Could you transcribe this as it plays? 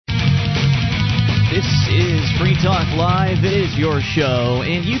This is Free Talk Live. It is your show,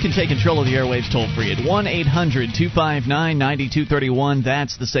 and you can take control of the airwaves toll-free at 1-800-259-9231.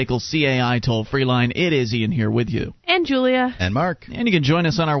 That's the SACL CAI toll-free line. It is Ian here with you. And Julia. And Mark. And you can join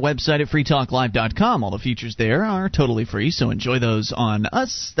us on our website at freetalklive.com. All the features there are totally free, so enjoy those on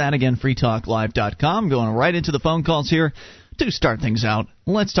us. That, again, freetalklive.com. Going right into the phone calls here to start things out.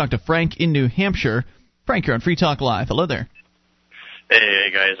 Let's talk to Frank in New Hampshire. Frank, you're on Free Talk Live. Hello there. Hey,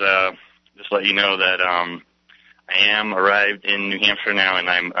 guys. Just let you know that I am arrived in New Hampshire now, and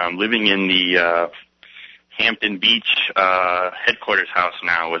I'm living in the Hampton Beach headquarters house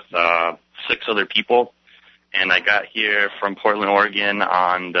now with 6 other people. And I got here from Portland, Oregon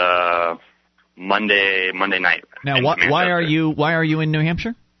on Monday night. Now, why are you in New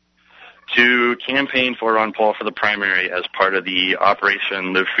Hampshire? To campaign for Ron Paul for the primary as part of the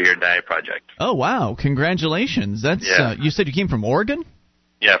Operation Live Free or Die project. Oh, wow. Congratulations. That's you said you came from Oregon?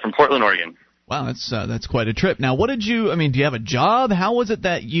 Yeah, from Portland, Oregon. Wow, that's quite a trip. Now, do you have a job? How was it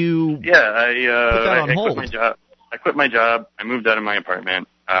that you put that on hold? I quit my job. I moved out of my apartment.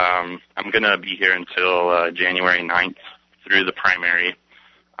 I'm going to be here until January 9th through the primary.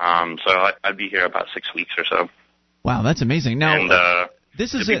 So I'd be here about 6 weeks or so. Wow, that's amazing. Now, and the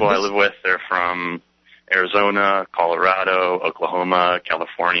people I live with, they're from Arizona, Colorado, Oklahoma,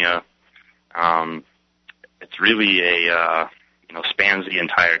 California. It's really spans the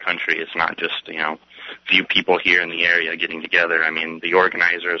entire country. It's not just, few people here in the area getting together. I mean, the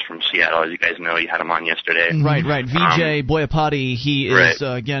organizers from Seattle, as you guys know, you had them on yesterday. Right. Vijay Boyapati, he is,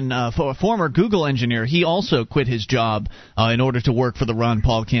 a former Google engineer. He also quit his job in order to work for the Ron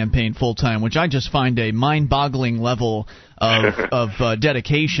Paul campaign full-time, which I just find a mind-boggling level of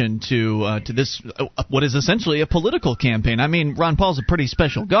dedication to this, what is essentially a political campaign. I mean, Ron Paul's a pretty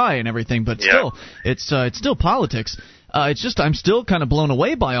special guy and everything, but still, it's still politics. It's just I'm still kind of blown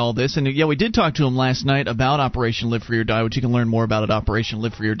away by all this. And, we did talk to him last night about Operation Live Free or Die, which you can learn more about at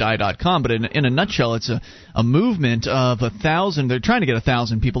OperationLiveFreeOrDie.com. But in a nutshell, it's a movement of 1,000. They're trying to get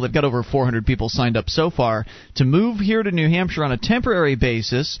 1,000 people. They've got over 400 people signed up so far to move here to New Hampshire on a temporary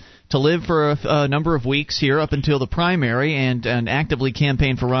basis to live for a number of weeks here up until the primary and actively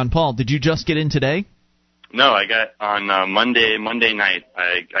campaign for Ron Paul. Did you just get in today? No, I got on Monday night.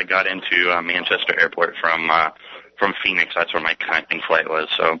 I got into Manchester Airport from Phoenix. That's where my connecting flight was.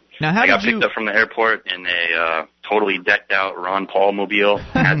 So now, I got picked up from the airport in a totally decked out Ron Paul mobile.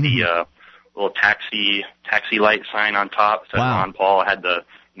 Had the little taxi light sign on top. Said wow. Ron Paul. Had the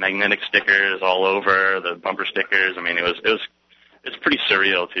magnetic stickers all over, the bumper stickers. I mean, it's pretty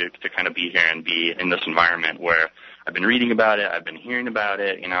surreal to kind of be here and be in this environment where I've been reading about it, I've been hearing about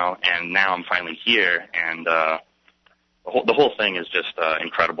it, and now I'm finally here, and the whole thing is just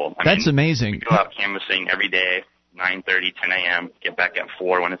incredible. That's amazing. We go out canvassing every day, 9:30, 10 a.m., get back at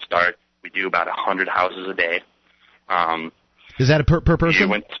 4 when it's dark. We do about 100 houses a day. Is that per person?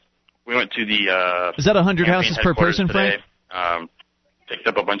 We went to the is that 100 houses per person, today. Frank? Picked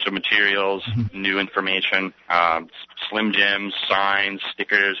up a bunch of materials, new information, Slim Jims, signs,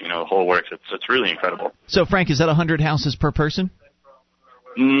 stickers, the whole works. It's really incredible. So, Frank, is that 100 houses per person?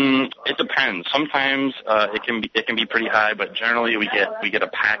 It depends. Sometimes it can be pretty high, but generally we get a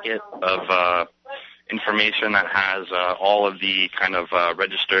packet of information that has all of the kind of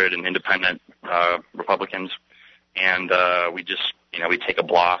registered and independent Republicans, and we just we take a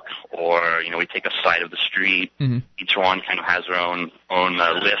block or we take a side of the street. Mm-hmm. Each one kind of has their own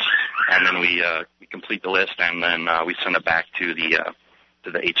list, and then we complete the list, and then we send it back to the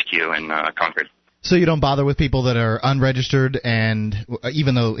HQ in Concord. So you don't bother with people that are unregistered, and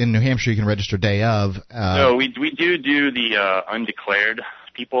even though in New Hampshire you can register day of. No, we do the undeclared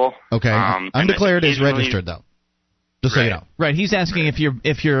people. Okay, undeclared is registered though. Just so you know. Right, he's asking if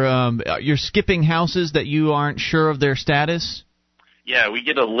you're skipping houses that you aren't sure of their status. Yeah, we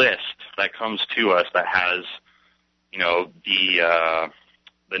get a list that comes to us that has,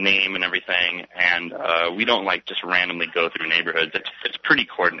 the name and everything, and we don't just randomly go through neighborhoods. It's pretty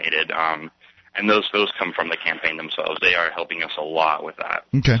coordinated, and those come from the campaign themselves. They are helping us a lot with that.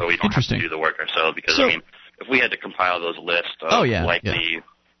 Okay. So we don't have to do the work ourselves because if we had to compile those lists of likely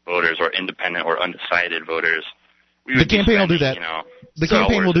voters or independent or undecided voters. The campaign will do that. The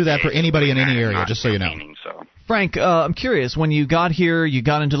campaign will do that for anybody in any area, just so you know. So. Frank, I'm curious. When you got here, you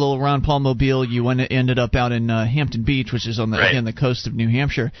got into the little Ron Paul mobile. You ended up out in Hampton Beach, which is on the coast of New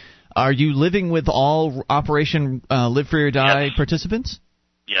Hampshire. Are you living with all Operation Live Free or Die participants?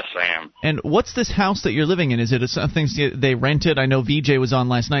 Yes, I am. And what's this house that you're living in? Is it something they rented? I know VJ was on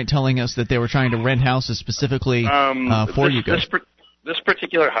last night telling us that they were trying to rent houses specifically for you guys. This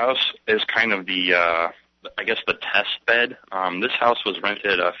particular house is kind of the test bed. This house was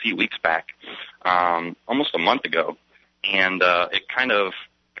rented a few weeks back almost a month ago, and it kind of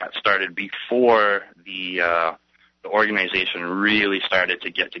got started before the organization really started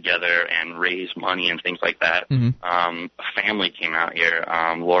to get together and raise money and things like that. A family came out here,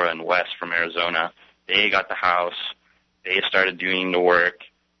 Laura and Wes from Arizona. They got the house. They started doing the work.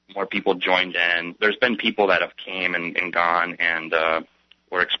 More people joined in. There's been people that have came and gone, and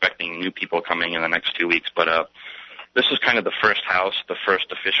we're expecting new people coming in the next 2 weeks. But this is kind of the first house, the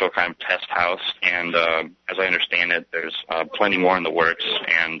first official kind of test house, and as I understand it, there's plenty more in the works,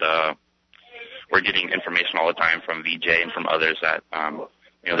 and we're getting information all the time from VJ and from others that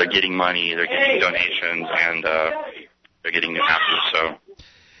they're getting money, they're getting donations, and they're getting new houses. So.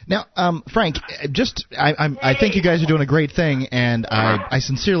 Now, Frank, I think you guys are doing a great thing, and I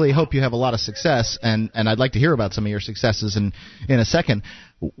sincerely hope you have a lot of success, and I'd like to hear about some of your successes in a second.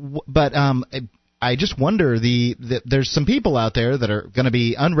 But I just wonder, there's some people out there that are going to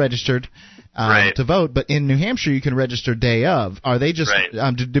be unregistered to vote, but in New Hampshire you can register day of. Are they just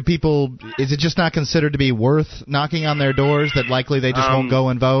do people? Is it just not considered to be worth knocking on their doors? That likely they just won't go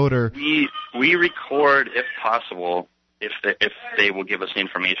and vote, or we record if possible. If they will give us the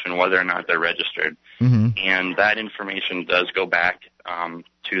information whether or not they're registered, and that information does go back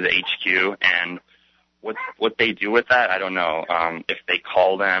to the HQ, and what they do with that, I don't know. If they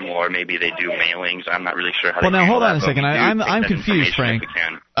call them or maybe they do mailings, I'm not really sure how. Well, now hold on a second. I'm confused, Frank.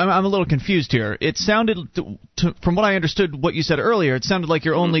 I'm a little confused here. It sounded, from what I understood, what you said earlier, it sounded like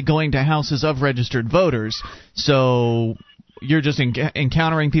you're only going to houses of registered voters. So. You're just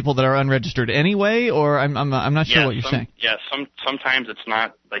encountering people that are unregistered anyway, or I'm not sure what you're saying. Yeah, sometimes it's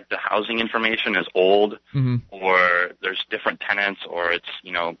not like the housing information is old, or there's different tenants, or it's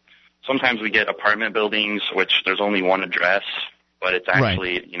sometimes we get apartment buildings which there's only one address, but it's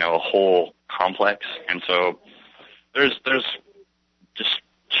actually a whole complex, and so there's just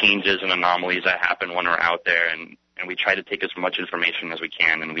changes and anomalies that happen when we're out there, and we try to take as much information as we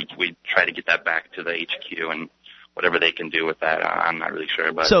can, and we try to get that back to the HQ and. Whatever they can do with that, I'm not really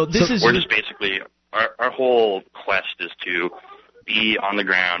sure. But we're just basically our whole quest is to be on the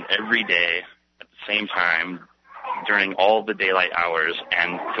ground every day at the same time during all the daylight hours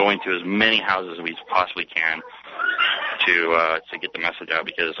and going to as many houses as we possibly can to get the message out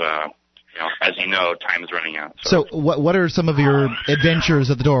because as you know, time is running out. So what are some of your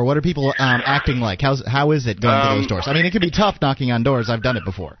adventures at the door? What are people acting like? How is it going to those doors? I mean, it can be tough knocking on doors. I've done it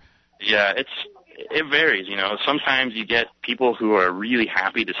before. Yeah, it varies, Sometimes you get people who are really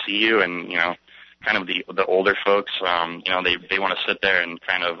happy to see you, and kind of the older folks. They want to sit there and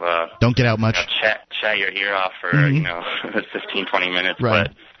kind of don't get out much. Chat your ear off for 15, 20 minutes. Right.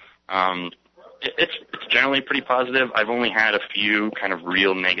 But it's generally pretty positive. I've only had a few kind of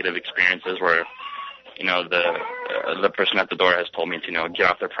real negative experiences where the person at the door has told me to get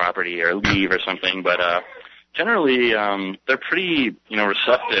off their property or leave or something, but. Generally, they're pretty,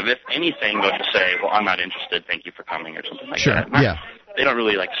 receptive. If anything, they'll just say, "Well, I'm not interested. Thank you for coming," or something like that. They don't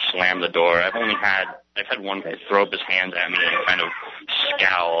really slam the door. I've had one guy throw up his hands at me and kind of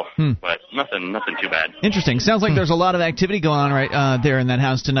scowl, but nothing too bad. Interesting. Sounds like there's a lot of activity going on right there in that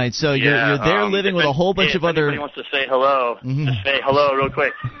house tonight. So you're there living with a whole bunch of other. If anybody wants to say hello, just say hello real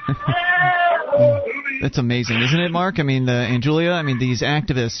quick. That's amazing, isn't it, Mark? I mean, and Julia, I mean, these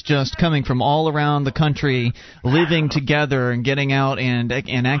activists just coming from all around the country, living together and getting out and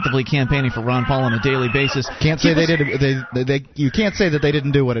actively campaigning for Ron Paul on a daily basis. Can't say they did. You can't say that they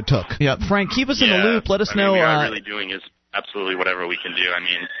didn't do what it took. Yeah, Frank, keep us in the loop. Let us know. What we are really doing is absolutely whatever we can do. I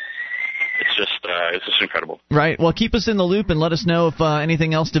mean, it's just incredible. Right. Well, keep us in the loop and let us know if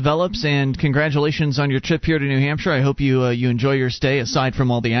anything else develops. And congratulations on your trip here to New Hampshire. I hope you enjoy your stay aside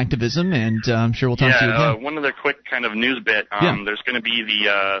from all the activism. And I'm sure we'll talk to you again. One other quick kind of news bit. There's going to be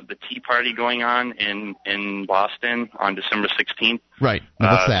the Tea Party going on in Boston on December 16th. Right.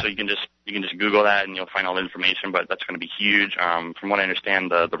 What's that? So you can just Google that and you'll find all the information. But that's going to be huge. From what I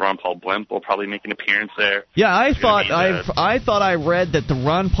understand, the Ron Paul blimp will probably make an appearance there. Yeah, I thought I read that the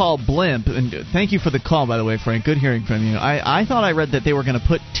Ron Paul blimp. And thank you for the call, by the way, Frank. Good hearing from you. I thought I read that they were going to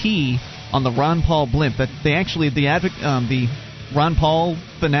put tea on the Ron Paul blimp. That they actually the Ron Paul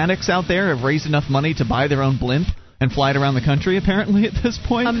fanatics out there have raised enough money to buy their own blimp and fly it around the country, apparently, at this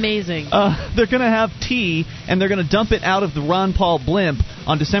point. Amazing. They're going to have tea, and they're going to dump it out of the Ron Paul blimp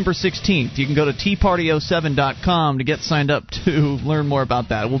on December 16th. You can go to FTL2007.12-06 to get signed up to learn more about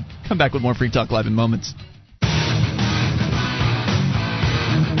that. We'll come back with more Free Talk Live in moments.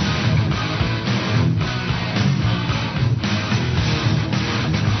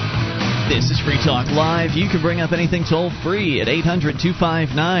 This This is Free Talk Live. You can bring up anything toll-free at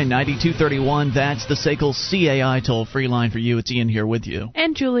 800-259-9231. That's the SACL CAI toll-free line for you. It's Ian here with you.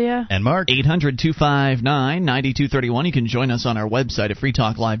 And Julia. And Mark. 800-259-9231. You can join us on our website at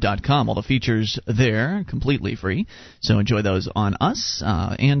freetalklive.com. All the features there, completely free. So enjoy those on us.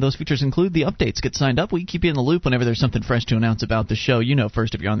 And those features include the updates. Get signed up. We keep you in the loop whenever there's something fresh to announce about the show. You know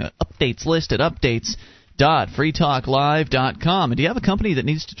first if you're on the updates list at updates.freetalklive.com. And do you have a company that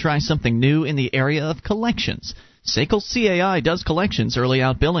needs to try something new in the area of collections? SACL CAI does collections, early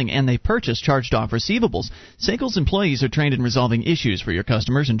out billing, and they purchase charged-off receivables. SACL's employees are trained in resolving issues for your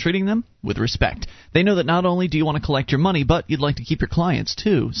customers and treating them with respect. They know that not only do you want to collect your money, but you'd like to keep your clients,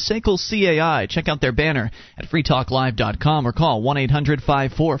 too. SACL CAI. Check out their banner at freetalklive.com or call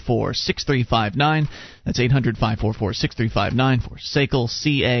 1-800-544-6359. That's 800-544-6359 for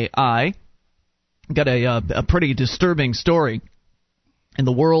SACL CAI. Got a pretty disturbing story in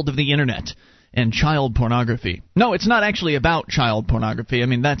the world of the Internet and child pornography. No, it's not actually about child pornography. I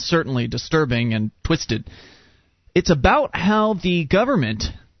mean, that's certainly disturbing and twisted. It's about how the government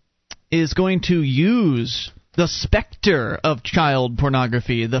is going to use the specter of child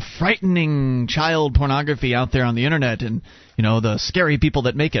pornography, the frightening child pornography out there on the Internet, and, you know, the scary people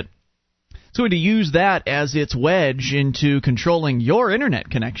that make it. It's going to use that as its wedge into controlling your Internet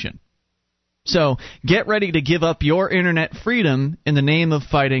connection. So get ready to give up your Internet freedom in the name of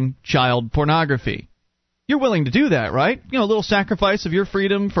fighting child pornography. You're willing to do that, right? You know, a little sacrifice of your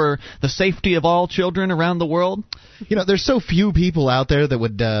freedom for the safety of all children around the world. You know, there's so few people out there that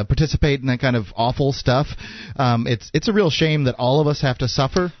would participate in that kind of awful stuff. It's a real shame that all of us have to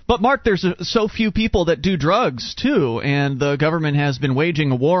suffer. But, Mark, there's so few people that do drugs, too, and the government has been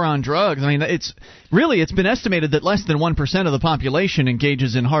waging a war on drugs. I mean, it's been estimated that less than 1% of the population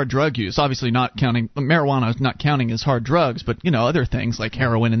engages in hard drug use. Obviously not counting, marijuana is not counting as hard drugs, but, you know, other things like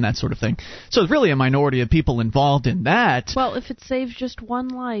heroin and that sort of thing. So it's really a minority of people involved in that. Well, if it saves just one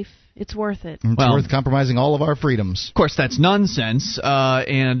life, it's worth it. It's worth compromising all of our freedoms. Of course, that's nonsense,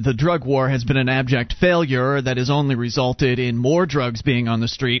 and the drug war has been an abject failure that has only resulted in more drugs being on the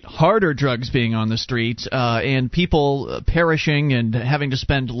street, harder drugs being on the street, and people perishing and having to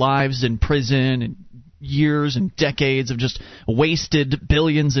spend lives in prison and years and decades of just wasted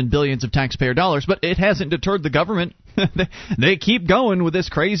billions and billions of taxpayer dollars. But it hasn't deterred the government. They keep going with this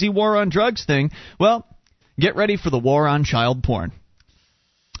crazy war on drugs thing. Well, get ready for the war on child porn.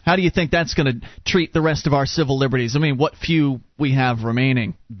 How do you think that's going to treat the rest of our civil liberties? I mean, what few we have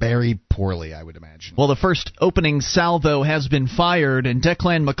remaining? Very poorly, I would imagine. Well, the first opening salvo has been fired, and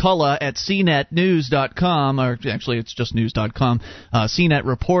Declan McCullough at CNETnews.com, or actually it's just news.com, CNET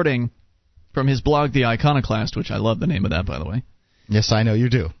reporting from his blog, The Iconoclast, which I love the name of that, by the way. Yes, I know you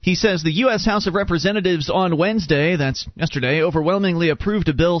do. He says the U.S. House of Representatives on Wednesday, that's yesterday, overwhelmingly approved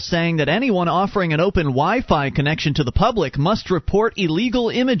a bill saying that anyone offering an open Wi-Fi connection to the public must report illegal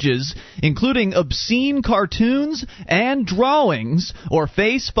images, including obscene cartoons and drawings, or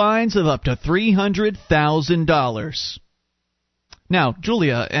face fines of up to $300,000. Now,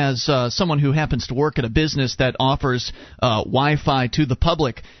 Julia, as someone who happens to work at a business that offers Wi-Fi to the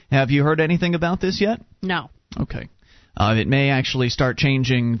public, have you heard anything about this yet? No. Okay. It may actually start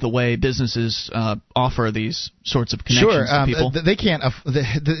changing the way businesses offer these sorts of connections to people. They can't.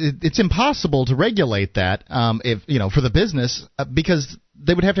 It's impossible to regulate that if for the business because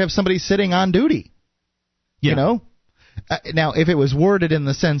they would have to have somebody sitting on duty. Yeah. You know. Now, if it was worded in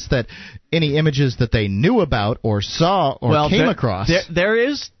the sense that any images that they knew about or saw or came across... There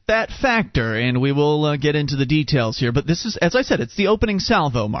is that factor, and we will get into the details here. But this is, as I said, it's the opening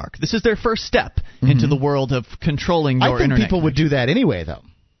salvo, Mark. This is their first step into the world of controlling your internet. I think people would do that anyway, though.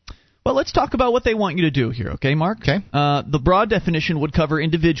 Well, let's talk about what they want you to do here, okay, Mark? Okay. The broad definition would cover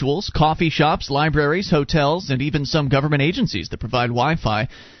individuals, coffee shops, libraries, hotels, and even some government agencies that provide Wi-Fi.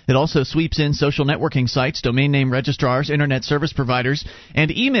 It also sweeps in social networking sites, domain name registrars, internet service providers,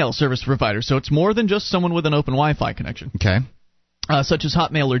 and email service providers. So it's more than just someone with an open Wi-Fi connection. Okay. Such as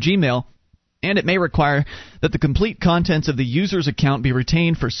Hotmail or Gmail. And it may require that the complete contents of the user's account be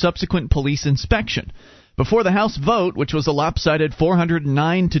retained for subsequent police inspection. Before the House vote, which was a lopsided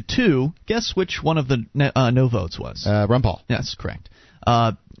 409-2, guess which one of the no votes was? Ron Paul. Yes, correct.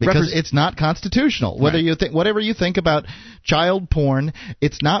 Because it's not constitutional. Whether you think whatever you think about child porn,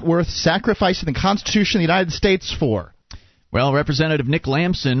 it's not worth sacrificing the Constitution of the United States for. Well, Representative Nick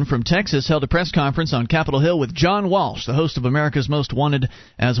Lamson from Texas held a press conference on Capitol Hill with John Walsh, the host of America's Most Wanted,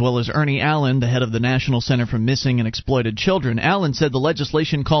 as well as Ernie Allen, the head of the National Center for Missing and Exploited Children. Allen said the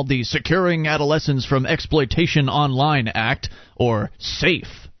legislation called the Securing Adolescents from Exploitation Online Act, or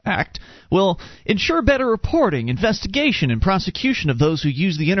SAFE Act will ensure better reporting, investigation, and prosecution of those who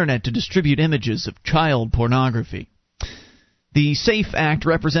use the Internet to distribute images of child pornography. The SAFE Act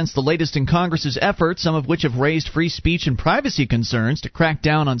represents the latest in Congress's efforts, some of which have raised free speech and privacy concerns, to crack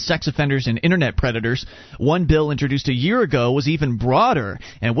down on sex offenders and Internet predators. One bill introduced a year ago was even broader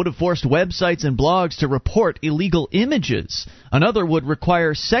and would have forced websites and blogs to report illegal images. Another would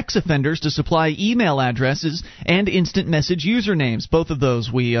require sex offenders to supply email addresses and instant message usernames. Both of those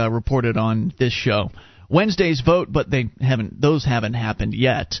we reported on this show. Wednesday's vote, but those haven't happened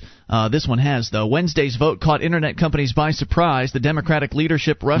yet. This one has, though. Wednesday's vote caught Internet companies by surprise. The Democratic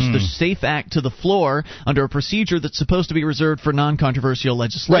leadership rushed the SAFE Act to the floor under a procedure that's supposed to be reserved for non-controversial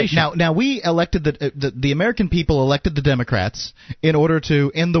legislation. Right. Now we elected the American people elected the Democrats in order to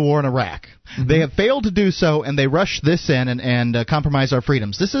end the war in Iraq. Mm-hmm. They have failed to do so, and they rushed this in and compromise our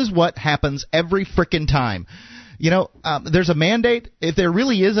freedoms. This is what happens every frickin' time. You know, there's a mandate. If there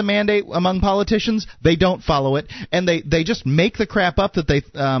really is a mandate among politicians, they don't follow it, and they just make the crap up that they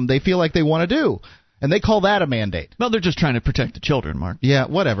feel like they want to do, and they call that a mandate. Well, they're just trying to protect the children, Mark. Yeah,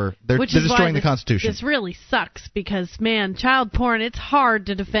 whatever. They're destroying the Constitution. This really sucks because, man, child porn, it's hard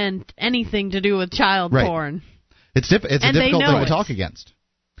to defend anything to do with child porn. It's a difficult thing to talk against.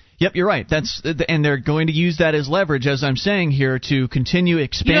 Yep, you're right. And they're going to use that as leverage, as I'm saying here, to continue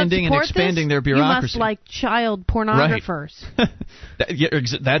expanding their bureaucracy. You must like child pornographers. Right.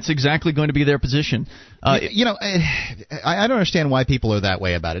 That's exactly going to be their position. I don't understand why people are that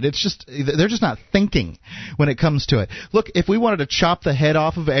way about it. It's just they're just not thinking when it comes to it. Look, if we wanted to chop the head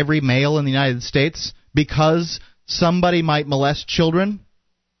off of every male in the United States because somebody might molest children,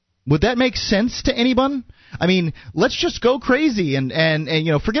 would that make sense to anyone? I mean, let's just go crazy and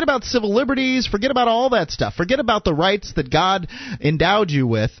forget about civil liberties, forget about all that stuff, forget about the rights that God endowed you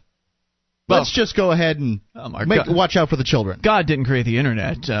with. Let's just go ahead and watch out for the children. God didn't create the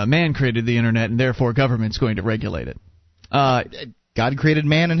Internet. Man created the Internet, and therefore government's going to regulate it. God created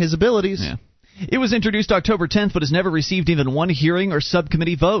man and his abilities. Yeah. It was introduced October 10th, but has never received even one hearing or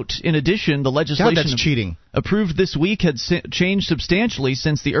subcommittee vote. In addition, the legislation approved this week had changed substantially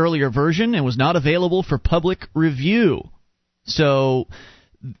since the earlier version and was not available for public review. So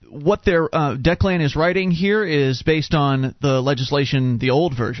what Declan is writing here is based on the legislation, the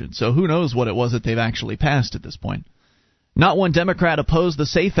old version. So who knows what it was that they've actually passed at this point. Not one Democrat opposed the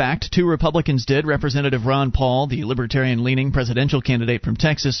SAFE Act. 2 Republicans did. Representative Ron Paul, the libertarian-leaning presidential candidate from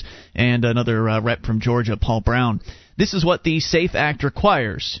Texas, and another rep from Georgia, Paul Brown. This is what the SAFE Act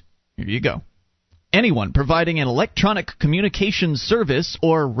requires. Here you go. Anyone providing an electronic communications service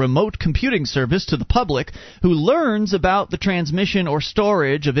or remote computing service to the public who learns about the transmission or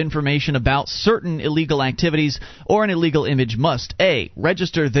storage of information about certain illegal activities or an illegal image must A.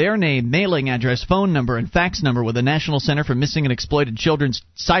 register their name, mailing address, phone number, and fax number with the National Center for Missing and Exploited Children's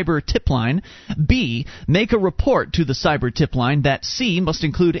Cyber Tip Line. B. make a report to the Cyber Tip Line that C. must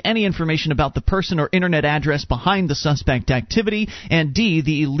include any information about the person or internet address behind the suspect activity, and D.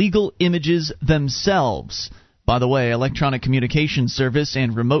 the illegal images themselves. By the way, electronic communication service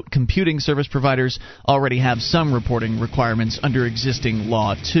and remote computing service providers already have some reporting requirements under existing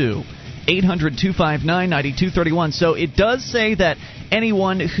law, too. 800-259-9231. So it does say that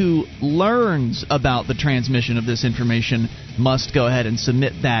anyone who learns about the transmission of this information must go ahead and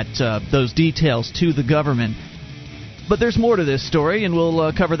submit those details to the government. But there's more to this story, and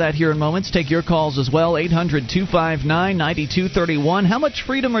we'll cover that here in moments. Take your calls as well, 800-259-9231. How much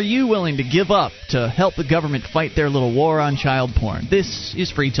freedom are you willing to give up to help the government fight their little war on child porn? This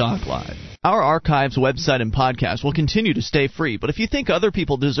is Free Talk Live. Our archives, website, and podcast will continue to stay free, but if you think other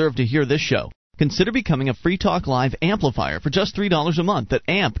people deserve to hear this show, consider becoming a Free Talk Live amplifier for just $3 a month at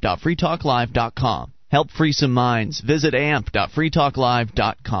amp.freetalklive.com. Help free some minds. Visit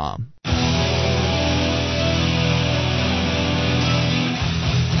amp.freetalklive.com.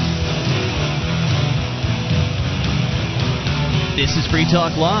 This is Free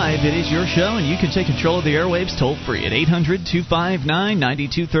Talk Live. It is your show, and you can take control of the airwaves toll-free at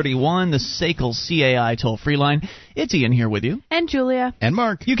 800-259-9231, the SACL CAI toll-free line. It's Ian here with you. And Julia. And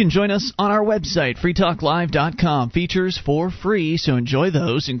Mark. You can join us on our website, freetalklive.com. Features for free, so enjoy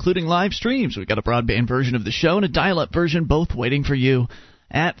those, including live streams. We've got a broadband version of the show and a dial-up version, both waiting for you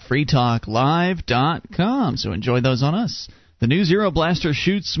at freetalklive.com. So enjoy those on us. The new Zero Blaster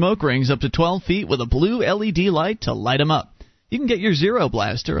shoots smoke rings up to 12 feet with a blue LED light to light them up. You can get your Zero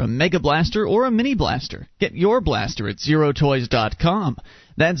Blaster, a Mega Blaster, or a Mini Blaster. Get your blaster at zerotoys.com.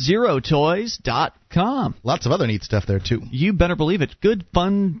 That's zerotoys.com. Lots of other neat stuff there, too. You better believe it. Good,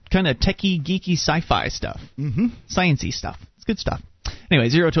 fun, kind of techie, geeky sci-fi stuff. Mm-hmm. Science-y stuff. It's good stuff. Anyway,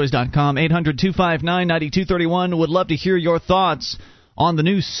 zerotoys.com, 800-259-9231. Would love to hear your thoughts on the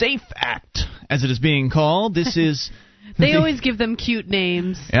new SAFE Act, as it is being called. This is... They always give them cute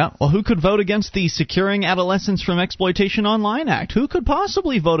names. Yeah, well, who could vote against the Securing Adolescents from Exploitation Online Act? Who could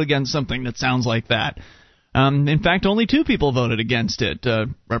possibly vote against something that sounds like that? In fact, only 2 people voted against it.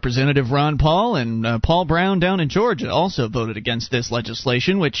 Representative Ron Paul and Paul Brown down in Georgia also voted against this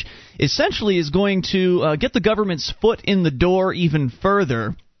legislation, which essentially is going to get the government's foot in the door even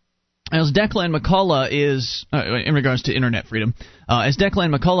further. As Declan McCullough is, in regards to Internet freedom, as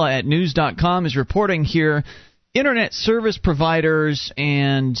Declan McCullough at News.com is reporting here, Internet service providers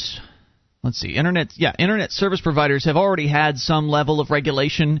and... Internet service providers have already had some level of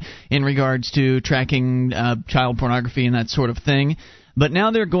regulation in regards to tracking child pornography and that sort of thing, but now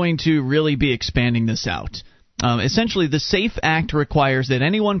they're going to really be expanding this out. Essentially, the SAFE Act requires that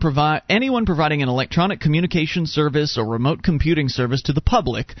anyone providing an electronic communication service or remote computing service to the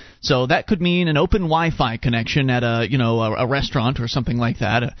public, so that could mean an open Wi-Fi connection at a restaurant or something like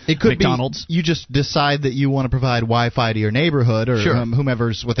that. It could McDonald's. be you just decide that you want to provide Wi-Fi to your neighborhood or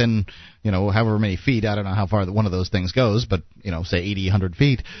whomever's within, however many feet. I don't know how far one of those things goes, but say 80, 100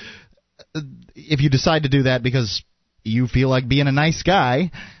 feet. If you decide to do that because you feel like being a nice guy,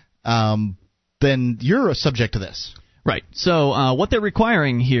 then you're subject to this. Right. So what they're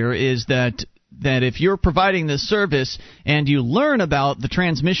requiring here is that if you're providing this service and you learn about the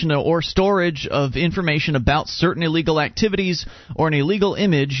transmission or storage of information about certain illegal activities or an illegal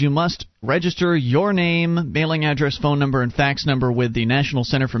image, you must register your name, mailing address, phone number, and fax number with the National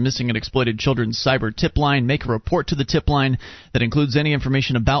Center for Missing and Exploited Children's cyber tip line. Make a report to the tip line that includes any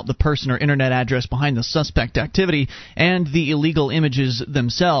information about the person or internet address behind the suspect activity and the illegal images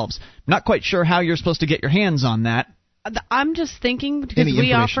themselves. Not quite sure how you're supposed to get your hands on that. I'm just thinking, because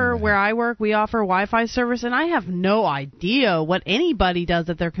where I work, we offer Wi-Fi service, and I have no idea what anybody does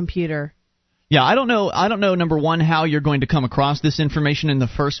at their computer. Yeah, I don't know, number one, how you're going to come across this information in the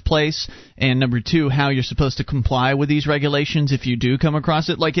first place, and number two, how you're supposed to comply with these regulations if you do come across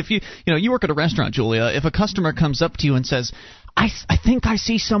it. Like if you work at a restaurant, Julia, if a customer comes up to you and says, I think I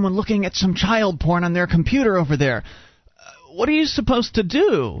see someone looking at some child porn on their computer over there, what are you supposed to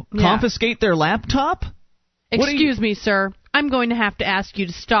do? Yeah. Confiscate their laptop? Excuse me, sir. I'm going to have to ask you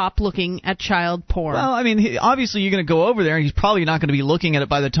to stop looking at child porn. Well, I mean, obviously you're going to go over there, and he's probably not going to be looking at it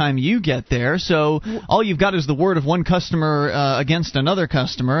by the time you get there. So all you've got is the word of one customer against another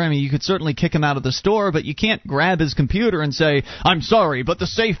customer. I mean, you could certainly kick him out of the store, but you can't grab his computer and say, I'm sorry, but the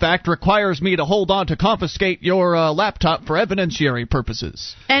SAFE Act requires me to hold on to confiscate your laptop for evidentiary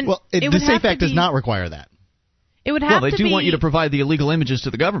purposes. And the SAFE Act does not require that. It would have they do want you to provide the illegal images to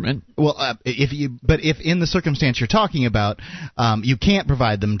the government. Well, if in the circumstance you're talking about, you can't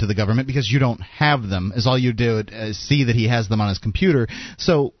provide them to the government because you don't have them. Is all you do is see that he has them on his computer.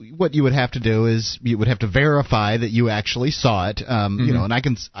 So what you would have to do is you would have to verify that you actually saw it. And I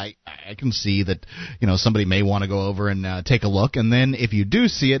can see that somebody may want to go over and take a look, and then if you do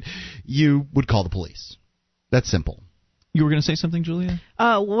see it, you would call the police. That's simple. You were going to say something, Julia?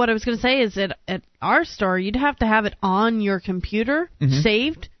 What I was going to say is that at our store, you'd have to have it on your computer,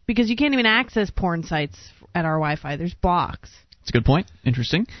 saved, because you can't even access porn sites at our Wi-Fi. There's blocks. That's a good point.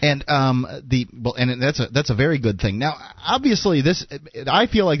 Interesting. And that's a very good thing. Now, obviously, I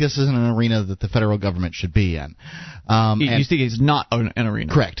feel like this isn't an arena that the federal government should be in. You think it's not an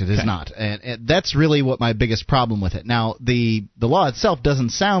arena? Correct. It is not, and that's really what my biggest problem with it. Now, the law itself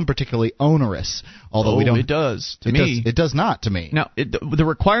doesn't sound particularly onerous, although we don't. It does to me. It does not to me. Now, the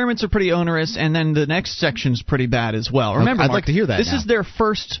requirements are pretty onerous, and then the next section's pretty bad as well. Remember, I'd like to hear that. This is their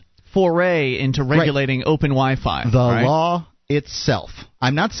first foray into regulating open Wi-Fi. The law itself.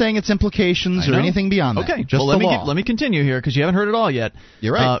 I'm not saying its implications or anything beyond that. Okay, just let me continue here because you haven't heard it all yet.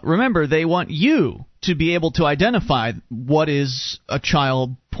 You're right. Remember, they want you to be able to identify what is a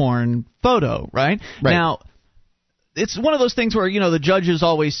child porn photo, right? Now, it's one of those things where, the judges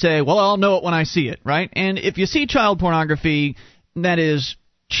always say, well, I'll know it when I see it, right? And if you see child pornography, that is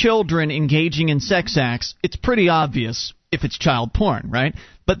children engaging in sex acts, it's pretty obvious if it's child porn, right?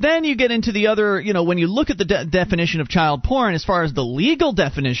 But then you get into the other, when you look at the definition of child porn, as far as the legal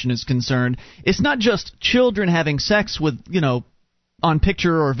definition is concerned, it's not just children having sex with, on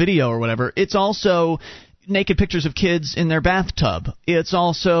picture or video or whatever. It's also naked pictures of kids in their bathtub. It's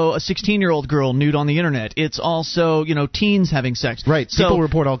also a 16-year-old girl nude on the internet. It's also, teens having sex. Right. So, people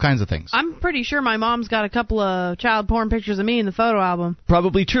report all kinds of things. I'm pretty sure my mom's got a couple of child porn pictures of me in the photo album.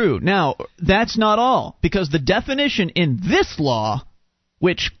 Probably true. Now, that's not all, because the definition in this law,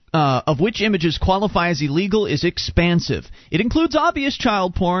 of which images qualify as illegal, is expansive. It includes obvious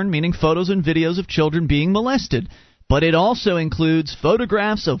child porn, meaning photos and videos of children being molested. but it also includes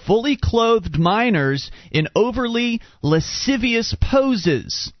photographs of fully clothed minors in overly lascivious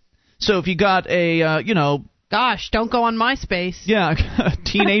poses. So if you got a, Gosh, don't go on MySpace. Yeah, a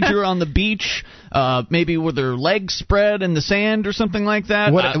teenager on the beach, maybe with their legs spread in the sand or something like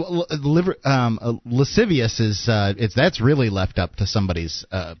that. Lascivious is that's really left up to somebody's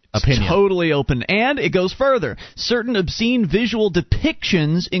opinion. Totally open, and it goes further. Certain obscene visual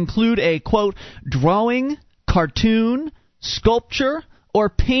depictions include a quote drawing, cartoon, sculpture, or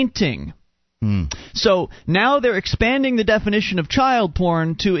painting. So now they're expanding the definition of child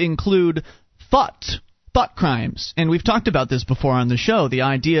porn to include thought crimes. And we've talked about this before on the show, the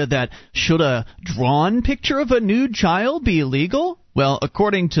idea that should a drawn picture of a nude child be illegal? Well,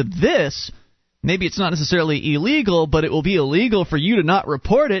 according to this, maybe it's not necessarily illegal, but it will be illegal for you to not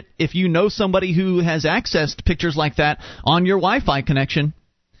report it if you know somebody who has accessed pictures like that on your Wi-Fi connection.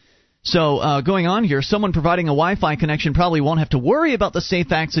 So going on here, someone providing a Wi-Fi connection probably won't have to worry about the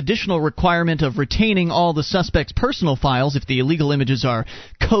SAFE Act's additional requirement of retaining all the suspect's personal files if the illegal images are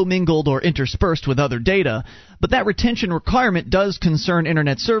commingled or interspersed with other data. But that retention requirement does concern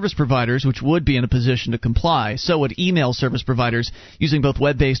Internet service providers, which would be in a position to comply. So would email service providers using both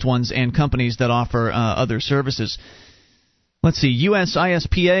web-based ones and companies that offer other services. Let's see. U.S.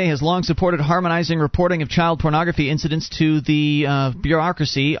 ISPA has long supported harmonizing reporting of child pornography incidents to the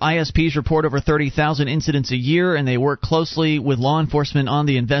bureaucracy. ISPs report over 30,000 incidents a year, and they work closely with law enforcement on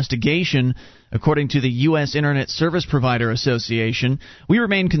the investigation, according to the U.S. Internet Service Provider Association. We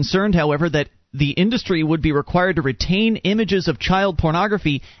remain concerned, however, that the industry would be required to retain images of child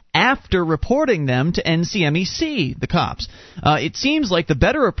pornography after reporting them to NCMEC, the cops. It seems like the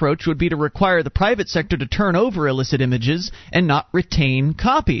better approach would be to require the private sector to turn over illicit images and not retain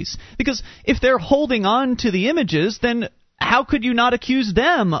copies. Because if they're holding on to the images, then how could you not accuse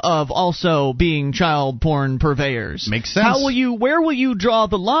them of also being child porn purveyors? Makes sense. Where will you draw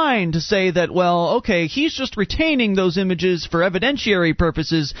the line to say that, well, okay, he's just retaining those images for evidentiary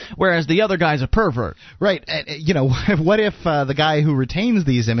purposes, whereas the other guy's a pervert? Right. What if the guy who retains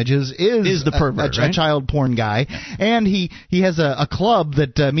these images is the pervert, a child porn guy, and he has a club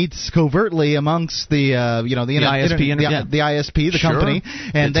that meets covertly amongst the the ISP, the company,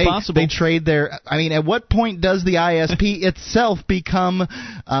 and they trade their. I mean, at what point does the ISP itself become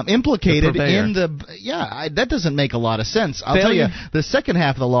implicated in that doesn't make a lot of sense. I'll tell you, the second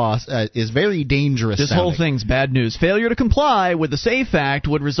half of the law is very dangerous. This whole thing's bad news. Failure to comply with the SAFE Act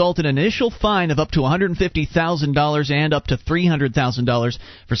would result in an initial fine of up to $150,000 and up to $300,000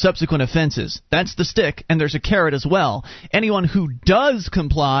 for subsequent offenses. That's the stick, and there's a carrot as well. Anyone who does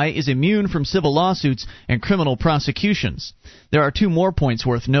comply is immune from civil lawsuits and criminal prosecutions. There are two more points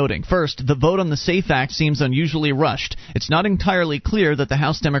worth noting. First, the vote on the SAFE Act seems unusually rushed. It's not entirely clear that the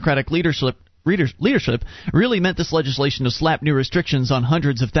House Democratic leadership really meant this legislation to slap new restrictions on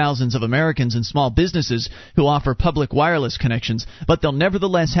hundreds of thousands of Americans and small businesses who offer public wireless connections, but they'll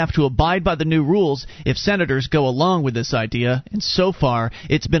nevertheless have to abide by the new rules if senators go along with this idea, and so far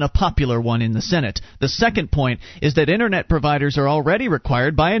it's been a popular one in the Senate. The second point is that Internet providers are already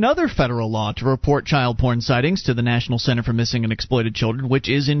required by another federal law to report child porn sightings to the National Center for Missing and Exploited Children, which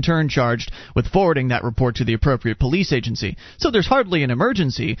is in turn charged with forwarding that report to the appropriate police agency. So there's hardly an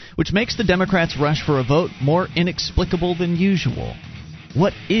emergency, which makes the Democrats' rush for a vote more inexplicable than usual.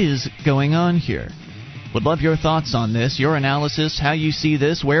 What is going on here? Would love your thoughts on this, your analysis, how you see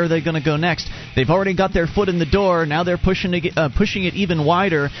this, where are they going to go next? They've already got their foot in the door, now they're pushing it even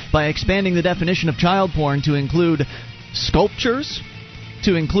wider by expanding the definition of child porn to include sculptures,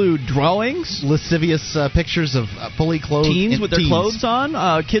 to include drawings, lascivious pictures of fully clothed teens with their clothes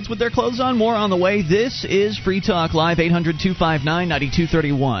on, kids with their clothes on. More on the way. This is Free Talk Live,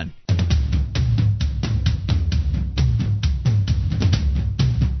 800-259-9231.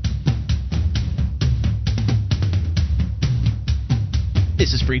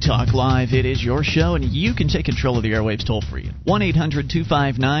 This is Free Talk Live. It is your show, and you can take control of the airwaves toll-free.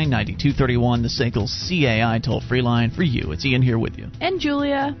 1-800-259-9231, the SACL CAI toll-free line for you. It's Ian here with you. And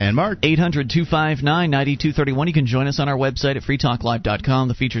Julia. And Mark. 800-259-9231. You can join us on our website at freetalklive.com.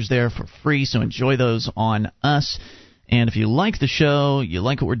 The feature's there for free, so enjoy those on us. And if you like the show, you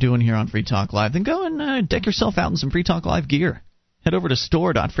like what we're doing here on Free Talk Live, then go and deck yourself out in some Free Talk Live gear. Head over to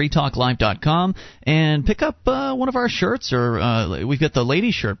store.freetalklive.com and pick up one of our shirts, or we've got the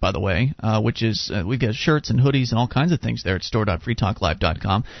ladies' shirt, by the way, which is we've got shirts and hoodies and all kinds of things there at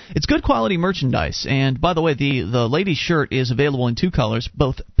store.freetalklive.com. It's good quality merchandise, and by the way, the ladies' shirt is available in two colors,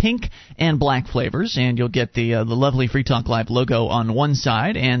 both pink and black flavors, and you'll get the lovely Free Talk Live logo on one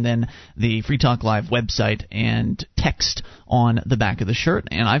side, and then the Free Talk Live website and text on the back of the shirt.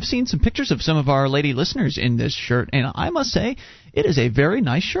 And I've seen some pictures of some of our lady listeners in this shirt, and I must say it is a very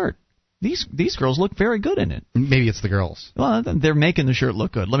nice shirt. These girls look very good in it. Maybe it's the girls. Well, they're making the shirt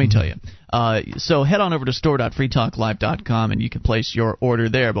look good, let me tell you. So head on over to store.freetalklive.com and you can place your order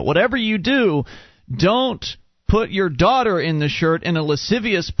there. But whatever you do, don't put your daughter in the shirt in a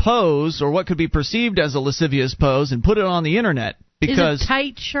lascivious pose, or what could be perceived as a lascivious pose, and put it on the internet. Because is a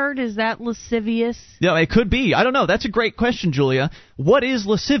tight shirt, is that lascivious? Yeah, it could be. I don't know. That's a great question, Julia. What is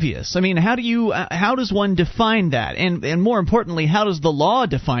lascivious? I mean, how does one define that? And more importantly, how does the law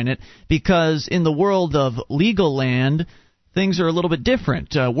define it? Because in the world of legal land, things are a little bit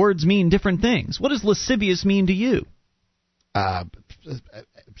different. Words mean different things. What does lascivious mean to you?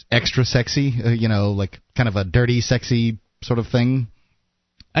 Extra sexy, like kind of a dirty, sexy sort of thing.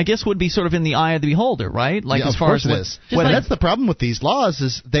 I guess would be sort of in the eye of the beholder, right? Like, as far as it is. Well, that's the problem with these laws,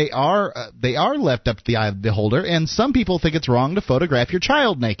 is they are left up to the eye of the beholder, and some people think it's wrong to photograph your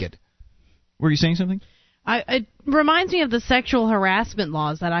child naked. Were you saying something? It reminds me of the sexual harassment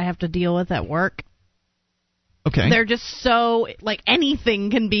laws that I have to deal with at work. Okay. They're just so, like,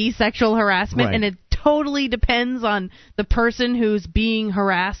 anything can be sexual harassment, right. And it totally depends on the person who's being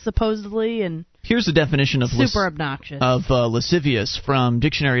harassed, supposedly, and here's the definition of super obnoxious of lascivious from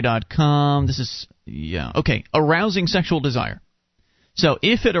dictionary.com. This is arousing sexual desire. So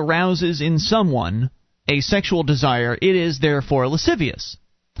if it arouses in someone a sexual desire, it is therefore lascivious.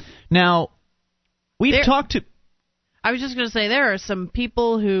 Now, we've talked to. I was just going to say there are some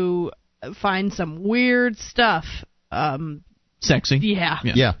people who find some weird stuff. Sexy.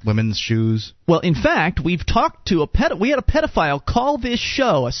 Yeah, women's shoes. Well, in fact, we've talked to we had a pedophile call this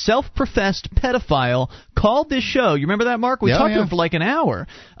show, a self-professed pedophile called this show. You remember that, Mark? We talked to him for like an hour,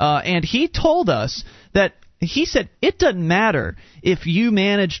 and he told us that he said it doesn't matter if you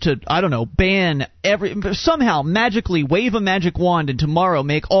manage to, ban somehow magically wave a magic wand and tomorrow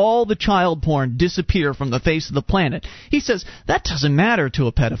make all the child porn disappear from the face of the planet. He says that doesn't matter to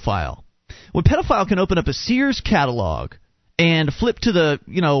a pedophile. Well, a pedophile can open up a Sears catalog and flip to the,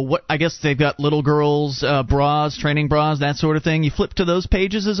 what I guess they've got little girls' bras, training bras, that sort of thing. You flip to those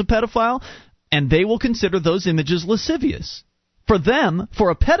pages as a pedophile, and they will consider those images lascivious. For them,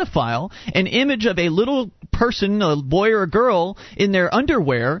 for a pedophile, an image of a little person, a boy or a girl, in their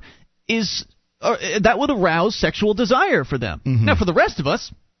underwear that would arouse sexual desire for them. Mm-hmm. Now, for the rest of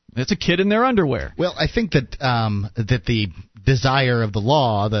us, it's a kid in their underwear. Well, I think that that the desire of the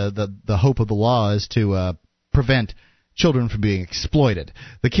law, the hope of the law, is to prevent children from being exploited.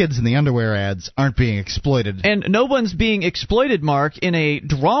 The kids in the underwear ads aren't being exploited. And no one's being exploited, Mark, in a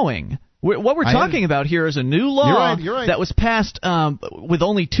drawing. What we're talking about here is a new law that was passed with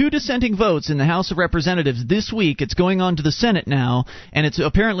only 2 dissenting votes in the House of Representatives this week. It's going on to the Senate now, and it's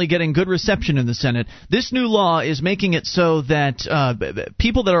apparently getting good reception in the Senate. This new law is making it so that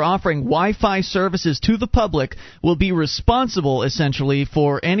people that are offering Wi-Fi services to the public will be responsible, essentially,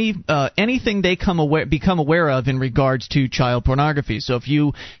 for anything they become aware of in regards to child pornography. So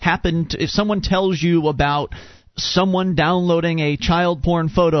if someone tells you about someone downloading a child porn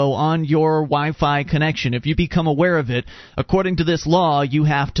photo on your Wi-Fi connection, if you become aware of it, according to this law, you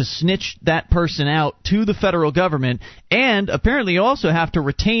have to snitch that person out to the federal government, and apparently you also have to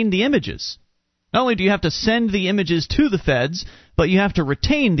retain the images. Not only do you have to send the images to the feds, but you have to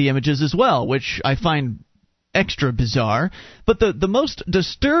retain the images as well, which I find extra bizarre. But the most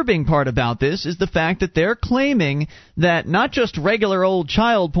disturbing part about this is the fact that they're claiming that not just regular old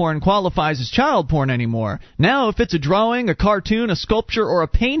child porn qualifies as child porn anymore. Now, if it's a drawing, a cartoon, a sculpture, or a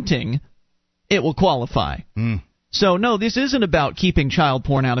painting, it will qualify. So, no, this isn't about keeping child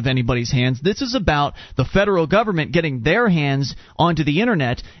porn out of anybody's hands. This is about the federal government getting their hands onto the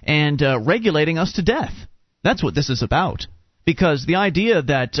Internet and regulating us to death. That's what this is about. Because the idea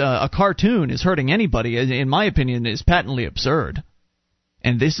that a cartoon is hurting anybody, in my opinion, is patently absurd.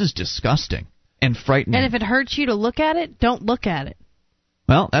 And this is disgusting and frightening. And if it hurts you to look at it, don't look at it.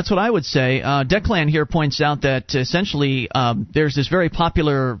 Well, that's what I would say. Declan here points out that essentially there's this very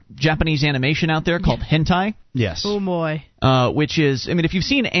popular Japanese animation out there called hentai. Yes. Oh, boy. Which is, if you've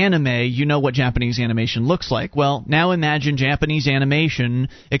seen anime, you know what Japanese animation looks like. Well, now imagine Japanese animation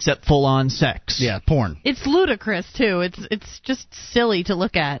except full-on sex. Yeah, porn. It's ludicrous, too. It's just silly to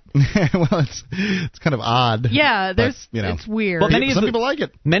look at. Well, it's kind of odd. Yeah, it's weird. Well, some people like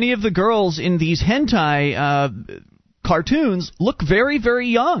it. Many of the girls in these hentai cartoons look very, very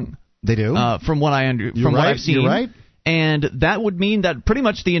young. They do. From what I've seen. You're right. And that would mean that pretty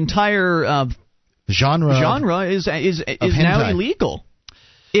much the entire genre is now illegal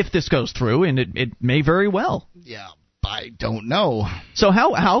if this goes through, and it may very well. Yeah, I don't know. So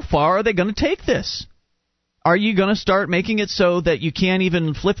how far are they going to take this? Are you going to start making it so that you can't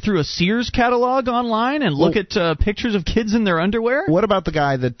even flip through a Sears catalog online and look at pictures of kids in their underwear? What about the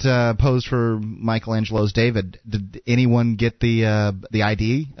guy that posed for Michelangelo's David? Did anyone get the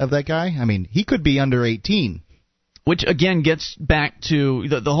ID of that guy? I mean, he could be under 18. Which, again, gets back to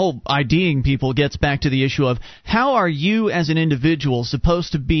the whole IDing people gets back to the issue of how are you as an individual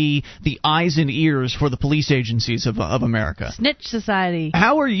supposed to be the eyes and ears for the police agencies of America? Snitch society.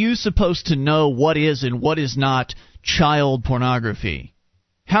 How are you supposed to know what is and what is not child pornography?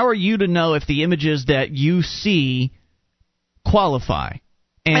 How are you to know if the images that you see qualify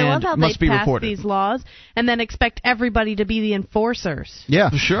and I love how must they be pass reported? These laws and then expect everybody to be the enforcers. Yeah,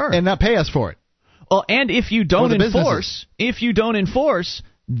 sure. And not pay us for it. Well, and if you don't enforce,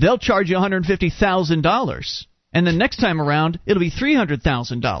 they'll charge you $150,000, and the next time around it'll be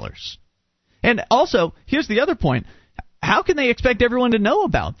 $300,000. And also, here's the other point: how can they expect everyone to know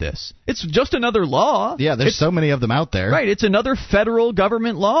about this? It's just another law. Yeah, there's so many of them out there. Right, it's another federal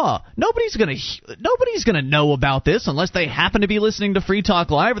government law. Nobody's gonna know about this unless they happen to be listening to Free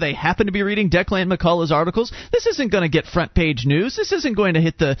Talk Live or they happen to be reading Declan McCullough's articles. This isn't going to get front page news. This isn't going to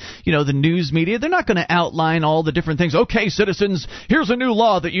hit the news media. They're not going to outline all the different things. Okay, citizens, here's a new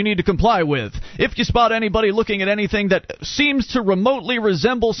law that you need to comply with. If you spot anybody looking at anything that seems to remotely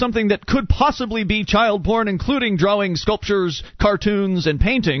resemble something that could possibly be child porn, including drawing, sculptures, cartoons, and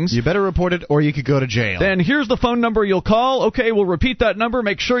paintings, you better report it or you could go to jail. Then here's the phone number you'll call. Okay, we'll repeat that number.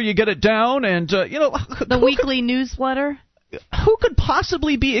 Make sure you get it down. And, the weekly newsletter? Who could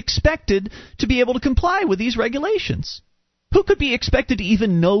possibly be expected to be able to comply with these regulations? Who could be expected to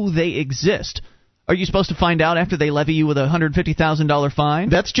even know they exist? Are you supposed to find out after they levy you with a $150,000 fine?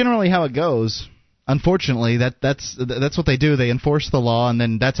 That's generally how it goes. Unfortunately, that's what they do. They enforce the law, and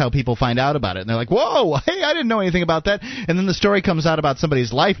then that's how people find out about it. And they're like, whoa, hey, I didn't know anything about that. And then the story comes out about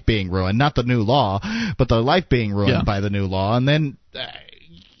somebody's life being ruined, not the new law, but their life being ruined by the new law. And then,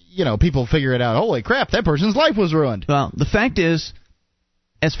 people figure it out. Holy crap, that person's life was ruined. Well, the fact is,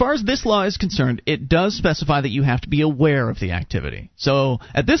 as far as this law is concerned, it does specify that you have to be aware of the activity. So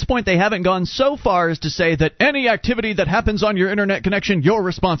at this point, they haven't gone so far as to say that any activity that happens on your internet connection, you're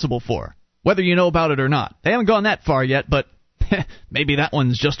responsible for, whether you know about it or not. They haven't gone that far yet, but maybe that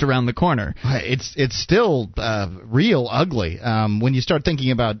one's just around the corner. It's still real ugly when you start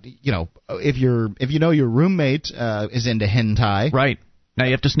thinking about, if your roommate is into hentai. Right. Now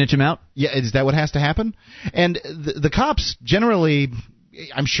you have to snitch him out? Yeah, is that what has to happen? And the cops generally,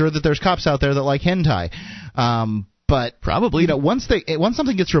 I'm sure that there's cops out there that like hentai. But probably, once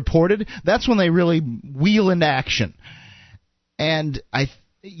something gets reported, that's when they really wheel into action. And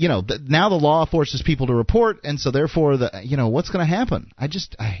now the law forces people to report, and so therefore, what's going to happen?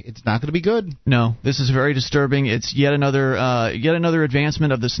 It's not going to be good. No, this is very disturbing. It's yet another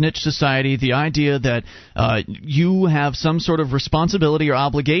advancement of the snitch society. The idea that you have some sort of responsibility or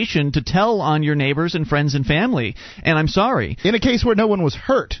obligation to tell on your neighbors and friends and family. And I'm sorry. In a case where no one was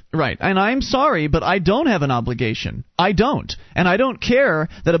hurt. Right. And I'm sorry, but I don't have an obligation. I don't. And I don't care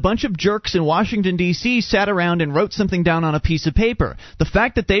that a bunch of jerks in Washington, D.C. sat around and wrote something down on a piece of paper. The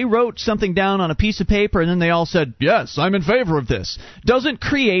fact that they wrote something down on a piece of paper and then they all said, yes, I'm in favor of this, doesn't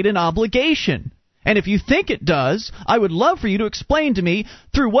create an obligation. And if you think it does, I would love for you to explain to me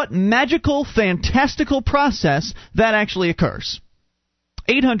through what magical, fantastical process that actually occurs.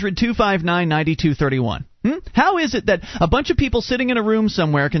 800-259-9231. How is it that a bunch of people sitting in a room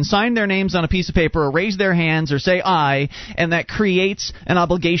somewhere can sign their names on a piece of paper or raise their hands or say I, and that creates an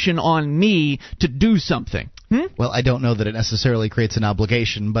obligation on me to do something? Well, I don't know that it necessarily creates an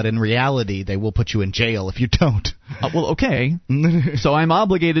obligation, but in reality, they will put you in jail if you don't. Well, okay. So I'm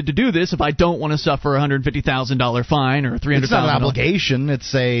obligated to do this if I don't want to suffer a $150,000 fine or $300,000. It's not an obligation.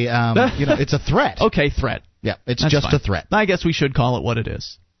 It's a, it's a threat. Okay, threat. Yeah, it's That's just fine. a threat. I guess we should call it what it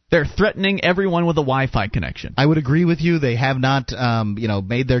is. They're threatening everyone with a Wi-Fi connection. I would agree with you. They have not,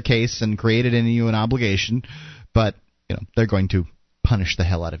 made their case and created in you an obligation, but they're going to punish the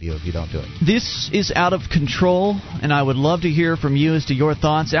hell out of you if you don't do it. This is out of control, and I would love to hear from you as to your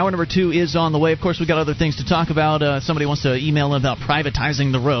thoughts. Hour number 2 is on the way. Of course, we've got other things to talk about. Somebody wants to email in about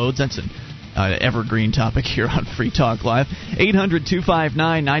privatizing the roads. That's an evergreen topic here on Free Talk Live.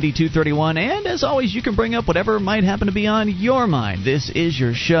 800-259-9231. And as always, you can bring up whatever might happen to be on your mind. This is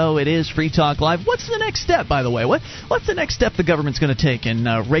your show. It is Free Talk Live. What's the next step, by the way? What's the next step the government's going to take in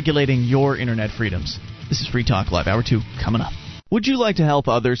regulating your internet freedoms? This is Free Talk Live. Hour 2 coming up. Would you like to help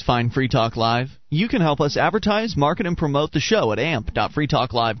others find Free Talk Live? You can help us advertise, market, and promote the show at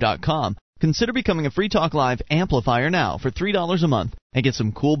amp.freetalklive.com. Consider becoming a Free Talk Live amplifier now for $3 a month and get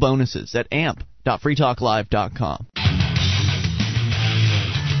some cool bonuses at amp.freetalklive.com.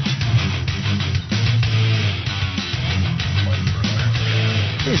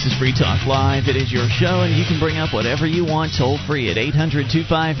 This is Free Talk Live. It is your show, and you can bring up whatever you want toll-free at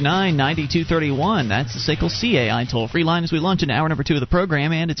 800-259-9231. That's the SACL CAI toll-free line as we launch into hour number 2 of the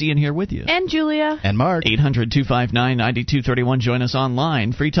program, and it's Ian here with you. And Julia. And Mark. 800-259-9231. Join us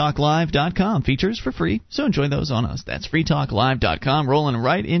online, freetalklive.com. Features for free, so enjoy those on us. That's freetalklive.com. Rolling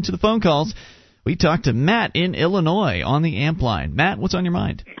right into the phone calls. We talked to Matt in Illinois on the amp line. Matt, what's on your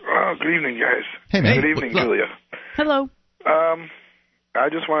mind? Good evening, guys. Hey, Matt. Good evening, Julia. Hello. I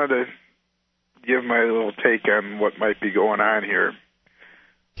just wanted to give my little take on what might be going on here.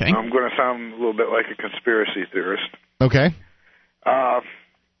 Okay. I'm going to sound a little bit like a conspiracy theorist. Okay.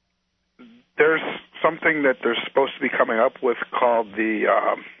 There's something that they're supposed to be coming up with called the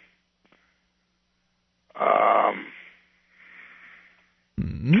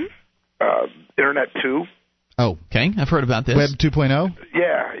Internet 2. Oh, okay. I've heard about this. Web 2.0?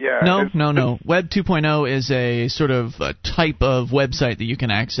 Yeah. No. Web 2.0 is a sort of a type of website that you can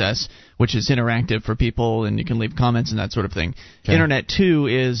access, which is interactive for people, and you can leave comments and that sort of thing. Okay. Internet 2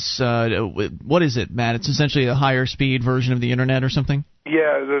 is, what is it, Matt? It's essentially a higher speed version of the Internet or something?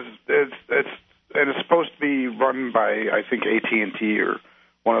 Yeah, it's supposed to be run by, I think, AT&T or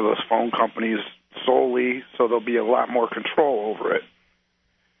one of those phone companies solely, so there'll be a lot more control over it.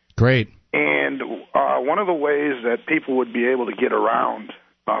 Great. And one of the ways that people would be able to get around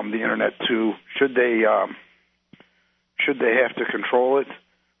the Internet too, should they have to control it,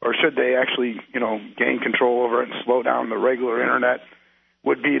 or should they actually, gain control over it and slow down the regular Internet,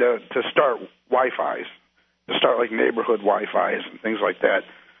 would be to start Wi-Fis, to start like neighborhood Wi-Fis and things like that,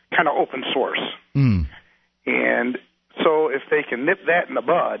 kind of open source. Mm. And so if they can nip that in the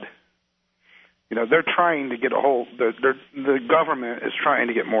bud, they're trying to get the government is trying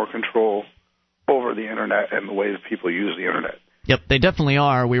to get more control over the Internet and the way that people use the Internet. Yep, they definitely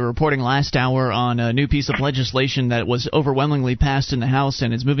are. We were reporting last hour on a new piece of legislation that was overwhelmingly passed in the House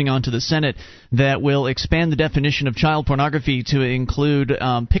and is moving on to the Senate that will expand the definition of child pornography to include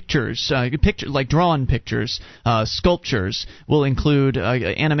pictures, like drawn pictures, sculptures, will include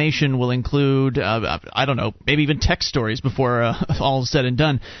animation, will include, I don't know, maybe even text stories before all is said and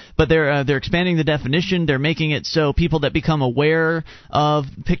done. But they're expanding the definition. They're making it so people that become aware of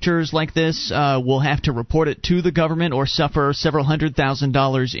pictures like this will have to report it to the government or suffer several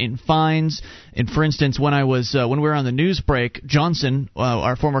 $100,000 in fines. And for instance, when we were on the news break, Johnson,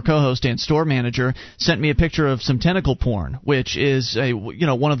 our former co-host and store manager, sent me a picture of some tentacle porn, which is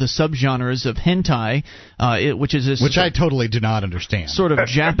one of the subgenres of hentai, which I totally do not understand. Sort of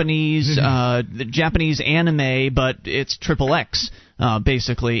Japanese anime, but it's XXX.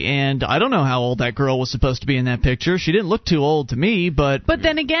 Basically, and I don't know how old that girl was supposed to be in that picture. She didn't look too old to me, but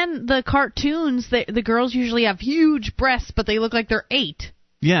then again, the cartoons, the girls usually have huge breasts, but they look like they're 8.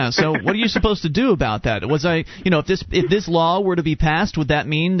 Yeah, so what are you supposed to do about that? If this law were to be passed, would that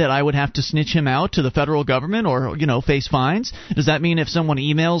mean that I would have to snitch him out to the federal government or, face fines? Does that mean if someone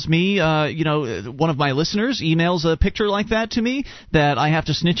emails me, one of my listeners emails a picture like that to me, that I have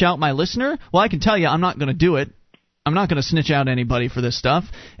to snitch out my listener? Well, I can tell you I'm not going to do it. I'm not going to snitch out anybody for this stuff,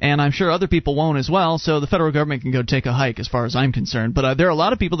 and I'm sure other people won't as well, so the federal government can go take a hike as far as I'm concerned. But there are a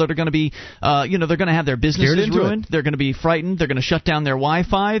lot of people that are going to be, they're going to have their businesses ruined. They're going to be frightened. They're going to shut down their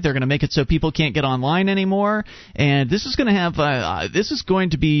Wi-Fi. They're going to make it so people can't get online anymore. And this is going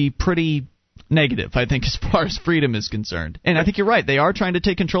to be pretty negative, I think, as far as freedom is concerned. And I think you're right. They are trying to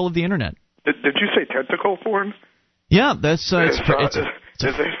take control of the Internet. Did you say tentacle porn? Yeah, that's like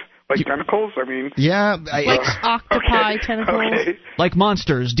tentacles? I mean... Yeah. Like octopi tentacles? Okay. Like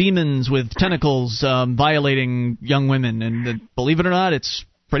monsters, demons with tentacles violating young women. And believe it or not, it's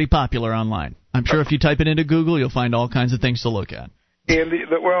pretty popular online. I'm sure if you type it into Google, you'll find all kinds of things to look at. And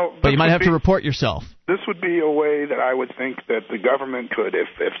but you might have to report yourself. This would be a way that I would think that the government could, if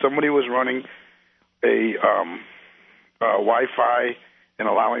somebody was running a Wi-Fi and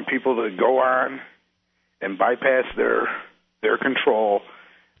allowing people to go on and bypass their control,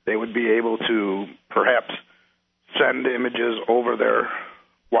 they would be able to perhaps send images over their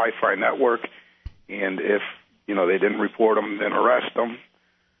Wi-Fi network, and if they didn't report them, then arrest them.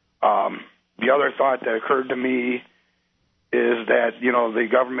 The other thought that occurred to me is that the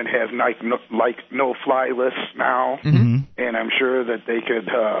government has no-fly lists now, mm-hmm. and I'm sure that they could,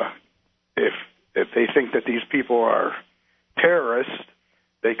 if they think that these people are terrorists,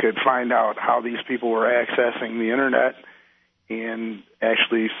 they could find out how these people were accessing the Internet and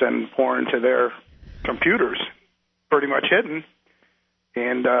actually send porn to their computers, pretty much hidden,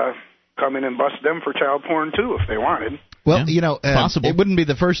 and come in and bust them for child porn, too, if they wanted. Well, possible. It wouldn't be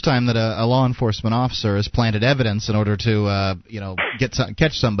the first time that a law enforcement officer has planted evidence in order to,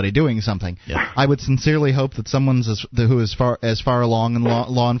 catch somebody doing something. Yeah. I would sincerely hope that someone's who is as far along in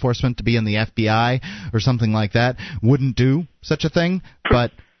law enforcement to be in the FBI or something like that wouldn't do such a thing.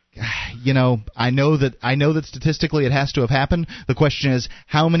 But I know that statistically it has to have happened. The question is,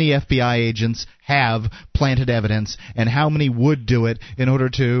 how many FBI agents have planted evidence, and how many would do it in order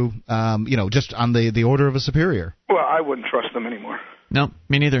to, just on the order of a superior? Well, I wouldn't trust them anymore. No,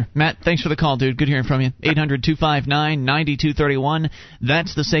 me neither. Matt, thanks for the call, dude. Good hearing from you. 800-259-9231.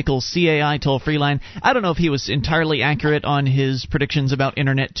 That's the SACL CAI toll-free line. I don't know if he was entirely accurate on his predictions about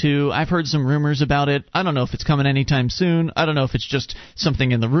Internet 2. I've heard some rumors about it. I don't know if it's coming anytime soon. I don't know if it's just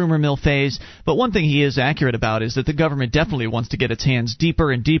something in the rumor mill phase. But one thing he is accurate about is that the government definitely wants to get its hands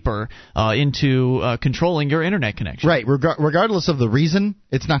deeper and deeper into controlling your Internet connection. Right. Regardless of the reason,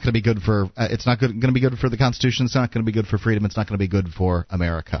 it's not going to be good for. It's not going to be good for the Constitution. It's not going to be good for freedom. It's not going to be good for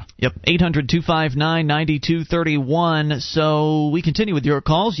America. Yep, 800-259-9231. So we continue with your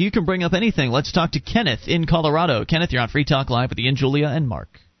calls. You can bring up anything. Let's talk to Kenneth in Colorado. Kenneth, you're on Free Talk Live with Ian, Julia, and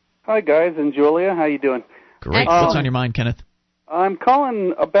Mark. Hi, guys, and Julia. How you doing? Great. What's on your mind, Kenneth? I'm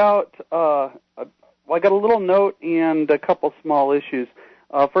calling about, I got a little note and a couple small issues.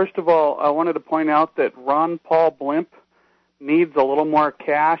 First of all, I wanted to point out that Ron Paul Blimp needs a little more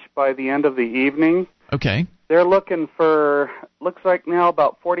cash by the end of the evening. Okay. They're looking for, looks like now,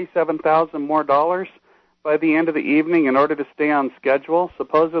 about $47,000 more by the end of the evening in order to stay on schedule.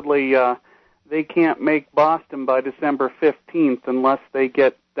 Supposedly, they can't make Boston by December 15th unless they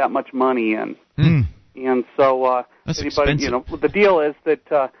get that much money in. Mm. And so, That's anybody, expensive. the deal is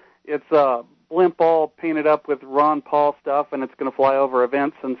that it's blimp all painted up with Ron Paul stuff, and it's going to fly over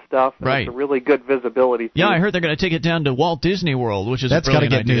events and stuff. And right. It's a really good visibility thing. Yeah, I heard they're going to take it down to Walt Disney World, which is a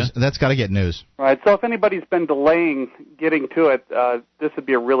brilliant idea. News. That's got to get news. Right. So if anybody's been delaying getting to it, this would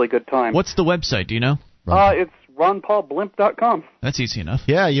be a really good time. What's the website? Do you know? It's ronpaulblimp.com. That's easy enough.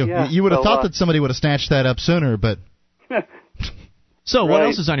 Yeah, you would have thought that somebody would have snatched that up sooner, but. So what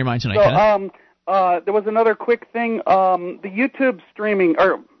else is on your mind tonight, Kenneth? There was another quick thing. The YouTube streaming,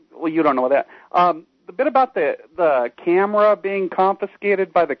 you don't know that. The bit about the camera being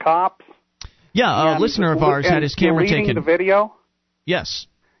confiscated by the cops. Yeah, a listener of ours had his camera taken. The video? Yes.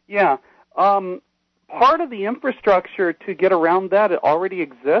 Yeah. Part of the infrastructure to get around that, it already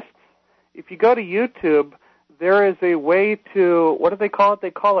exists. If you go to YouTube, there is a way to, what do they call it?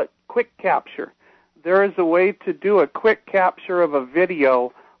 They call it quick capture. There is a way to do a quick capture of a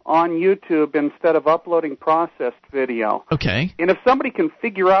video on YouTube instead of uploading processed video. Okay. And if somebody can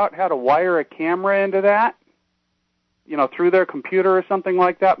figure out how to wire a camera into that, through their computer or something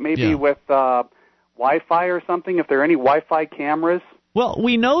like that, maybe with Wi-Fi or something, if there are any Wi-Fi cameras. Well,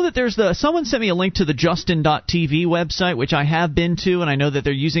 we know that there's someone sent me a link to the Justin.tv website, which I have been to, and I know that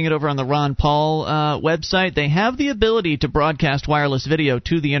they're using it over on the Ron Paul website. They have the ability to broadcast wireless video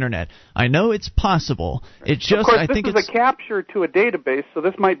to the Internet. I know it's possible. It's just, of course, I think this is a capture to a database, so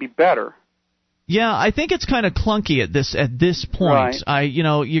this might be better. Yeah, I think it's kind of clunky at this point. Right.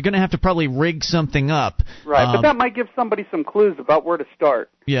 You're going to have to probably rig something up. Right, but that might give somebody some clues about where to start.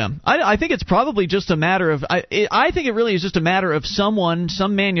 Yeah, I think it's probably just a matter of I think it really is just a matter of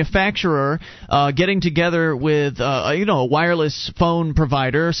some manufacturer getting together with a wireless phone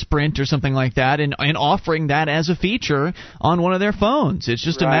provider, Sprint or something like that, and offering that as a feature on one of their phones. It's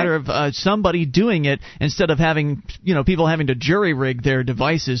just a matter of somebody doing it instead of having people having to jury rig their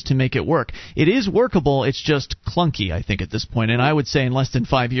devices to make it work. It is workable. It's just clunky, I think, at this point, and I would say in less than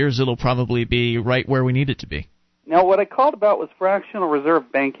 5 years it'll probably be right where we need it to be. Now, what I called about was fractional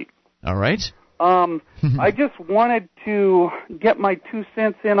reserve banking. All right. I just wanted to get my 2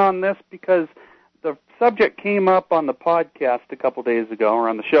 cents in on this because the subject came up on the podcast a couple days ago, or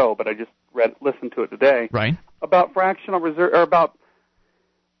on the show, but I just listened to it today. Right. About fractional reserve, or about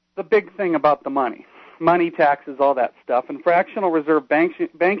the big thing about the money taxes, all that stuff. And fractional reserve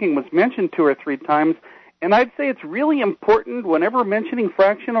banking was mentioned 2 or 3 times, and I'd say it's really important whenever mentioning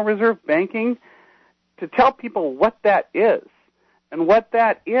fractional reserve banking to tell people what that is. And what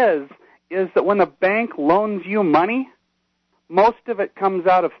that is that when a bank loans you money, most of it comes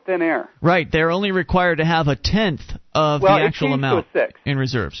out of thin air. Right. They're only required to have 1/10 of the actual amount in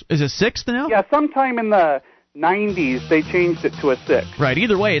reserves. Is it 1/6 now? Yeah, sometime in the 90s they changed it to 1/6. Right.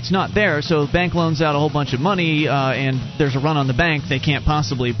 Either way, it's not there, so the bank loans out a whole bunch of money, and there's a run on the bank. They can't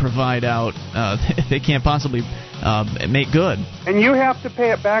possibly provide out, they can't possibly make good. And you have to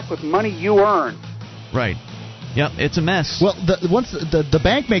pay it back with money you earn. Right. Yep, it's a mess. Well, once the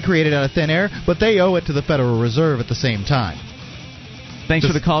bank may create it out of thin air, but they owe it to the Federal Reserve at the same time. Thanks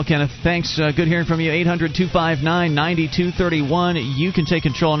for the call, Kenneth. Thanks. Good hearing from you. 800-259-9231. You can take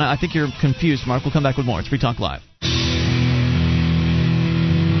control now. I think you're confused, Mark. We'll come back with more. It's Free Talk Live.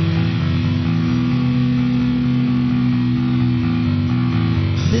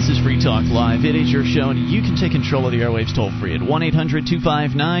 This is Free Talk Live. It is your show, and you can take control of the airwaves toll-free at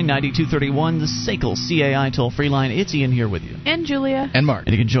 1-800-259-9231, the SACL CAI toll-free line. It's Ian here with you. And Julia. And Mark.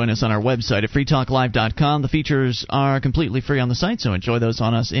 And you can join us on our website at freetalklive.com. The features are completely free on the site, so enjoy those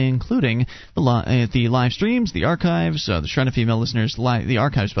on us, including the live streams, the archives, the Shrine of Female Listeners, the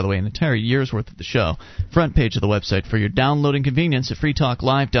archives, by the way, an entire year's worth of the show. Front page of the website for your downloading convenience at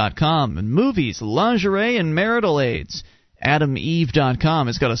freetalklive.com. And movies, lingerie, and marital aids. AdamEve.com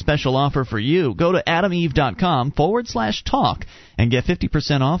has got a special offer for you. Go to AdamEve.com/talk and get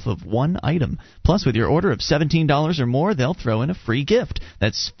 50% off of one item. Plus, with your order of $17 or more, they'll throw in a free gift.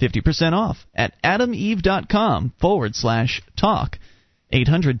 That's 50% off at AdamEve.com/talk.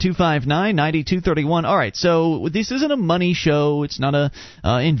 800-259-9231. All right, so this isn't a money show. It's not a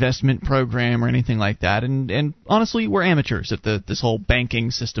investment program or anything like that. And honestly, we're amateurs at this whole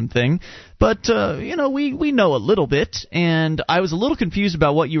banking system thing. But, we know a little bit. And I was a little confused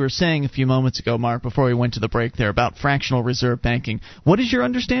about what you were saying a few moments ago, Mark, before we went to the break there about fractional reserve banking. What is your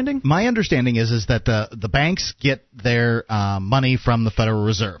understanding? My understanding is that the banks get their money from the Federal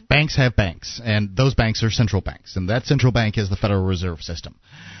Reserve. Banks have banks, and those banks are central banks. And that central bank is the Federal Reserve System.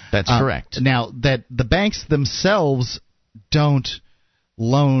 That's correct. Now, that the banks themselves don't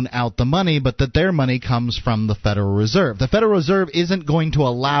loan out the money, but that their money comes from the Federal Reserve. The Federal Reserve isn't going to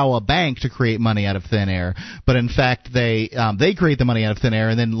allow a bank to create money out of thin air, but in fact they create the money out of thin air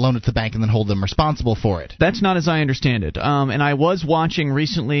and then loan it to the bank and then hold them responsible for it. That's not as I understand it. And I was watching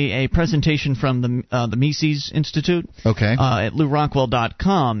recently a presentation from the Mises Institute at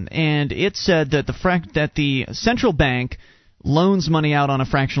LouRockwell.com, and it said that the central bank loans money out on a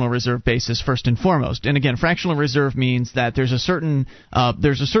fractional reserve basis first and foremost. And again, fractional reserve means that there's a certain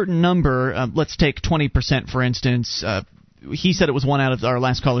number. Let's take 20%, for instance. He said it was our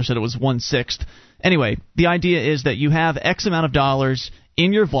last caller said it was 1/6. Anyway, the idea is that you have X amount of dollars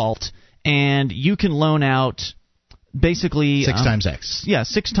in your vault, and you can loan out basically 6 times X. Yeah,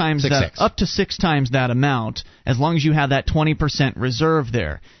 6 times that, X. Up to 6 times that amount, as long as you have that 20% reserve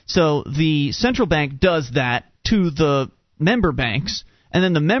there. So the central bank does that to the member banks, and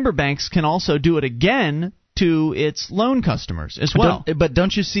then the member banks can also do it again to its loan customers as well. But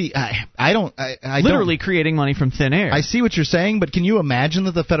don't you see? I literally creating money from thin air. I see what you're saying, but can you imagine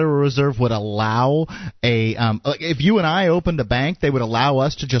that the Federal Reserve would allow if you and I opened a bank, they would allow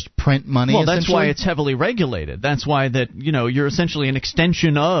us to just print money? Well, that's why it's heavily regulated. That's why you're essentially an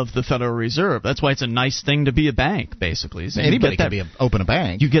extension of the Federal Reserve. That's why it's a nice thing to be a bank, basically. So anybody can open a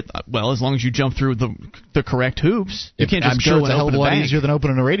bank. You get as long as you jump through the correct hoops. You can't just I'm sure it's a hell of a lot easier than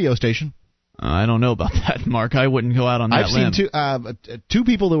opening a radio station. I don't know about that, Mark. I wouldn't go out on that limb. I've seen two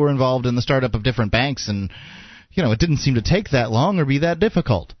people that were involved in the startup of different banks, and it didn't seem to take that long or be that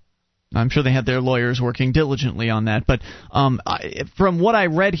difficult. I'm sure they had their lawyers working diligently on that. But from what I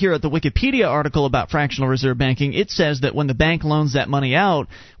read here at the Wikipedia article about fractional reserve banking, it says that when the bank loans that money out,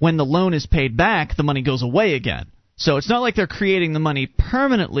 when the loan is paid back, the money goes away again. So it's not like they're creating the money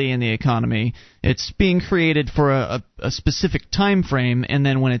permanently in the economy. It's being created for a specific time frame, and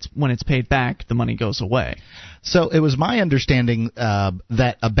then when it's paid back, the money goes away. So it was my understanding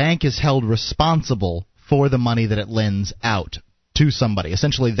that a bank is held responsible for the money that it lends out to somebody.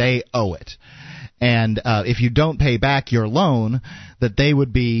 Essentially, they owe it. And if you don't pay back your loan, that they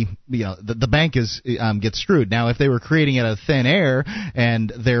would be, the bank gets screwed. Now, if they were creating it out of thin air,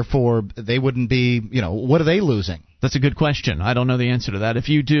 and therefore they wouldn't be, what are they losing? That's a good question. I don't know the answer to that. If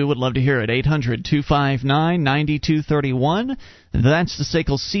you do, would love to hear it. 800-259-9231. That's the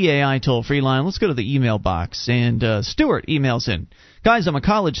SACL CAI toll-free line. Let's go to the email box. And Stuart emails in. Guys, I'm a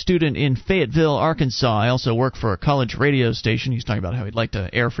college student in Fayetteville, Arkansas. I also work for a college radio station. He's talking about how he'd like to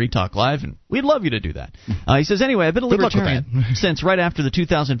air Free Talk Live, and we'd love you to do that. He says, anyway, I've been a libertarian since right after the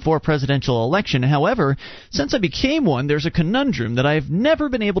 2004 presidential election. However, since I became one, there's a conundrum that I've never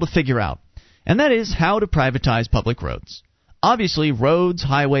been able to figure out. And that is how to privatize public roads. Obviously, roads,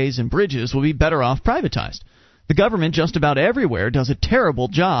 highways, and bridges will be better off privatized. The government just about everywhere does a terrible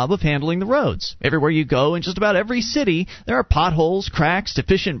job of handling the roads. Everywhere you go, in just about every city, there are potholes, cracks,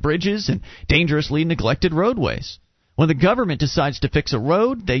 deficient bridges, and dangerously neglected roadways. When the government decides to fix a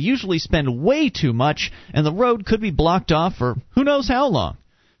road, they usually spend way too much, and the road could be blocked off for who knows how long.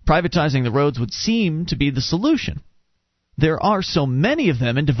 Privatizing the roads would seem to be the solution. There are so many of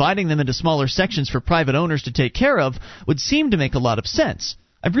them, and dividing them into smaller sections for private owners to take care of would seem to make a lot of sense.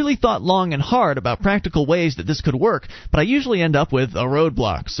 I've really thought long and hard about practical ways that this could work, but I usually end up with a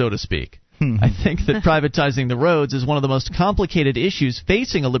roadblock, so to speak. I think that privatizing the roads is one of the most complicated issues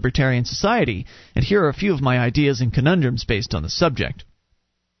facing a libertarian society, and here are a few of my ideas and conundrums based on the subject.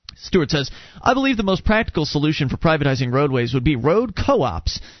 Stewart says, I believe the most practical solution for privatizing roadways would be road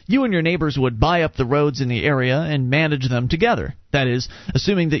co-ops. You and your neighbors would buy up the roads in the area and manage them together. That is,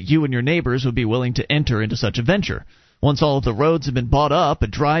 assuming that you and your neighbors would be willing to enter into such a venture. Once all of the roads have been bought up, a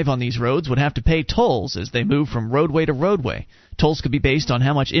drive on these roads would have to pay tolls as they move from roadway to roadway. Tolls could be based on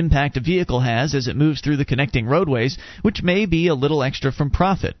how much impact a vehicle has as it moves through the connecting roadways, which may be a little extra from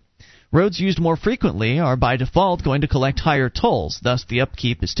profit. Roads used more frequently are by default going to collect higher tolls, thus the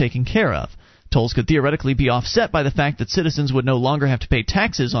upkeep is taken care of. Tolls could theoretically be offset by the fact that citizens would no longer have to pay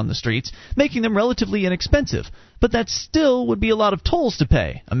taxes on the streets, making them relatively inexpensive. But that still would be a lot of tolls to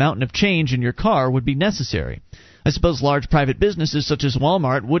pay. A mountain of change in your car would be necessary. I suppose large private businesses such as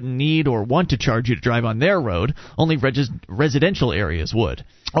Walmart wouldn't need or want to charge you to drive on their road. Only residential areas would.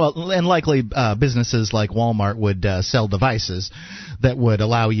 Well, and likely businesses like Walmart would sell devices that would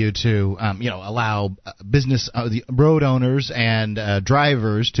allow you to, allow the road owners and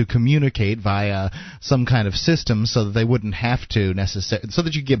drivers to communicate via some kind of system so that they wouldn't have to so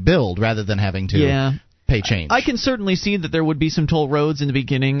that you get billed rather than having to pay change. I can certainly see that there would be some toll roads in the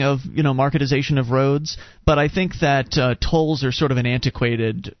beginning of, marketization of roads, but I think that tolls are sort of an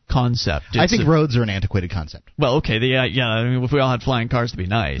antiquated concept. I think roads are an antiquated concept. Well, okay, I mean, if we all had flying cars, it'd be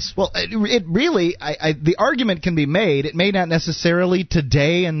nice. Well, it really, the argument can be made. It may not necessarily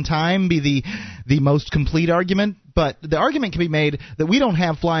today in time be the most complete argument, but the argument can be made that we don't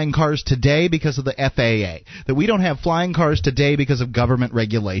have flying cars today because of the FAA, that we don't have flying cars today because of government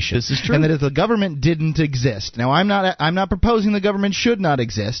regulation. This is true. And that if the government didn't exist, now I'm not proposing the government should not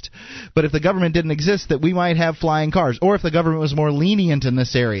exist, but if the government didn't exist, that we might have flying cars, or if the government was more lenient in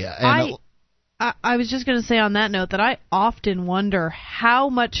this area. And I was just going to say on that note that I often wonder how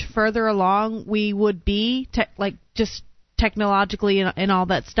much further along we would be, just technologically and all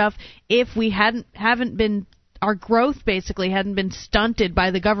that stuff, if we haven't been. Our growth basically hadn't been stunted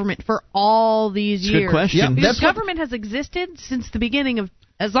by the government for all these years. Good question. Because government has existed since the beginning of,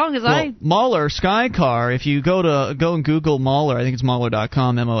 as long as Mahler Skycar, if you go and Google Mahler, I think it's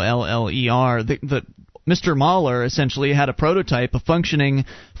Mahler.com, Moller, the Mr. Mahler essentially had a prototype, a functioning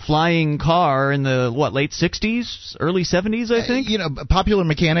flying car in the, late 60s, early 70s, I think? Popular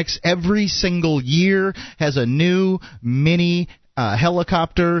Mechanics every single year has a new mini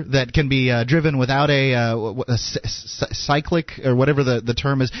helicopter that can be driven without a cyclic or whatever the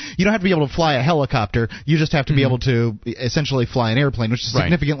term is. You don't have to be able to fly a helicopter. You just have to be able to essentially fly an airplane, which is a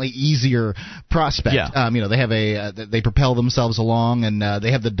significantly easier prospect. Yeah. They have they propel themselves along, and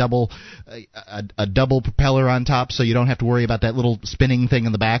they have the double propeller on top, so you don't have to worry about that little spinning thing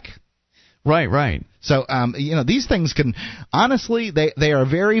in the back. Right. So, these things can, honestly, they are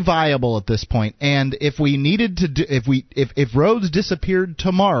very viable at this point. And if we needed to do, if roads disappeared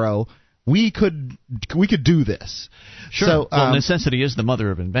tomorrow, we could do this. Sure. So, necessity is the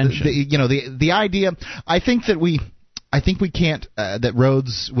mother of invention. The idea, I think we can't, that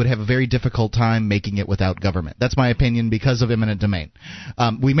roads would have a very difficult time making it without government. That's my opinion because of eminent domain.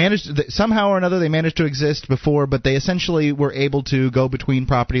 Somehow or another they managed to exist before, but they essentially were able to go between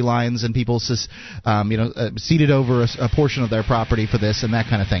property lines and people ceded over a portion of their property for this and that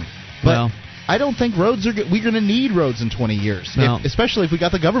kind of thing. But I don't think we're going to need roads in 20 years, especially if we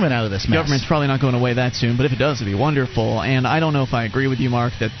got the government out of this mess. Government's probably not going away that soon, but if it does, it'd be wonderful. And I don't know if I agree with you,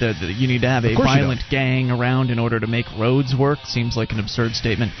 Mark, that you need to have a violent gang around in order to make roads work. Seems like an absurd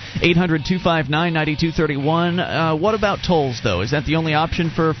statement. 800-259-9231. What about tolls, though? Is that the only option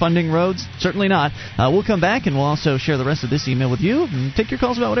for funding roads? Certainly not. We'll come back, and we'll also share the rest of this email with you and take your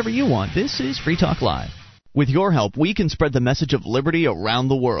calls about whatever you want. This is Free Talk Live. With your help, we can spread the message of liberty around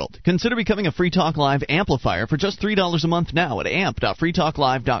the world. Consider becoming a Free Talk Live amplifier for just $3 a month now at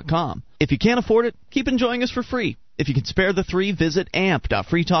amp.freetalklive.com. If you can't afford it, keep enjoying us for free. If you can spare the $3, visit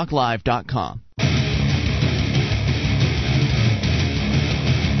amp.freetalklive.com.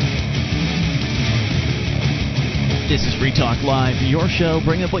 This is Free Talk Live, your show.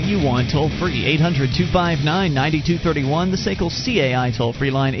 Bring up what you want, toll free. 800-259-9231, the SACL CAI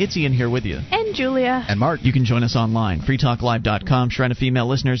toll-free line. It's Ian here with you. And Julia. And Mark. You can join us online. freetalklive.com. Shrine of Female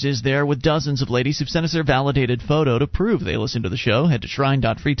Listeners is there with dozens of ladies who've sent us their validated photo to prove they listen to the show. Head to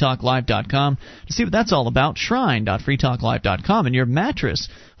shrine.freetalklive.com to see what that's all about. Shrine.freetalklive.com. And your mattress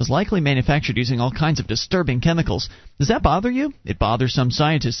was likely manufactured using all kinds of disturbing chemicals. Does that bother you? It bothers some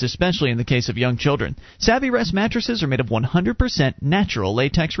scientists, especially in the case of young children. Savvy Rest mattresses are made of 100% natural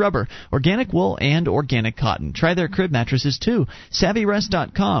latex rubber, organic wool, and organic cotton. Try their crib mattresses too.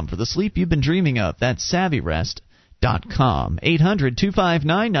 SavvyRest.com for the sleep you've been dreaming of. That's SavvyRest.com.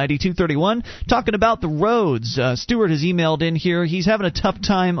 800-259-9231. Talking about the roads. Stuart has emailed in here. He's having a tough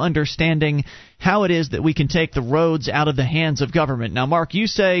time understanding how it is that we can take the roads out of the hands of government. Now, Mark, you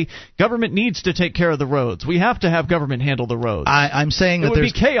say government needs to take care of the roads. We have to have government handle the roads. I'm saying that it would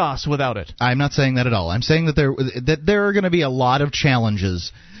be chaos without it. I'm not saying that at all. I'm saying that there are going to be a lot of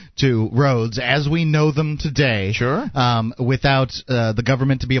challenges to roads as we know them today. Sure. Without the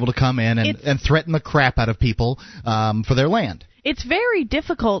government to be able to come in and threaten the crap out of people for their land. It's very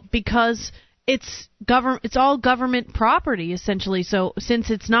difficult because it's all government property essentially. So since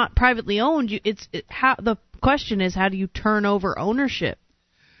it's not privately owned, the question is, how do you turn over ownership?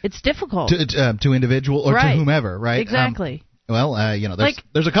 It's difficult to individual or to whomever, right? Exactly.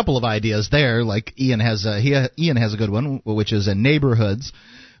 There's a couple of ideas there. Like Ian has a good one, which is in neighborhoods.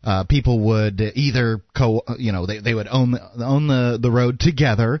 People would either they would own the road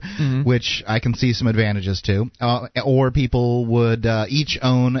together, which I can see some advantages to, or people would each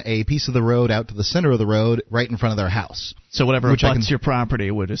own a piece of the road out to the center of the road, right in front of their house. So whatever abuts your property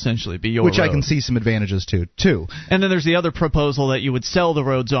would essentially be your road. Which I can see some advantages to, too. And then there's the other proposal that you would sell the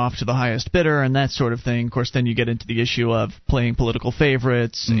roads off to the highest bidder and that sort of thing. Of course, then you get into the issue of playing political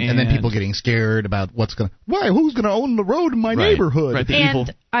favorites. And then people getting scared about who's going to own the road in my neighborhood. Right, evil.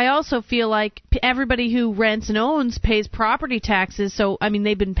 I also feel like everybody who rents and owns pays property taxes. So, I mean,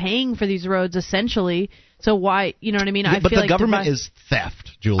 they've been paying for these roads essentially. So why, you know what I mean? But the government is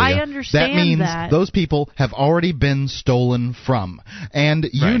theft, Julia. I understand that. Means those people have already been stolen from. And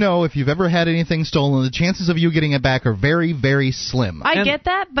if you've ever had anything stolen, the chances of you getting it back are very, very slim. I get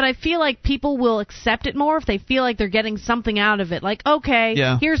that, but I feel like people will accept it more if they feel like they're getting something out of it. Like,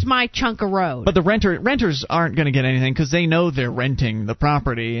 okay, here's my chunk of road. But the renters aren't going to get anything because they know they're renting the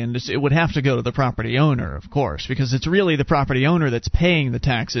property, and it would have to go to the property owner, of course, because it's really the property owner that's paying the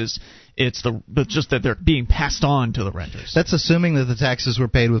taxes. It's just that they're being passed on to the renters. That's assuming that the taxes were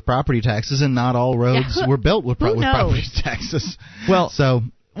paid with property taxes, and not all roads were built with property taxes.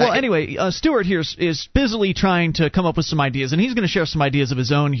 Anyway, Stuart here is busily trying to come up with some ideas, and he's going to share some ideas of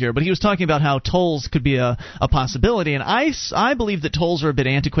his own here. But he was talking about how tolls could be a possibility, and I believe that tolls are a bit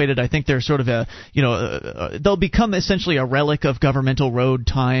antiquated. I think they're sort of they'll become essentially a relic of governmental road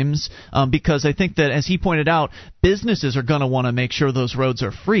times, because I think that, as he pointed out, businesses are going to want to make sure those roads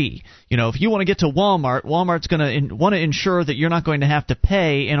are free. If you want to get to Walmart, Walmart's going to want to ensure that you're not going to have to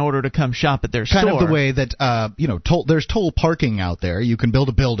pay in order to come shop at their store. Kind of the way that there's toll parking out there. You can build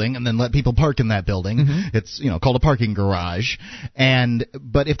a building and then let people park in that building. It's called a parking garage.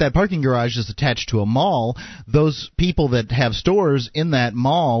 But if that parking garage is attached to a mall, those people that have stores in that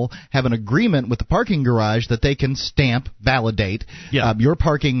mall have an agreement with the parking garage that they can validate your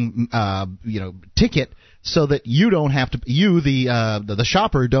parking ticket, so that you don't have to, the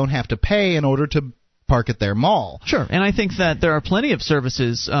shopper don't have to pay in order to park at their mall. Sure, and I think that there are plenty of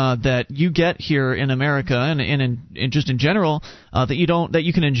services that you get here in America and just in general that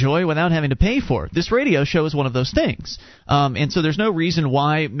you can enjoy without having to pay for. This radio show is one of those things, and so there's no reason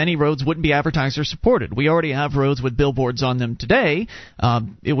why many roads wouldn't be advertised or supported. We already have roads with billboards on them today.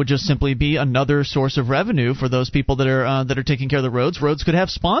 It would just simply be another source of revenue for those people that are taking care of the roads. Roads could have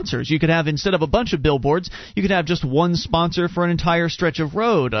sponsors. You could have, instead of a bunch of billboards, you could have just one sponsor for an entire stretch of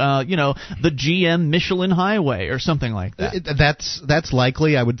road. The GM Michelin Highway or something like that. That's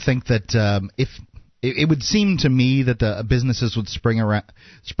likely. I would think that if it would seem to me that the businesses would spring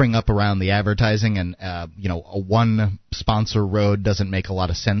up around the advertising, and a one sponsor road doesn't make a lot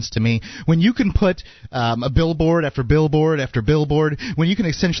of sense to me. When you can put a billboard after billboard after billboard, when you can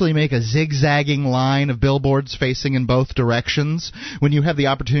essentially make a zigzagging line of billboards facing in both directions, when you have the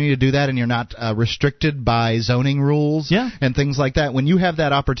opportunity to do that and you're not restricted by zoning rules and things like that, when you have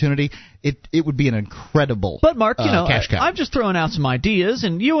that opportunity, it would be an incredible cash cow. I'm just throwing out some ideas,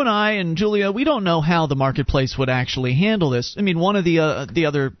 and you and I and Julia, we don't know how the marketplace would actually handle this. I mean, one of the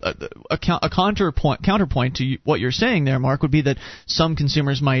other counterpoint to what you're saying there, Mark, would be that some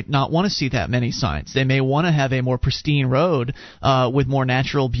consumers might not want to see that many signs. They may want to have a more pristine road with more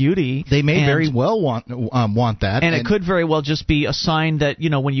natural beauty. They may very well want that, and it could very well just be a sign that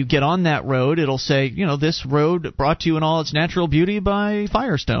when you get on that road, it'll say this road brought to you in all its natural beauty by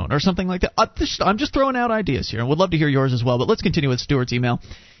Firestone or something like that. I'm just throwing out ideas here, and would love to hear yours as well. But let's continue with Stuart's email.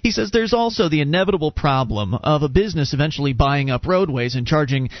 He says there's also the inevitable problem of a business eventually buying up roadways and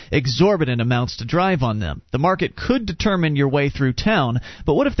charging exorbitant amounts to drive on them. The market could determine your way through town,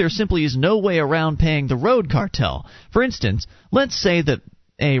 but what if there simply is no way around paying the road cartel? For instance, let's say that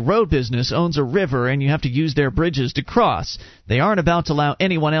a road business owns a river and you have to use their bridges to cross. They aren't about to allow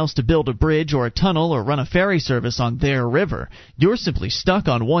anyone else to build a bridge or a tunnel or run a ferry service on their river. You're simply stuck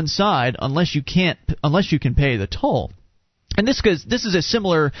on one side unless you can pay the toll. And this is a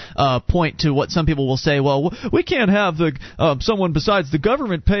similar point to what some people will say. Well, we can't have someone besides the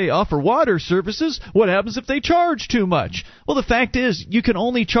government offer water services. What happens if they charge too much? Well, the fact is, you can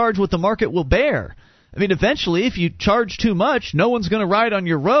only charge what the market will bear. I mean, eventually, if you charge too much, no one's going to ride on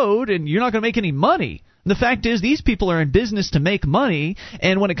your road, and you're not going to make any money. The fact is, these people are in business to make money,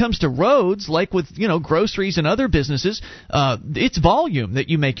 and when it comes to roads, like with groceries and other businesses, it's volume that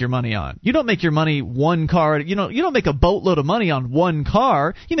you make your money on. You don't make your money one car. You don't make a boatload of money on one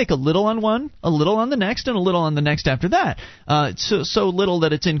car. You make a little on one, a little on the next, and a little on the next after that. So little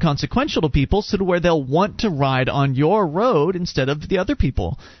that it's inconsequential to people, so to where they'll want to ride on your road instead of the other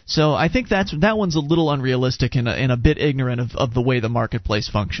people. So I think that one's a little unrealistic and a bit ignorant of the way the marketplace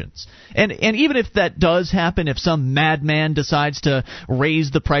functions. And even if that does happen, if some madman decides to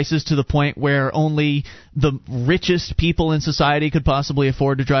raise the prices to the point where only the richest people in society could possibly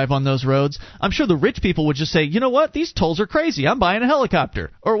afford to drive on those roads, I'm sure the rich people would just say, you know what, these tolls are crazy, I'm buying a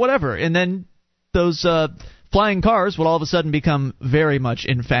helicopter or whatever, and then those flying cars would all of a sudden become very much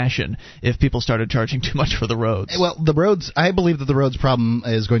in fashion if people started charging too much for the roads. Well, the roads, I believe that the roads problem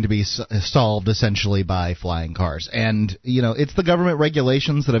is going to be solved essentially by flying cars. And, it's the government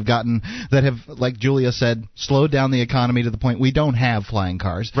regulations that have, like Julia said, slowed down the economy to the point we don't have flying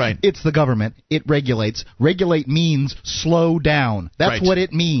cars. Right. It's the government. It regulates. Regulate means slow down. That's right. What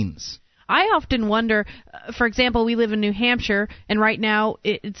it means. I often wonder, for example, we live in New Hampshire, and right now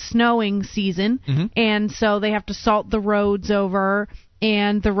it's snowing season, and so they have to salt the roads over,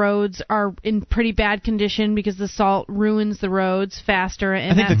 and the roads are in pretty bad condition because the salt ruins the roads faster.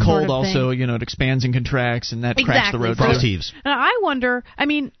 And I think the cold sort of also, it expands and contracts, and that cracks the road. Frost heaves. I wonder,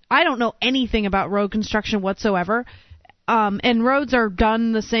 I don't know anything about road construction whatsoever. And roads are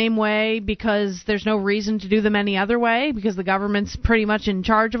done the same way because there's no reason to do them any other way because the government's pretty much in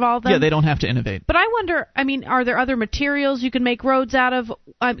charge of all of them. Yeah, they don't have to innovate. But I wonder, are there other materials you can make roads out of?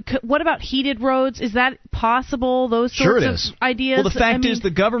 What about heated roads? Is that possible? Those sorts of ideas? Well, the fact is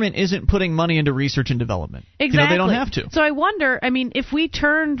the government isn't putting money into research and development. Exactly. They don't have to. So I wonder, if we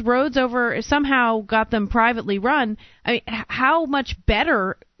turned roads over, somehow got them privately run, how much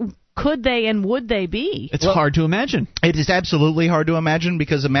better could they and would they be? It's hard to imagine. It is absolutely hard to imagine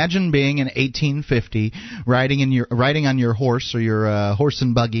because imagine being in 1850, riding on your horse or your horse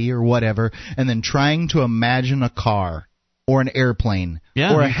and buggy or whatever, and then trying to imagine a car or an airplane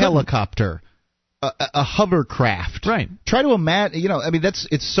or a helicopter, a hovercraft. Right. Try to imagine.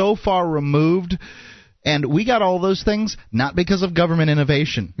 It's so far removed. And we got all those things not because of government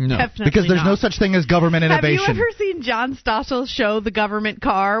innovation. No. Definitely because there's not. no such thing as government innovation. Have you ever seen John Stossel's show, The Government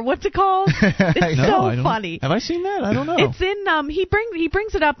Car? What's it called? It's so funny. Have I seen that? I don't know. It's in he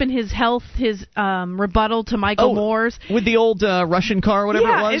brings it up in his rebuttal to Michael Moore's. With the old Russian car, whatever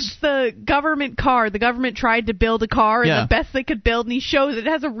it was? Yeah, it's the government car. The government tried to build a car, and the best they could build, and he shows it. It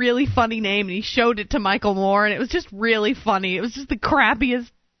has a really funny name, and he showed it to Michael Moore, and it was just really funny. It was just the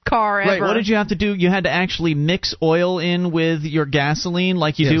crappiest car ever. Right, what did you have to do? You had to actually mix oil in with your gasoline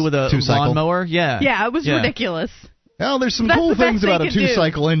like you do with a lawnmower? Yeah. Yeah, it was ridiculous. Well, there's some cool things about a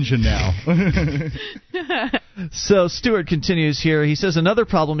two-cycle engine now. So Stewart continues here. He says another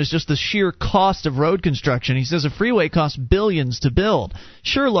problem is just the sheer cost of road construction. He says a freeway costs billions to build.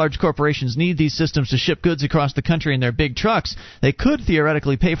 Sure, large corporations need these systems to ship goods across the country in their big trucks. They could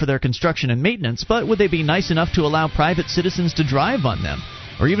theoretically pay for their construction and maintenance, but would they be nice enough to allow private citizens to drive on them?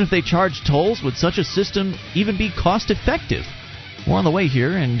 Or even if they charge tolls, would such a system even be cost-effective? More on the way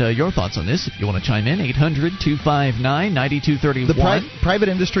here, and your thoughts on this, if you want to chime in, 800-259-9231. The private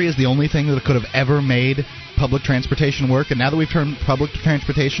industry is the only thing that could have ever made public transportation work, and now that we've turned public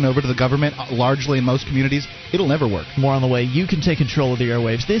transportation over to the government, largely in most communities, it'll never work. More on the way. You can take control of the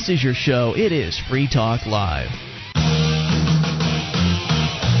airwaves. This is your show. It is Free Talk Live.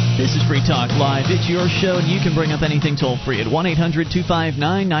 This is Free Talk Live. It's your show, and you can bring up anything toll-free at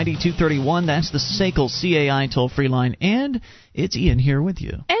 1-800-259-9231. That's the SACL CAI toll-free line, and it's Ian here with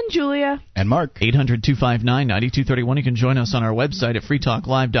you. And Julia. And Mark. 800-259-9231. You can join us on our website at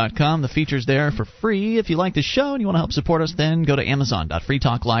freetalklive.com. The feature's there for free. If you like the show and you want to help support us, then go to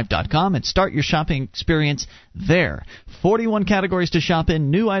amazon.freetalklive.com and start your shopping experience there. 41 categories to shop in,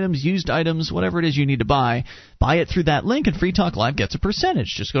 new items, used items, whatever it is you need to buy. Buy it through that link, and Free Talk Live gets a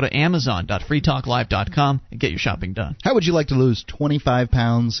percentage. Just go to amazon.freetalklive.com and get your shopping done. How would you like to lose 25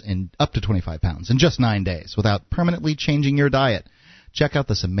 pounds and up to 25 pounds in just 9 days without permanently changing your diet? Check out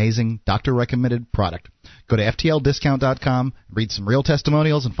this amazing doctor-recommended product. Go to FTLdiscount.com, read some real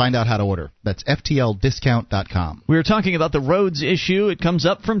testimonials, and find out how to order. That's FTLdiscount.com. We were talking about the roads issue. It comes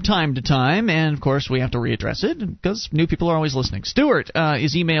up from time to time, and, of course, we have to readdress it because new people are always listening. Stuart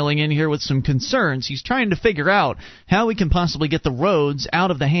is emailing in here with some concerns. He's trying to figure out how we can possibly get the roads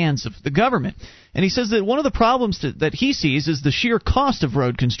out of the hands of the government. And he says that one of the problems that he sees is the sheer cost of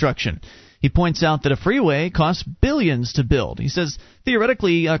road construction. He points out that a freeway costs billions to build. He says,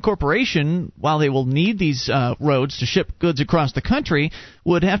 theoretically, a corporation, while they will need these roads to ship goods across the country,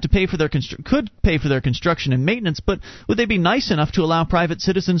 would have to pay for their could pay for their construction and maintenance, but would they be nice enough to allow private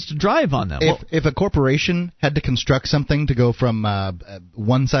citizens to drive on them? If a corporation had to construct something to go from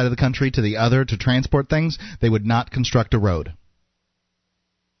one side of the country to the other to transport things, they would not construct a road.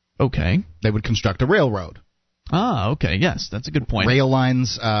 Okay. They would construct a railroad. Ah, okay. Yes, that's a good point. Rail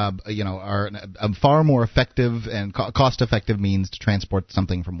lines, are a far more effective and cost-effective means to transport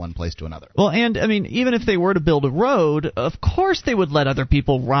something from one place to another. Well, and, I mean, even if they were to build a road, of course they would let other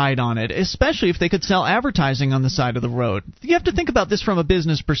people ride on it, especially if they could sell advertising on the side of the road. You have to think about this from a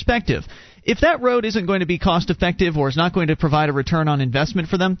business perspective. If that road isn't going to be cost-effective or is not going to provide a return on investment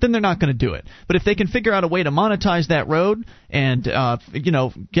for them, then they're not going to do it. But if they can figure out a way to monetize that road and,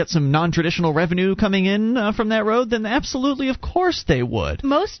 get some non-traditional revenue coming in from that road, then absolutely, of course they would.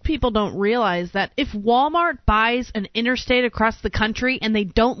 Most people don't realize that if Walmart buys an interstate across the country and they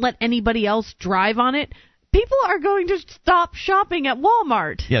don't let anybody else drive on it, people are going to stop shopping at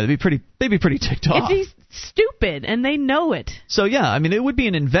Walmart. Yeah, they'd be pretty ticked off. It's stupid, and they know it. So, yeah, I mean, it would be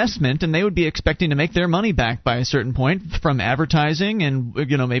an investment, and they would be expecting to make their money back by a certain point from advertising and,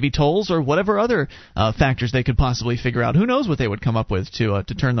 maybe tolls or whatever other factors they could possibly figure out. Who knows what they would come up with to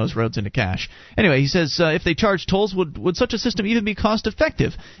turn those roads into cash. Anyway, he says if they charge tolls, would such a system even be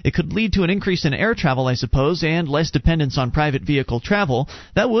cost-effective? It could lead to an increase in air travel, I suppose, and less dependence on private vehicle travel.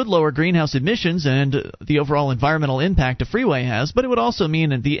 That would lower greenhouse emissions and the overall environmental impact a freeway has, but it would also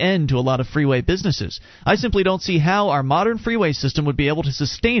mean the end to a lot of freeway businesses. I simply don't see how our modern freeway system would be able to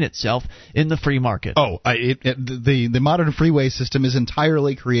sustain itself in the free market. The modern freeway system is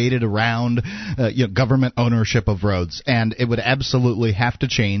entirely created around government ownership of roads, and it would absolutely have to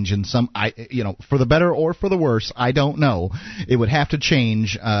change in some, for the better or for the worse. I don't know. It would have to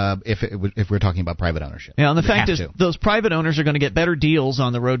change if we're talking about private ownership. Yeah, and the fact is, those private owners are going to get better deals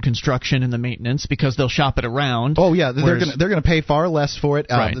on the road construction and the maintenance because they'll shop it around. Oh yeah, they're going to pay far less for it.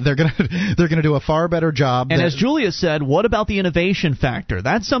 Right. They're going to do a far better job. And as Julia said, what about the innovation factor?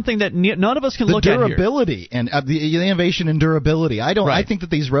 That's something that none of us can look at here. The durability and the innovation and durability. I think that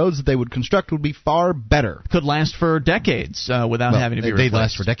these roads that they would construct would be far better. Could last for decades without having to be replaced. They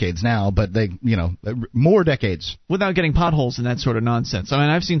last for decades now, but more decades without getting potholes and that sort of nonsense. I mean,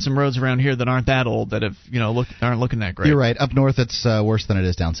 I've seen some roads around here that aren't that old that have aren't looking that great. You're right. Up north, it's worse than it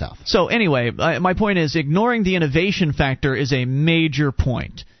is down south. So anyway, my point is, ignoring the innovation factor is a major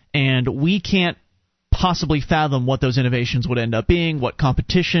point, and we can't possibly fathom what those innovations would end up being, what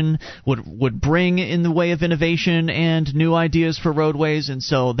competition would bring in the way of innovation and new ideas for roadways, and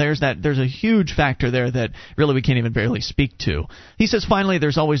so there's a huge factor there that really we can't even barely speak to. He says, finally,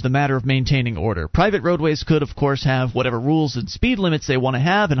 there's always the matter of maintaining order. Private roadways could, of course, have whatever rules and speed limits they want to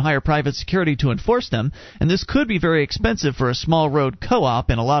have and hire private security to enforce them, and this could be very expensive for a small road co-op,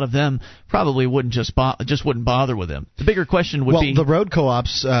 and a lot of them probably wouldn't wouldn't bother with them. The bigger question would be... Well, the road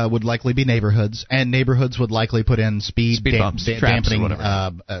co-ops would likely be neighborhoods, and neighborhoods would likely put in speed bumps, dampening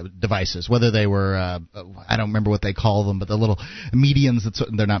devices, whether they were, I don't remember what they call them, but the little medians,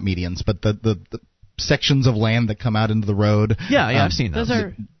 they're not medians, but the sections of land that come out into the road. Yeah, I've seen those. Those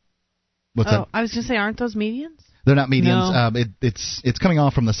are... What's that? I was going to say, aren't those medians? They're not medians. No. It's coming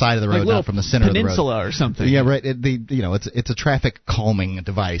off from the side of the road, not from the center of the road. Peninsula or something. Yeah, right. It's a traffic calming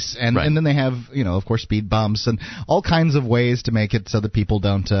device, and then they have of course speed bumps and all kinds of ways to make it so that people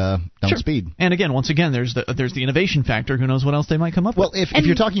don't speed. And once again, there's the innovation factor. Who knows what else they might come up with? Well, if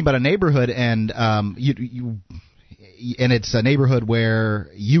you're talking about a neighborhood and and it's a neighborhood where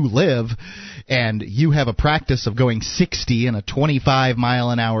you live and you have a practice of going 60 in a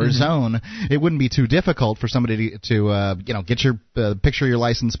 25-mile-an-hour zone, it wouldn't be too difficult for somebody to get your picture your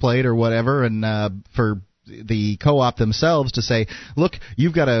license plate or whatever, and for the co-op themselves to say, look,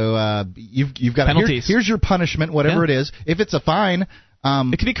 you've got to penalties. Here's your punishment, whatever it is. If it's a fine.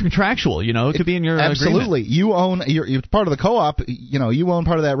 It could be contractual, it could be in your absolutely. agreement. You own you're part of the co-op. You own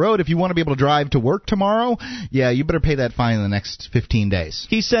part of that road. If you want to be able to drive to work tomorrow, you better pay that fine in the next 15 days.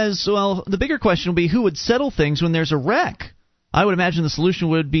 He says, well, the bigger question will be who would settle things when there's a wreck. I would imagine the solution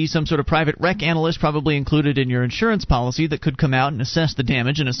would be some sort of private wreck analyst, probably included in your insurance policy, that could come out and assess the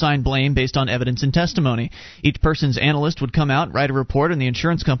damage and assign blame based on evidence and testimony. Each person's analyst would come out, write a report, and the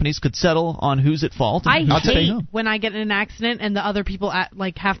insurance companies could settle on who's at fault. I hate when I get in an accident and the other people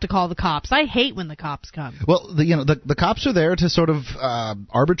have to call the cops. I hate when the cops come. Well, the cops are there to sort of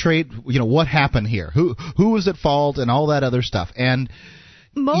arbitrate, what happened here, who was at fault, and all that other stuff, and.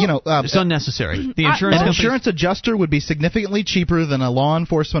 It's unnecessary. The insurance adjuster would be significantly cheaper than a law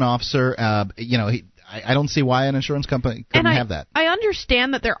enforcement officer. I don't see why an insurance company couldn't have that. I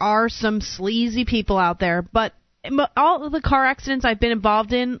understand that there are some sleazy people out there, but all of the car accidents I've been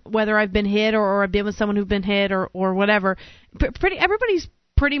involved in, whether I've been hit or I've been with someone who's been hit or whatever, everybody's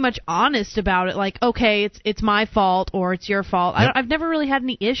pretty much honest about it. Like, okay, it's my fault or it's your fault. Yep. I've never really had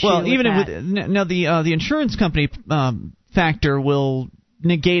any issue. Well, with even that. The insurance company factor will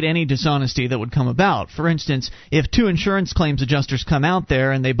negate any dishonesty that would come about. For instance, if two insurance claims adjusters come out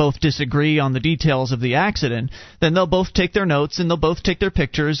there and they both disagree on the details of the accident, then they'll both take their notes and they'll both take their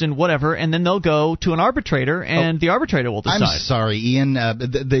pictures and whatever, and then they'll go to an arbitrator, and the arbitrator will decide. I'm sorry, Ian.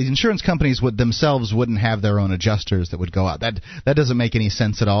 The insurance companies themselves wouldn't have their own adjusters that would go out. That doesn't make any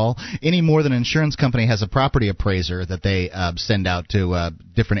sense at all. Any more than an insurance company has a property appraiser that they send out to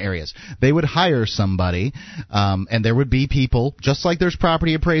different areas. They would hire somebody, and there would be people, just like there's property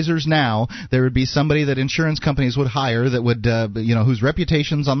appraisers now, there would be somebody that insurance companies would hire that would, whose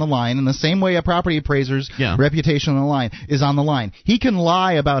reputation's on the line, in the same way a property appraiser's reputation is on the line. He can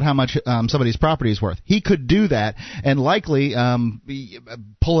lie about how much somebody's property is worth. He could do that and likely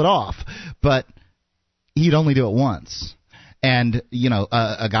pull it off, but he'd only do it once. And,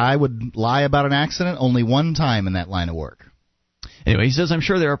 a guy would lie about an accident only one time in that line of work. Anyway, he says, I'm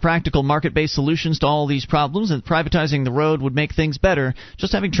sure there are practical market-based solutions to all these problems, and privatizing the road would make things better,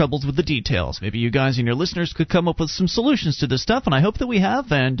 just having troubles with the details. Maybe you guys and your listeners could come up with some solutions to this stuff, and I hope that we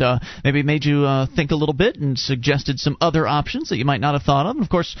have, and maybe made you think a little bit and suggested some other options that you might not have thought of. And, of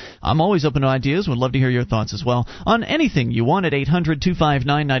course, I'm always open to ideas. Would love to hear your thoughts as well on anything you want at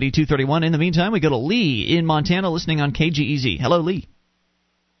 800-259-9231. In the meantime, we go to Lee in Montana listening on KGEZ. Hello, Lee.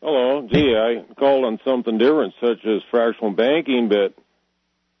 Hello. Gee, I called on something different, such as fractional banking, but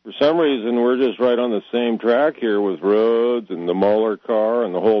for some reason we're just right on the same track here with roads and the Mueller car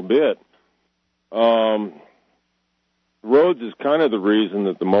and the whole bit. Roads is kind of the reason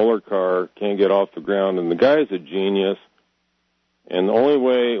that the Mueller car can't get off the ground, and the guy's a genius. And the only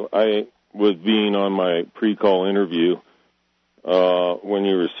way I was being on my pre-call interview, when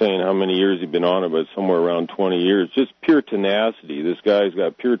you were saying how many years he'd been on it, but somewhere around 20 years, just pure tenacity. This guy's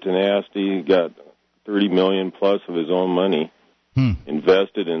got pure tenacity. He got $30 million plus of his own money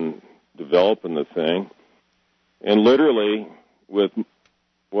invested in developing the thing. And literally, with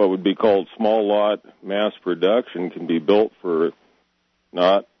what would be called small lot mass production, can be built for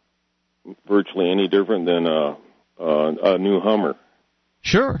not virtually any different than a new Hummer.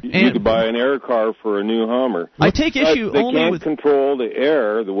 Sure. You could buy an air car for a new Hummer. I take issue they only can't with... control the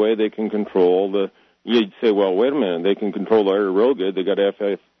air the way they can control the... You'd say, well, wait a minute, they can control the air real good. They got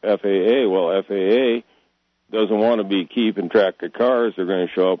FAA. Well, FAA doesn't want to be keeping track of cars. They're going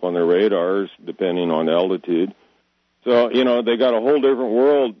to show up on their radars depending on altitude. So, they got a whole different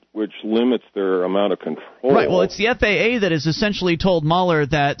world which limits their amount of control. Right, well, it's the FAA that has essentially told Mueller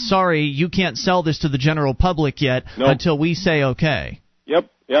that, sorry, you can't sell this to the general public yet until we say okay.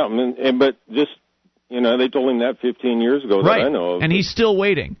 Yep, yeah, but just, they told him that 15 years ago that I know of. And he's still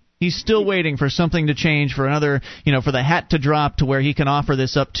waiting. He's still waiting for something to change, for another, for the hat to drop to where he can offer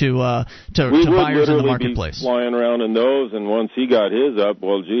this up to buyers in the marketplace. Be flying around in those, and once he got his up,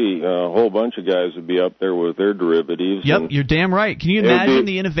 well, gee, a whole bunch of guys would be up there with their derivatives. Yep, you're damn right. Can you imagine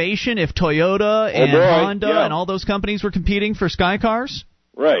the innovation if Toyota and Honda and all those companies were competing for Sky Cars?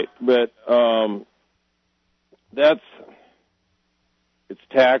 Right, but it's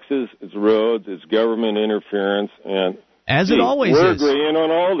taxes, it's roads, it's government interference, and as it always we're is. agreeing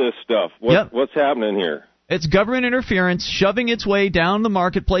on all this stuff. What's happening here? It's government interference shoving its way down the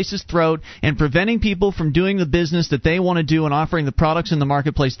marketplace's throat and preventing people from doing the business that they want to do and offering the products in the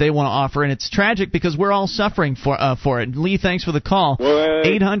marketplace they want to offer. And it's tragic because we're all suffering for it. Lee, thanks for the call.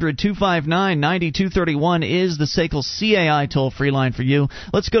 800-259-9231 is the SACL CAI toll-free line for you.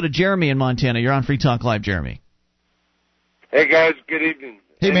 Let's go to Jeremy in Montana. You're on Free Talk Live, Jeremy. Hey, guys. Good evening.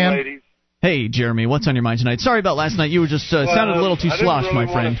 Hey, man. Ladies. Hey, Jeremy, what's on your mind tonight? Sorry about last night. You were just sounded a little too sloshed, my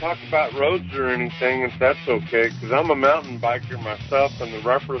friend. I didn't really want to talk about roads or anything, if that's okay, because I'm a mountain biker myself, and the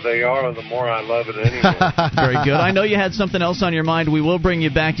rougher they are, the more I love it anyway. Very good. I know you had something else on your mind. We will bring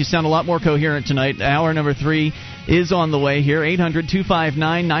you back. You sound a lot more coherent tonight. Hour number 3 is on the way here.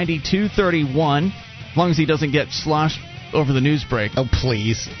 800-259-9231. As long as he doesn't get sloshed over the news break. Oh,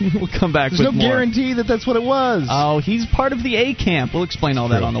 please. We'll come back with more. There's no guarantee that that's what it was. Oh, he's part of the A camp. We'll explain all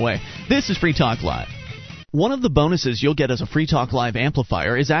that on the way. This is Free Talk Live. One of the bonuses you'll get as a Free Talk Live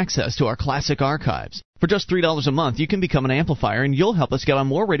amplifier is access to our classic archives. For just $3 a month, you can become an amplifier, and you'll help us get on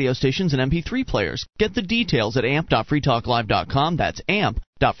more radio stations and MP3 players. Get the details at amp.freetalklive.com. That's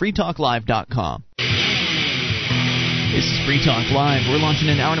amp.freetalklive.com. This is Free Talk Live. We're launching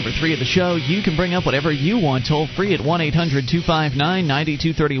in hour number 3 of the show. You can bring up whatever you want toll-free at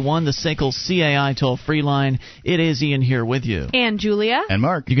 1-800-259-9231, the SACL CAI toll-free line. It is Ian here with you. And Julia. And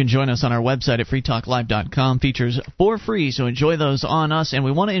Mark. You can join us on our website at freetalklive.com. Features for free, so enjoy those on us. And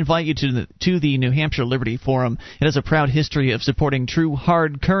we want to invite you to the New Hampshire Liberty Forum. It has a proud history of supporting true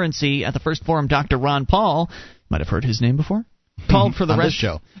hard currency. At the first forum, Dr. Ron Paul, might have heard his name before, called for the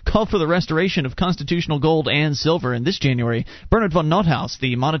restoration of constitutional gold and silver. And this January, Bernard von Nothaus,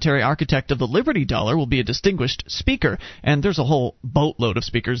 the monetary architect of the Liberty Dollar, will be a distinguished speaker. And there's a whole boatload of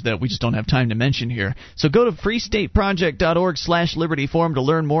speakers that we just don't have time to mention here. So go to freestateproject.org/Liberty Forum to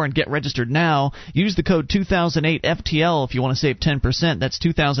learn more and get registered now. Use the code 2008FTL if you want to save 10%. That's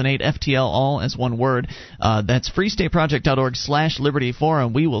 2008FTL, all as one word. That's freestateproject.org/Liberty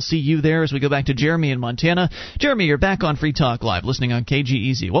Forum. We will see you there as we go back to Jeremy in Montana. Jeremy, you're back on Free Talk Live, listening on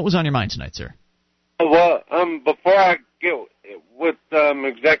KGEZ. What was on your mind tonight, sir? Well, before I get with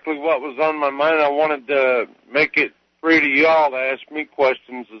exactly what was on my mind, I wanted to make it free to y'all to ask me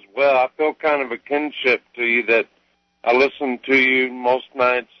questions as well. I feel kind of a kinship to you that I listen to you most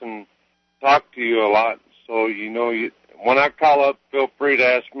nights and talk to you a lot. So, when I call up, feel free to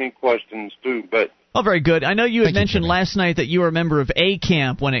ask me questions too. But oh, very good. I know you had mentioned last night that you were a member of A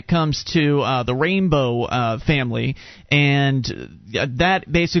Camp when it comes to the Rainbow family, and that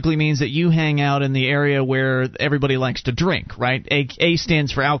basically means that you hang out in the area where everybody likes to drink, right? A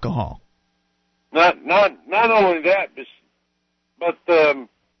stands for alcohol. Not only that, but the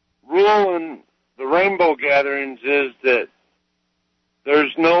rule in the Rainbow gatherings is that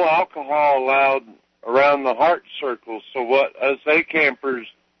there's no alcohol allowed around the heart circle. So what us A campers,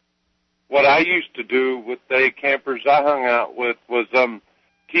 what I used to do with the A campers I hung out with was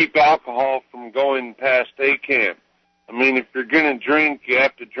keep alcohol from going past A camp. I mean, if you're going to drink, you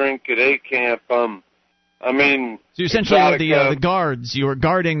have to drink at A camp. So you essentially were the guards. You were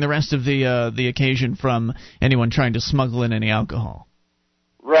guarding the rest of the occasion from anyone trying to smuggle in any alcohol.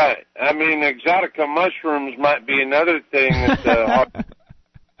 Right. Exotica mushrooms might be another thing that.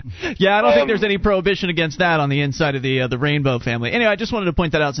 Yeah, I don't think there's any prohibition against that on the inside of the Rainbow family. Anyway, I just wanted to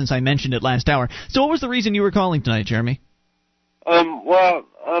point that out since I mentioned it last hour. So what was the reason you were calling tonight, Jeremy?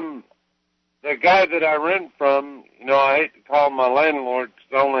 The guy that I rent from, I hate to call him my landlord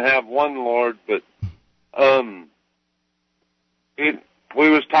because I only have one lord, but we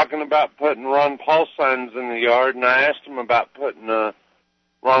was talking about putting Ron Paul signs in the yard, and I asked him about putting a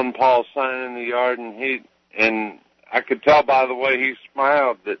Ron Paul sign in the yard, and I could tell by the way he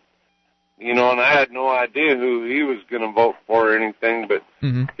smiled that, and I had no idea who he was going to vote for or anything, but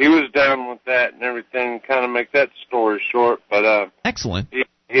he was down with that and everything, kind of make that story short. But excellent.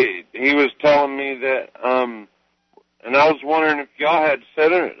 He was telling me that, and I was wondering if y'all had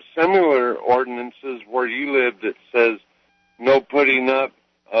similar ordinances where you live that says no putting up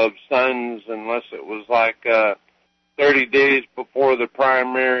of signs unless it was like 30 days before the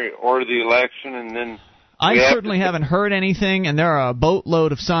primary or the election, and then I certainly haven't heard anything, and there are a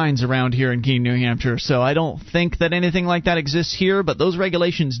boatload of signs around here in Keene, New Hampshire, so I don't think that anything like that exists here, but those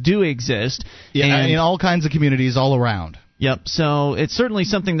regulations do exist. Yeah, in all kinds of communities all around. Yep, so it's certainly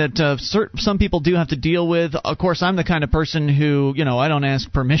something that some people do have to deal with. Of course, I'm the kind of person who, I don't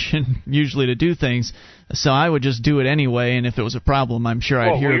ask permission usually to do things, so I would just do it anyway, and if it was a problem, I'm sure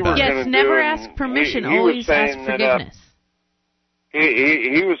I'd hear about it. Yes, never ask permission, always ask forgiveness.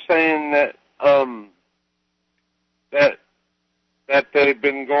 He was saying that that they've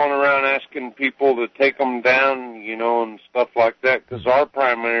been going around asking people to take them down, and stuff like that, because our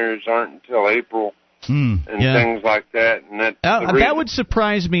primaries aren't until April. Things like that. And that would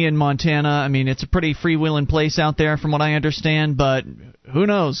surprise me in Montana. It's a pretty freewheeling place out there from what I understand, but who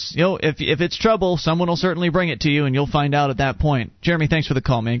knows? If it's trouble, someone will certainly bring it to you, and you'll find out at that point. Jeremy, thanks for the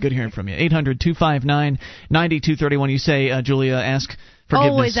call, man. Good hearing from you. 800-259-9231. You say, Julia, ask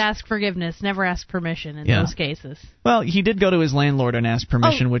Always ask forgiveness, never ask permission in those cases. Well, he did go to his landlord and ask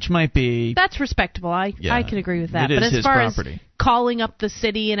permission, which might be... That's respectable. I can agree with that. It is but as his far property. as calling up the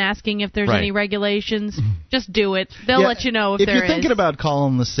city and asking if there's any regulations, just do it. They'll let you know if there is. If you're thinking about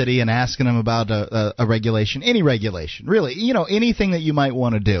calling the city and asking them about a regulation, any regulation, really, anything that you might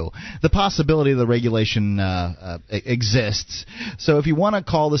want to do, the possibility of the regulation exists. So if you want to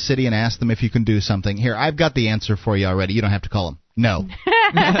call the city and ask them if you can do something, here, I've got the answer for you already. You don't have to call them. No.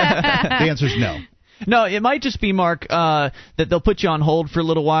 The answer is no. No, it might just be, Mark, that they'll put you on hold for a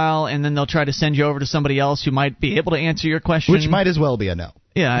little while, and then they'll try to send you over to somebody else who might be able to answer your question. Which might as well be a no.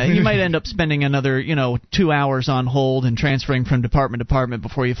 Yeah, you might end up spending another, 2 hours on hold and transferring from department to department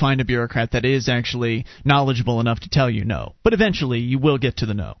before you find a bureaucrat that is actually knowledgeable enough to tell you no. But eventually, you will get to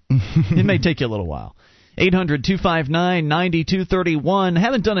the no. It may take you a little while. 800-259-9231.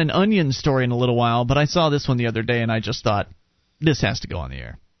 Haven't done an Onion story in a little while, but I saw this one the other day, and I just thought, this has to go on the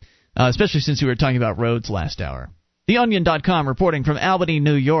air. Especially since we were talking about roads last hour. TheOnion.com reporting from Albany,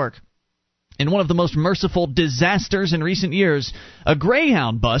 New York. In one of the most merciful disasters in recent years, a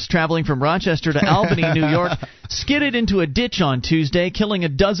Greyhound bus traveling from Rochester to Albany, New York, skidded into a ditch on Tuesday, killing a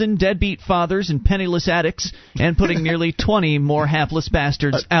dozen deadbeat fathers and penniless addicts, and putting nearly 20 more hapless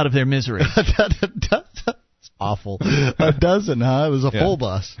bastards out of their misery. Awful. A dozen, huh? It was a full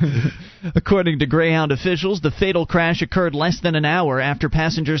bus. According to Greyhound officials, the fatal crash occurred less than an hour after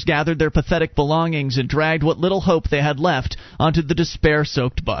passengers gathered their pathetic belongings and dragged what little hope they had left onto the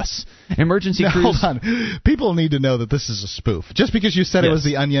despair-soaked bus. Emergency crews... Hold on. People need to know that this is a spoof. Just because you said it was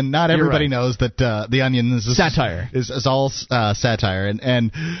The Onion, not everybody knows that The Onion is satire. Is all satire.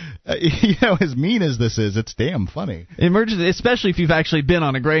 And as mean as this is, it's damn funny. Emergency, especially if you've actually been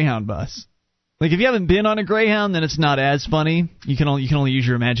on a Greyhound bus. Like, if you haven't been on a Greyhound, then it's not as funny. You can only use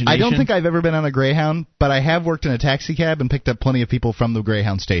your imagination. I don't think I've ever been on a Greyhound, but I have worked in a taxi cab and picked up plenty of people from the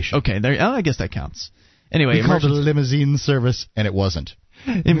Greyhound station. Okay, I guess that counts. Anyway, we called it a limousine service, and it wasn't.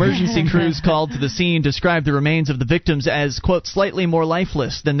 Emergency crews called to the scene described the remains of the victims as, quote, slightly more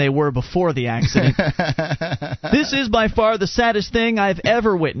lifeless than they were before the accident. This is by far the saddest thing I've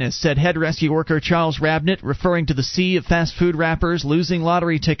ever witnessed, said head rescue worker Charles Rabnett, referring to the sea of fast food wrappers, losing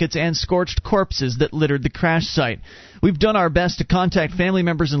lottery tickets, and scorched corpses that littered the crash site. We've done our best to contact family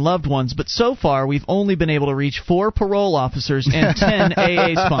members and loved ones, but so far we've only been able to reach 4 parole officers and 10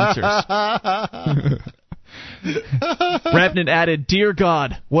 AA sponsors. Rabnett added, "Dear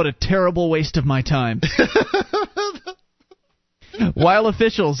God, what a terrible waste of my time." While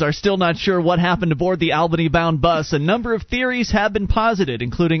officials are still not sure what happened aboard the Albany-bound bus, a number of theories have been posited,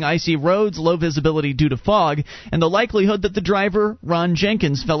 including icy roads, low visibility due to fog, and the likelihood that the driver, Ron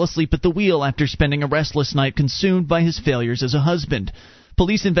Jenkins, fell asleep at the wheel after spending a restless night consumed by his failures as a husband.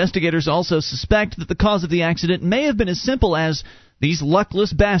 Police investigators also suspect that the cause of the accident may have been as simple as these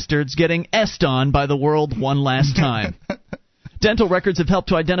luckless bastards getting S-ed on by the world one last time. Dental records have helped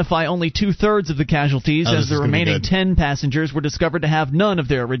to identify only 2/3 of the casualties, as the remaining 10 passengers were discovered to have none of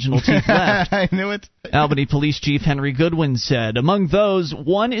their original teeth left. I knew it. Albany Police Chief Henry Goodwin said, among those,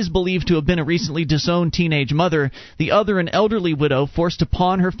 one is believed to have been a recently disowned teenage mother, the other an elderly widow forced to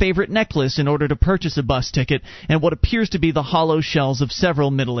pawn her favorite necklace in order to purchase a bus ticket, and what appears to be the hollow shells of several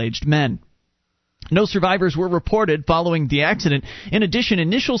middle-aged men. No survivors were reported following the accident. In addition,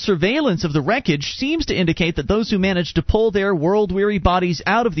 initial surveillance of the wreckage seems to indicate that those who managed to pull their world-weary bodies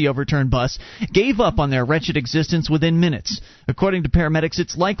out of the overturned bus gave up on their wretched existence within minutes. According to paramedics,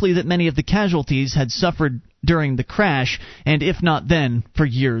 it's likely that many of the casualties had suffered during the crash, and if not then, for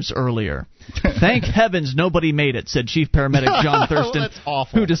years earlier. Thank heavens nobody made it, said Chief Paramedic John Thurston, That's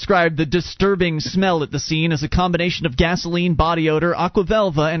awful. who described the disturbing smell at the scene as a combination of gasoline, body odor,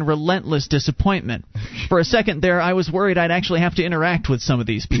 aquavelva, and relentless disappointment. For a second there, I was worried I'd actually have to interact with some of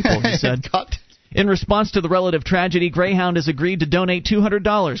these people, he said. In response to the relative tragedy, Greyhound has agreed to donate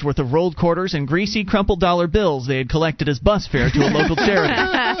 $200 worth of rolled quarters and greasy, crumpled dollar bills they had collected as bus fare to a local charity.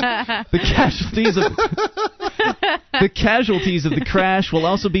 The casualties of the crash will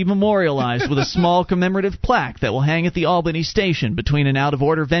also be memorialized with a small commemorative plaque that will hang at the Albany station between an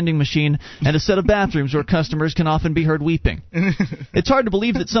out-of-order vending machine and a set of bathrooms where customers can often be heard weeping. It's hard to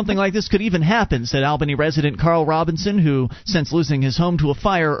believe that something like this could even happen, said Albany resident Carl Robinson, who, since losing his home to a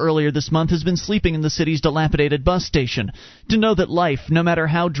fire earlier this month, has been sleeping in the city's dilapidated bus station. To know that life, no matter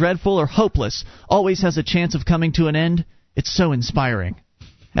how dreadful or hopeless, always has a chance of coming to an end, it's so inspiring.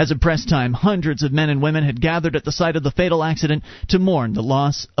 As of press time, hundreds of men and women had gathered at the site of the fatal accident to mourn the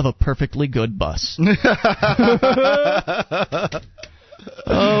loss of a perfectly good bus.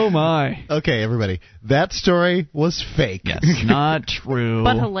 Oh, my. Okay, everybody. That story was fake. Yes, not true.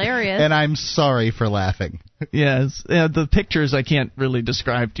 But hilarious. And I'm sorry for laughing. Yes, the pictures I can't really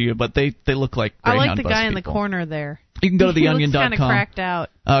describe to you, but they look like Greyhound I like the bus guy in the people. corner there. You can go to He looks theonion.com. kind of cracked out.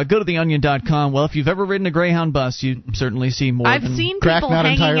 Go to theonion.com. Well, if you've ever ridden a Greyhound bus, you certainly see more I've than seen crack, people not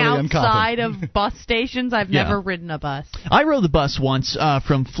hanging entirely outside of bus stations. I've Yeah. never ridden a bus. I rode the bus once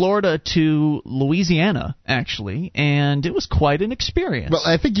from Florida to Louisiana, actually, and it was quite an experience. Well,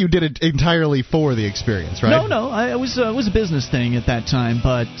 I think you did it entirely for the experience, right? No, it was a business thing at that time,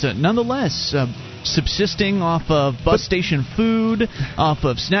 but nonetheless, subsisting off of bus station food, off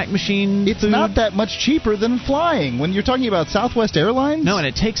of snack machine It's food. not that much cheaper than flying. When you're talking about Southwest Airlines? No, and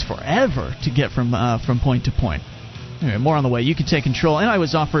it takes forever to get from point to point. Anyway, more on the way. You can take control. And I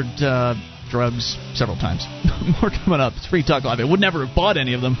was offered drugs several times. More coming up. It's Free Talk Live. I would never have bought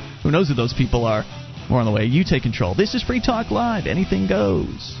any of them. Who knows who those people are? More on the way. You take control. This is Free Talk Live. Anything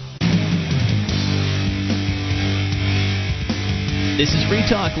goes. This is Free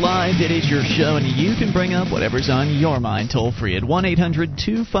Talk Live. It is your show, and you can bring up whatever's on your mind toll-free at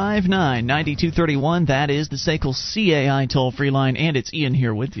 1-800-259-9231. That is the SACL CAI toll-free line, and it's Ian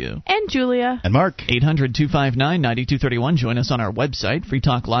here with you. And Julia. And Mark. 800-259-9231. Join us on our website,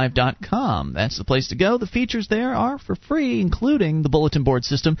 freetalklive.com. That's the place to go. The features there are for free, including the bulletin board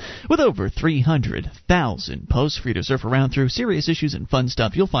system with over 300,000 posts for you to surf around through. Serious issues and fun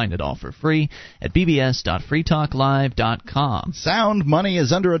stuff. You'll find it all for free at bbs.freetalklive.com. Sound money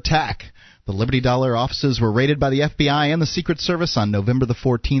is under attack. The Liberty Dollar offices were raided by the FBI and the Secret Service on November the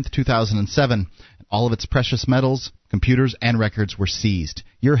 14th, 2007. All of its precious metals, computers, and records were seized.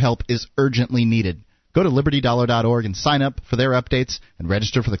 Your help is urgently needed. Go to libertydollar.org and sign up for their updates and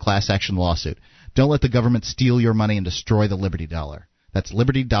register for the class action lawsuit. Don't let the government steal your money and destroy the Liberty Dollar. That's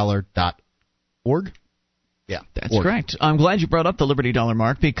libertydollar.org. Yeah, that's correct. I'm glad you brought up the Liberty Dollar,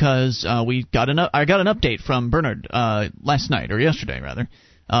 Mark, because I got an update from Bernard last night, or yesterday rather,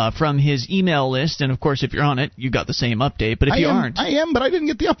 from his email list. And of course, if you're on it, you got the same update. But if you aren't, I am, but I didn't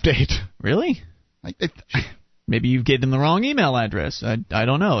get the update. Really? Maybe you gave them the wrong email address. I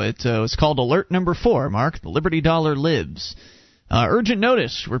don't know. It's called Alert Number 4, Mark. The Liberty Dollar lives. Urgent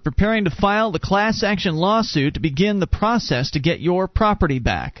notice. We're preparing to file the class action lawsuit to begin the process to get your property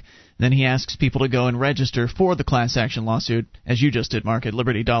back. Then he asks people to go and register for the class action lawsuit, as you just did, Mark, at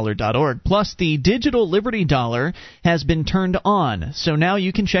libertydollar.org. Plus, the digital Liberty Dollar has been turned on. So now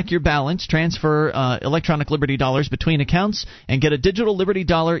you can check your balance, transfer electronic Liberty Dollars between accounts, and get a digital Liberty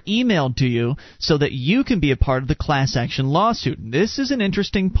Dollar emailed to you so that you can be a part of the class action lawsuit. This is an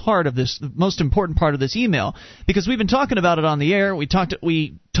interesting part of this, the most important part of this email, because we've been talking about it on the air. We talked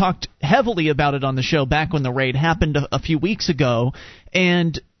heavily about it on the show back when the raid happened a few weeks ago,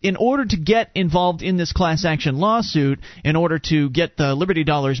 and in order to get involved in this class action lawsuit, in order to get the Liberty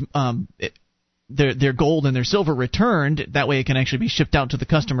Dollars, their gold and their silver returned, that way it can actually be shipped out to the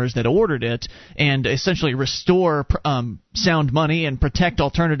customers that ordered it, and essentially restore sound money and protect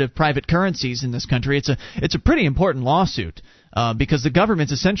alternative private currencies in this country. It's a pretty important lawsuit. Because the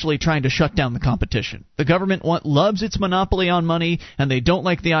government's essentially trying to shut down the competition. The government loves its monopoly on money, and they don't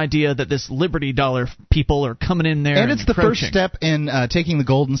like the idea that this Liberty Dollar people are coming in there and it's the first step in taking the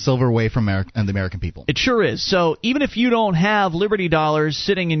gold and silver away from the American people. It sure is. So even if you don't have Liberty Dollars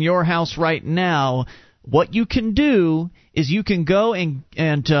sitting in your house right now, what you can do is you can go and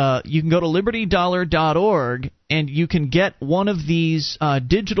you can go to libertydollar.org, and you can get one of these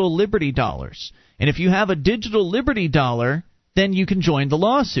digital Liberty Dollars. And if you have a digital Liberty Dollar, then you can join the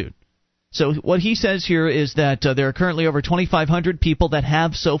lawsuit. So what he says here is that there are currently over 2,500 people that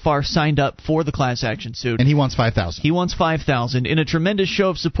have so far signed up for the class action suit. And he wants 5,000. He wants 5,000. In a tremendous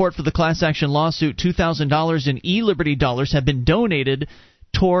show of support for the class action lawsuit, $2,000 in e-Liberty Dollars have been donated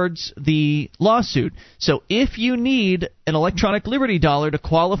towards the lawsuit. So if you need an electronic Liberty Dollar to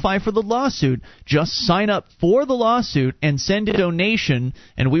qualify for the lawsuit, just sign up for the lawsuit and send a donation,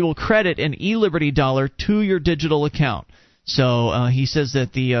 and we will credit an e-Liberty Dollar to your digital account. So he says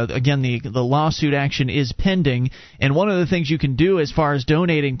that the lawsuit action is pending, and one of the things you can do as far as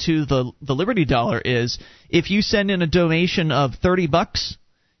donating to the Liberty Dollar is if you send in a donation of $30,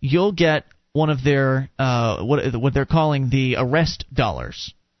 you'll get one of their what they're calling the arrest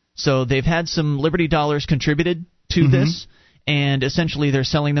dollars. So they've had some Liberty Dollars contributed to this, and essentially they're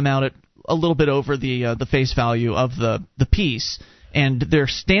selling them out at a little bit over the face value of the piece. And they're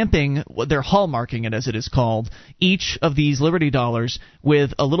stamping, they're hallmarking it as it is called, each of these Liberty Dollars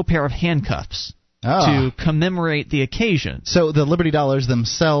with a little pair of handcuffs to commemorate the occasion. So the Liberty Dollars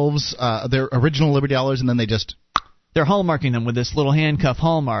themselves, they're original Liberty Dollars, and then they're hallmarking them with this little handcuff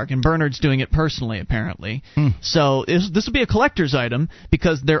hallmark, and Bernard's doing it personally, apparently. So this will be a collector's item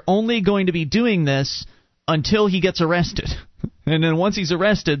because they're only going to be doing this until he gets arrested. And then once he's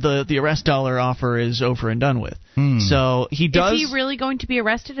arrested, the arrest dollar offer is over and done with. So he does. Is he really going to be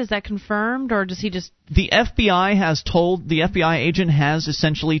arrested? Is that confirmed, or does he just? The FBI agent has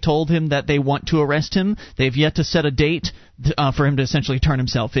essentially told him that they want to arrest him. They've yet to set a date for him to essentially turn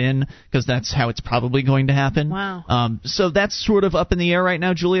himself in, because that's how it's probably going to happen. Wow. So that's sort of up in the air right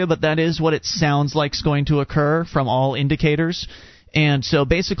now, Julia, but that is what it sounds like is going to occur from all indicators. And so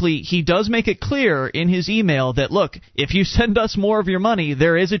basically he does make it clear in his email that, look, if you send us more of your money,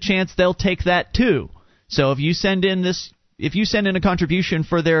 there is a chance they'll take that too. So if you send in a contribution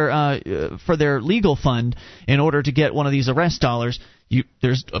for their legal fund in order to get one of these arrest dollars,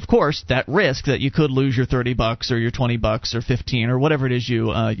 there's of course that risk that you could lose your $30 or your $20 or $15 or whatever it is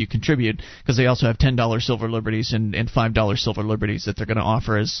you contribute, because they also have $10 silver liberties and $5 silver liberties that they're going to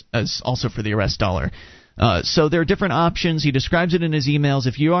offer as also for the arrest dollar. So there are different options. He describes it in his emails.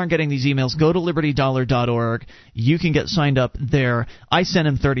 If you aren't getting these emails, go to libertydollar.org. You can get signed up there. I sent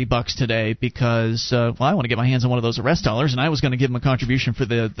him $30 today because I want to get my hands on one of those arrest dollars, and I was going to give him a contribution for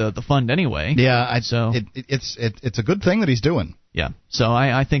the fund anyway. Yeah, it's a good thing that he's doing. Yeah, so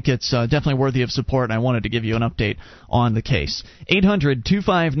I think it's definitely worthy of support, and I wanted to give you an update on the case.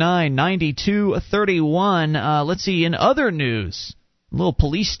 800-259-9231. Let's see, in other news, a little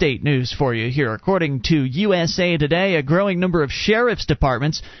police state news for you here. According to USA Today, a growing number of sheriff's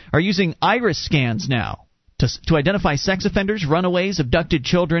departments are using iris scans now to identify sex offenders, runaways, abducted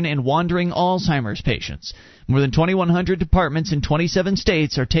children, and wandering Alzheimer's patients. More than 2,100 departments in 27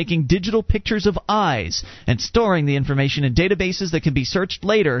 states are taking digital pictures of eyes and storing the information in databases that can be searched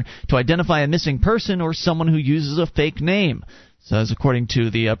later to identify a missing person or someone who uses a fake name. So, as according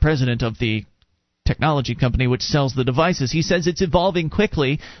to the president of the technology company which sells the devices, he says it's evolving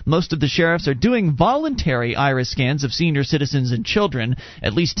quickly. Most of the sheriffs are doing voluntary iris scans of senior citizens and children.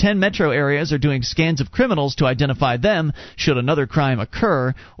 At least 10 metro areas are doing scans of criminals to identify them should another crime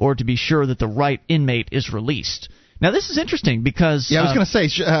occur, or to be sure that the right inmate is released. Now, this is interesting because I was going to say,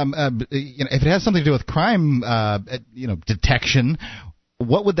 if it has something to do with crime, detection,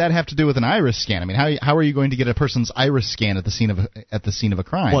 what would that have to do with an iris scan? I mean, how are you going to get a person's iris scan at the scene of a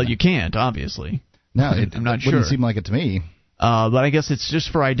crime? Well, you can't, obviously. No, I'm not sure. Wouldn't seem like it to me. But I guess it's just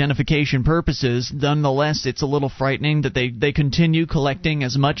for identification purposes. Nonetheless, it's a little frightening that they continue collecting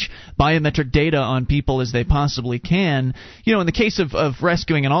as much biometric data on people as they possibly can. In the case of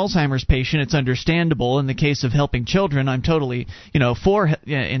rescuing an Alzheimer's patient, it's understandable. In the case of helping children, I'm totally, for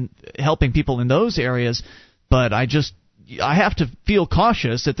in helping people in those areas. But I have to feel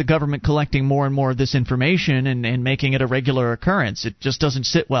cautious at the government collecting more and more of this information and making it a regular occurrence. It just doesn't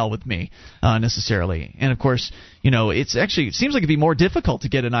sit well with me necessarily. And of course, it seems like it'd be more difficult to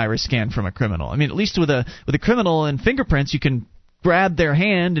get an iris scan from a criminal. I mean, at least with a criminal and fingerprints, you can grab their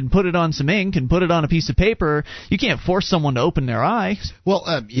hand and put it on some ink and put it on a piece of paper. You can't force someone to open their eye.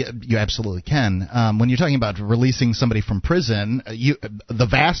 Well, you absolutely can. When you're talking about releasing somebody from prison, the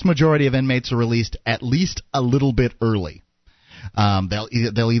vast majority of inmates are released at least a little bit early.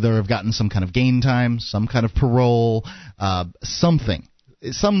 They'll either have gotten some kind of gain time, some kind of parole, something.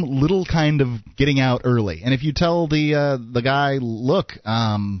 Some little kind of getting out early. And if you tell the guy, look,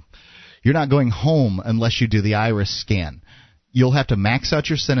 you're not going home unless you do the iris scan, you'll have to max out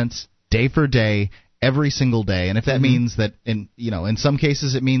your sentence day for day, every single day. And if that means that, in some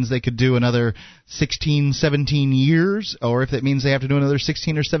cases it means they could do another 16, 17 years, or if it means they have to do another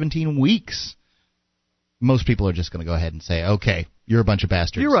 16 or 17 weeks, most people are just going to go ahead and say, okay, you're a bunch of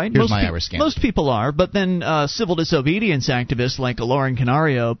bastards. You're right. Here's my iris scan. Most people are, but then civil disobedience activists like Lauren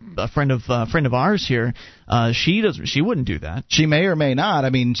Canario, a friend of ours here, she wouldn't do that. She may or may not.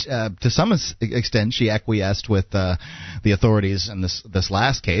 I mean, to some extent, she acquiesced with the authorities in this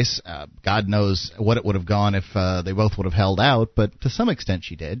last case. God knows what it would have gone if they both would have held out, but to some extent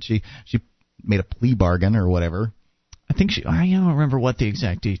she did. She made a plea bargain or whatever. I think I don't remember what the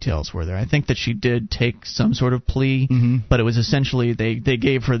exact details were there. I think that she did take some sort of plea, but it was essentially they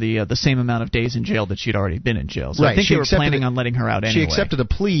gave her the same amount of days in jail that she'd already been in jail. So right. I think they were planning on letting her out anyway. She accepted a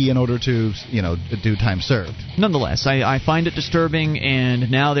plea in order to do time served. Nonetheless, I find it disturbing, and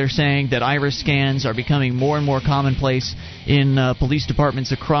now they're saying that iris scans are becoming more and more commonplace in police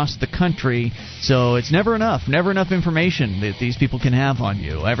departments across the country. So it's never enough information that these people can have on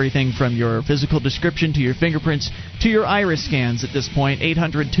you. Everything from your physical description to your fingerprints to your iris scans at this point.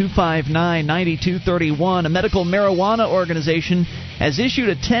 800-259-9231. A medical marijuana organization has issued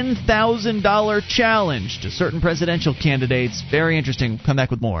a $10,000 challenge to certain presidential candidates. Very interesting. We'll come back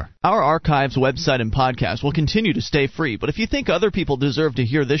with more. Our archives, website, and podcast will continue to stay free, but if you think other people deserve to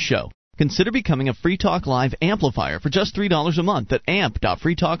hear this show, consider becoming a Free Talk Live amplifier for just $3 a month at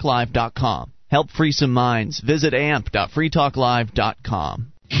amp.freetalklive.com. Help free some minds. Visit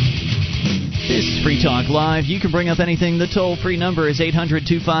amp.freetalklive.com. This is Free Talk Live. You can bring up anything. The toll-free number is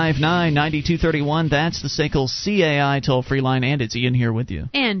 800-259-9231. That's the SACL CAI toll-free line, and it's Ian here with you.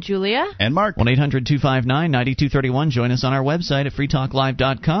 And Julia. And Mark. 1-800-259-9231. Join us on our website at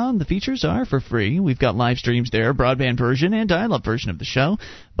freetalklive.com. The features are for free. We've got live streams there, broadband version and dial-up version of the show,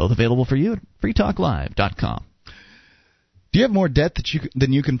 both available for you at freetalklive.com. Do you have more debt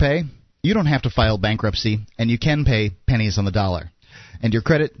than you can pay? You don't have to file bankruptcy, and you can pay pennies on the dollar. And your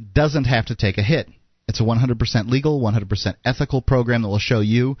credit doesn't have to take a hit. It's a 100% legal, 100% ethical program that will show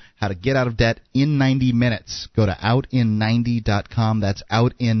you how to get out of debt in 90 minutes. Go to outin90.com. That's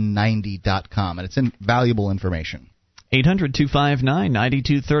outin90.com. And it's valuable information.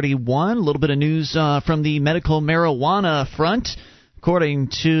 800-259-9231. A little bit of news from the medical marijuana front. According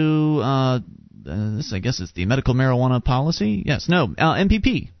to this, I guess it's the medical marijuana policy. Yes, no,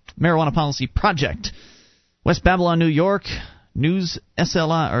 MPP, Marijuana Policy Project. West Babylon, New York.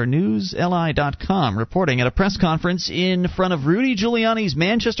 Newsli.com reporting at a press conference in front of Rudy Giuliani's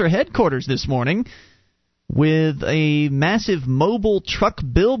Manchester headquarters this morning. With a massive mobile truck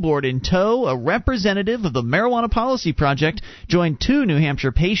billboard in tow, a representative of the Marijuana Policy Project joined two New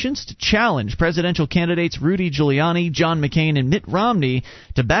Hampshire patients to challenge presidential candidates Rudy Giuliani, John McCain, and Mitt Romney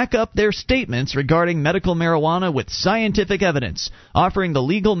to back up their statements regarding medical marijuana with scientific evidence, offering the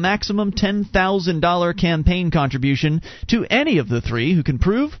legal maximum $10,000 campaign contribution to any of the three who can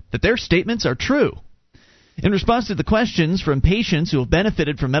prove that their statements are true. In response to the questions from patients who have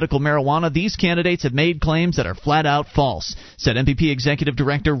benefited from medical marijuana, these candidates have made claims that are flat-out false, said MPP Executive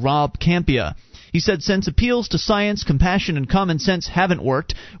Director Rob Campia. He said, since appeals to science, compassion, and common sense haven't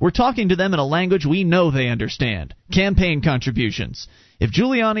worked, we're talking to them in a language we know they understand. Campaign contributions. If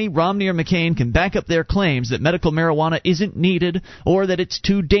Giuliani, Romney, or McCain can back up their claims that medical marijuana isn't needed or that it's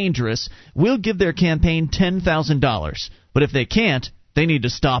too dangerous, we'll give their campaign $10,000. But if they can't, they need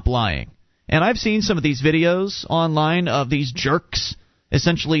to stop lying. And I've seen some of these videos online of these jerks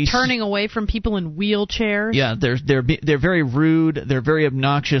essentially turning away from people in wheelchairs. Yeah, they're very rude. They're very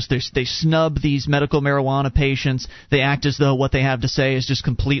obnoxious. They snub these medical marijuana patients. They act as though what they have to say is just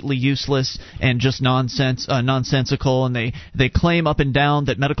completely useless and just nonsensical. And they claim up and down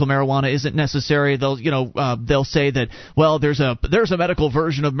that medical marijuana isn't necessary. They'll say that, well, there's a medical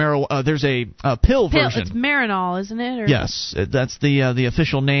version of marijuana. There's a pill version. It's Marinol, isn't it? Or yes, that's the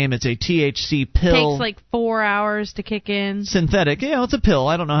official name. It's a THC pill. Takes like 4 hours to kick in. Synthetic. Yeah, it's a pill.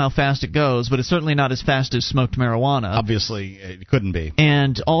 I don't know how fast it goes, but it's certainly not as fast as smoked marijuana. Obviously, it couldn't be.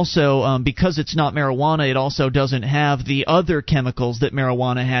 And also, because it's not marijuana, it also doesn't have the other chemicals that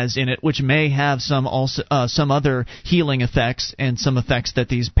marijuana has in it, which may have some other healing effects and some effects that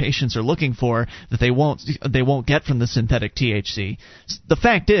these patients are looking for that they won't get from the synthetic THC. The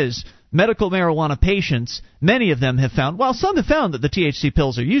fact is, medical marijuana patients, many of them have found, while some have found that the THC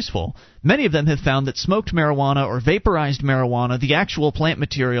pills are useful, many of them have found that smoked marijuana or vaporized marijuana, the actual plant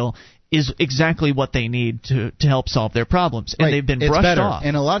material, is exactly what they need to help solve their problems. And they've been brushed off.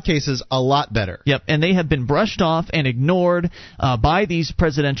 In a lot of cases, a lot better. Yep, and they have been brushed off and ignored by these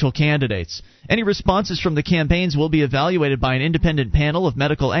presidential candidates. Any responses from the campaigns will be evaluated by an independent panel of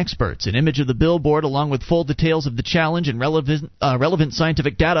medical experts. An image of the billboard along with full details of the challenge and relevant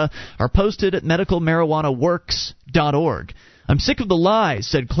scientific data are posted at medicalmarijuanaworks.org. I'm sick of the lies,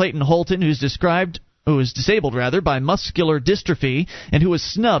 said Clayton Holton, who is disabled by muscular dystrophy and who was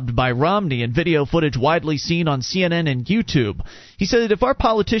snubbed by Romney in video footage widely seen on CNN and YouTube. He said that if our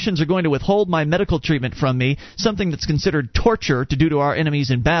politicians are going to withhold my medical treatment from me, something that's considered torture to do to our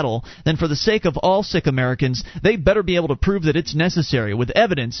enemies in battle, then for the sake of all sick Americans, they better be able to prove that it's necessary with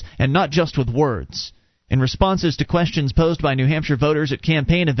evidence and not just with words. In responses to questions posed by New Hampshire voters at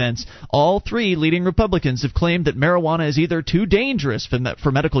campaign events, all three leading Republicans have claimed that marijuana is either too dangerous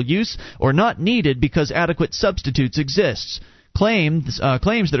for medical use or not needed because adequate substitutes exist. Claims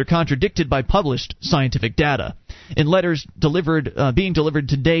that are contradicted by published scientific data. In letters being delivered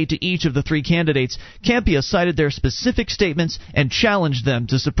today to each of the three candidates, Campia cited their specific statements and challenged them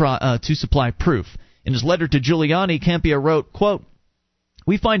to supply proof. In his letter to Giuliani, Campia wrote, quote,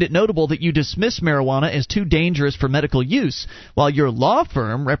 "We find it notable that you dismiss marijuana as too dangerous for medical use, while your law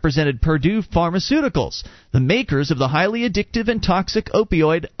firm represented Purdue Pharmaceuticals, the makers of the highly addictive and toxic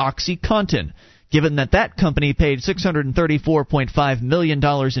opioid OxyContin. Given that company paid $634.5 million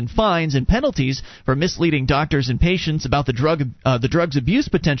in fines and penalties for misleading doctors and patients about the drug's abuse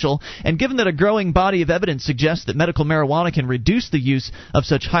potential, and given that a growing body of evidence suggests that medical marijuana can reduce the use of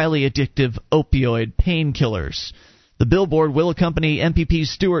such highly addictive opioid painkillers." The billboard will accompany MPP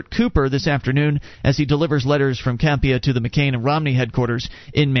Stuart Cooper this afternoon as he delivers letters from Campea to the McCain and Romney headquarters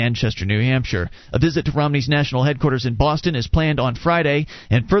in Manchester, New Hampshire. A visit to Romney's national headquarters in Boston is planned on Friday,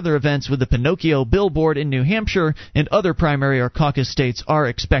 and further events with the Pinocchio billboard in New Hampshire and other primary or caucus states are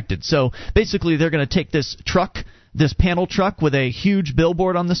expected. So basically they're going to take this panel truck with a huge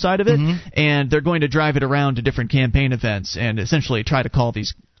billboard on the side of it, and they're going to drive it around to different campaign events and essentially try to call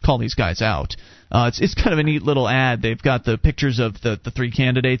these guys out. It's kind of a neat little ad. They've got the pictures of the three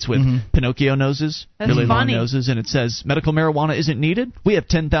candidates with Pinocchio noses, really long noses, and it says, medical marijuana isn't needed. We have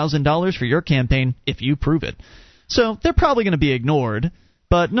 $10,000 for your campaign if you prove it. So they're probably going to be ignored,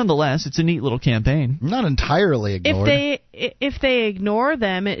 but nonetheless, it's a neat little campaign. Not entirely ignored. If they ignore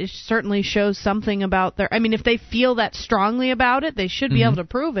them, it certainly shows something about their... I mean, if they feel that strongly about it, they should be able to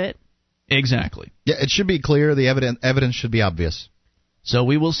prove it. Exactly. Yeah, it should be clear. The evidence should be obvious. So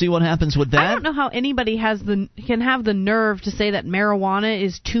we will see what happens with that. I don't know how anybody can have the nerve to say that marijuana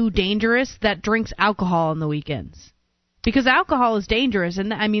is too dangerous that drinks alcohol on the weekends. Because alcohol is dangerous,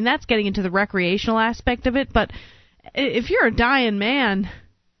 and I mean that's getting into the recreational aspect of it, but if you're a dying man,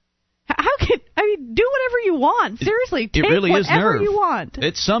 do whatever you want. Seriously, take really whatever is nerve. You want.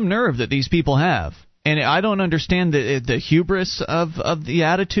 It's some nerve that these people have. And I don't understand the hubris of the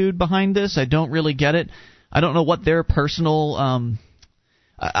attitude behind this. I don't really get it. I don't know what their personal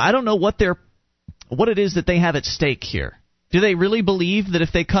I don't know what it is that they have at stake here. Do they really believe that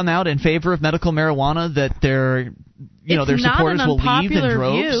if they come out in favor of medical marijuana that their supporters will leave in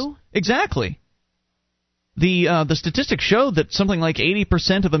droves? View. Exactly. The statistics show that something like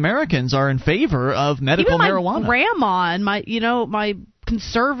 80% of Americans are in favor of medical marijuana. Even my grandma and my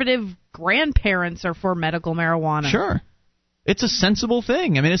conservative grandparents are for medical marijuana. Sure. It's a sensible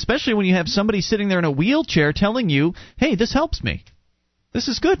thing. I mean, especially when you have somebody sitting there in a wheelchair telling you, "Hey, this helps me. This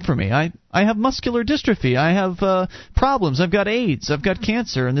is good for me. I have muscular dystrophy. I have problems. I've got AIDS. I've got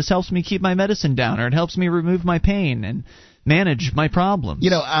cancer, and this helps me keep my medicine down, or it helps me remove my pain and manage my problems."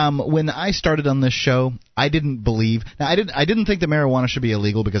 When I started on this show, I didn't believe. Now, I didn't think that marijuana should be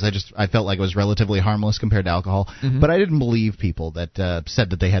illegal because I felt like it was relatively harmless compared to alcohol. But I didn't believe people that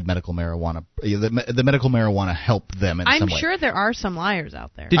said that they had medical marijuana. The medical marijuana helped them in some way. I'm sure there are some liars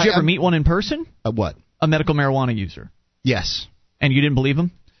out there. Did you ever meet one in person? What? A medical marijuana user. Yes. And you didn't believe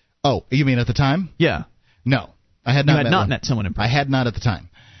him? Oh, you mean at the time? Yeah. No, I had not. You had not met someone in person. I had not at the time.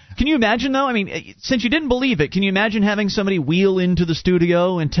 Can you imagine, though? I mean, since you didn't believe it, can you imagine having somebody wheel into the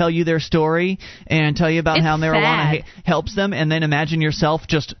studio and tell you their story and tell you about how marijuana helps them, and then imagine yourself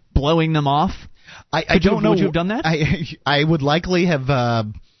just blowing them off? I don't know. Would you have done that? I would likely have.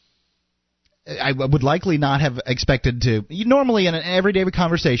 I would likely not have expected to. Normally, in an everyday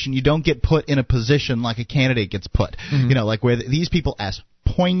conversation, you don't get put in a position like a candidate gets put. Like where these people ask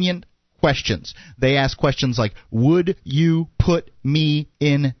poignant questions. They ask questions like, "Would you put me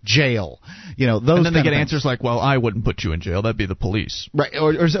in jail?" Those. And then they get answers like, "Well, I wouldn't put you in jail. That'd be the police." Right,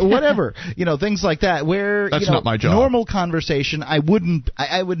 or whatever. Things like that. Where that's not my job. Normal conversation, I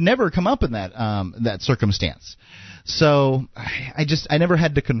would never come up in that circumstance. So I never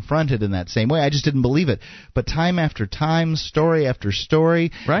had to confront it in that same way. I just didn't believe it. But time after time, story after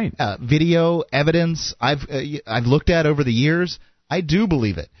story, right? Video evidence I've looked at over the years, I do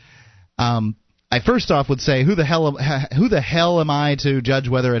believe it. I first off would say, who the hell am I to judge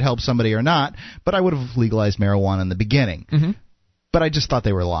whether it helps somebody or not? But I would have legalized marijuana in the beginning. But I just thought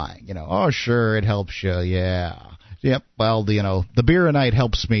they were lying. Oh, sure, it helps you, yeah. Yep. Well, the beer a night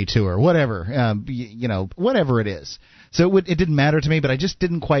helps me too, or whatever. Whatever it is. So it didn't matter to me, but I just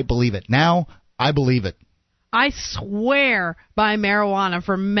didn't quite believe it. Now I believe it. I swear by marijuana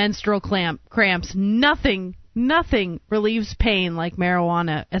for menstrual cramps. Nothing relieves pain like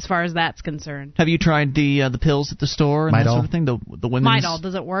marijuana as far as that's concerned. Have you tried the pills at the store and that sort of thing? The women's Midol,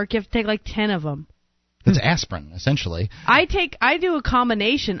 does it work? You have to take like 10 of them. It's aspirin, essentially. I do a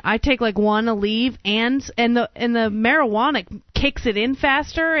combination. I take like one Aleve and the marijuana kicks it in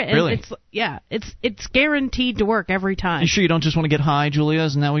faster. And really? It's guaranteed to work every time. You sure you don't just want to get high, Julia?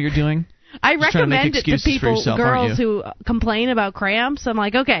 Isn't that what you're doing? I recommend it to people, yourself, girls who complain about cramps. I'm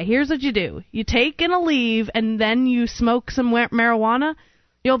like, okay, here's what you do. You take an Aleve and then you smoke some marijuana.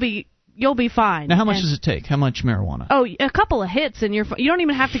 You'll be fine. Now, how much does it take? How much marijuana? Oh, a couple of hits, and you don't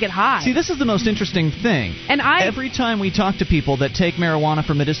even have to get high. See, this is the most interesting thing. And every time we talk to people that take marijuana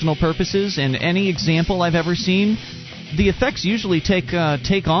for medicinal purposes, in any example I've ever seen, the effects usually take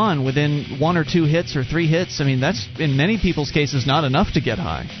on within 1 or 2 hits or 3 hits. I mean, that's, in many people's cases, not enough to get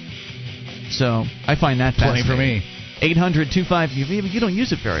high. So, I find that plenty fascinating. for me. 800-25. You don't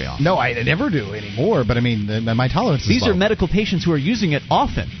use it very often. No, I never do anymore. But I mean, my tolerance is These low. are medical patients who are using it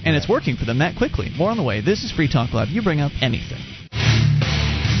often, and it's working for them that quickly. More on the way. This is Free Talk Live. You bring up anything.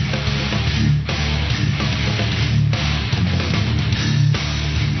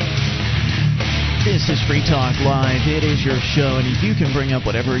 This is Free Talk Live. It is your show, and you can bring up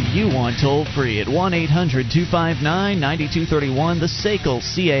whatever you want toll-free at 1-800-259-9231, the SACL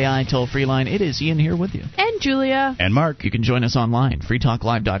CAI toll-free line. It is Ian here with you. And Julia. And Mark. You can join us online,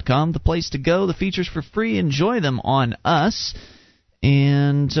 freetalklive.com, the place to go. The features for free. Enjoy them on us.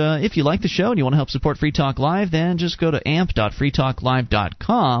 And if you like the show and you want to help support Free Talk Live, then just go to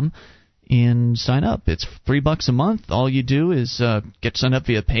amp.freetalklive.com and sign up. It's $3 a month. All you do is get signed up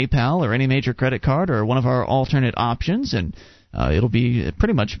via PayPal or any major credit card or one of our alternate options, and it'll be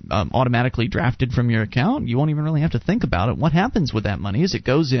pretty much automatically drafted from your account. You won't even really have to think about it. What happens with that money is it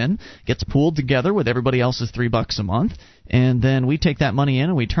goes in, gets pooled together with everybody else's $3 a month, and then we take that money in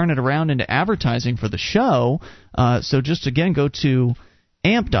and we turn it around into advertising for the show. So just, again, go to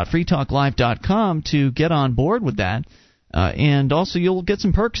amp.freetalklive.com to get on board with that. And also you'll get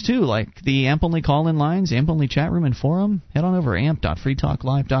some perks, too, like the AMP-only call-in lines, AMP-only chat room and forum. Head on over to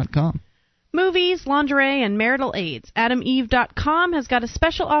amp.freetalklive.com. Movies, lingerie, and marital aids. AdamEve.com has got a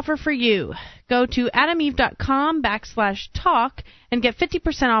special offer for you. Go to AdamEve.com/talk and get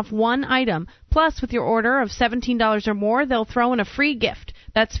 50% off one item. Plus, with your order of $17 or more, they'll throw in a free gift.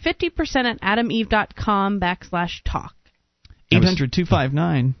 That's 50% at AdamEve.com/talk.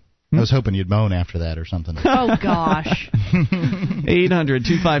 800-259. I was hoping you'd moan after that or something. Oh, gosh.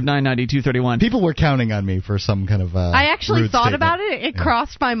 800-259-9231. People were counting on me for some kind of I actually rude thought statement. about it. It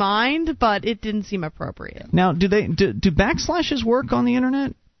crossed my mind, but it didn't seem appropriate. Now, do backslashes work on the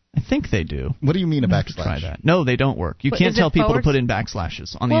Internet? I think they do. What do you mean a backslash? Try that. No, they don't work. You can't tell people to put in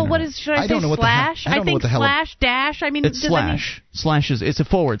backslashes on the Internet. Well, what is, should I say don't know slash? I don't know think what the hell slash, dash. I mean, it's slash. Slash is, it's a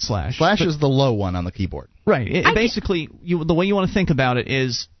forward slash. Slash is the low one on the keyboard. Right. Basically, the way you want to think about it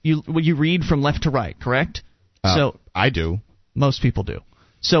is you read from left to right, correct? So I do. Most people do.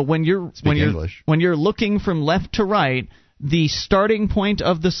 So when you're looking from left to right, the starting point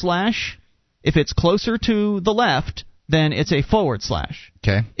of the slash, if it's closer to the left, then it's a forward slash.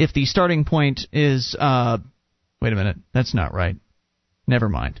 Okay. If the starting point is wait a minute, that's not right. Never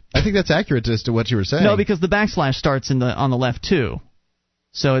mind. I think that's accurate as to what you were saying. No, because the backslash starts on the left too.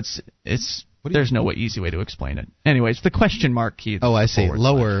 So there's no easy way to explain it. Anyways, the question mark key. Oh, I see.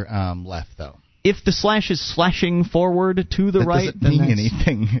 Lower left though. If the slash is slashing forward to the right, doesn't mean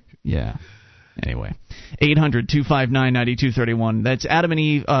anything. Yeah. Anyway, 800-259-9231. That's Adam and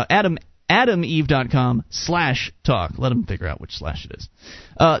Eve. AdamEve.com/talk. Let them figure out which slash it is.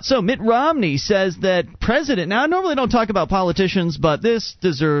 So Mitt Romney says that President... Now, I normally don't talk about politicians, but this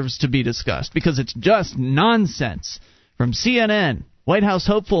deserves to be discussed because it's just nonsense. From CNN, White House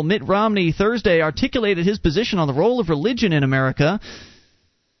hopeful Mitt Romney Thursday articulated his position on the role of religion in America.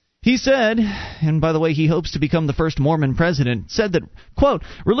 He said, and by the way, he hopes to become the first Mormon president, said that, quote,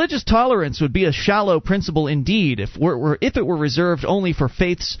 religious tolerance would be a shallow principle indeed if it were reserved only for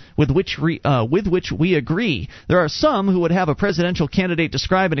faiths with which we agree. There are some who would have a presidential candidate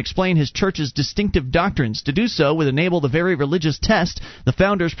describe and explain his church's distinctive doctrines. To do so would enable the very religious test the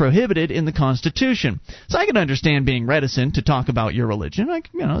founders prohibited in the Constitution. So I can understand being reticent to talk about your religion.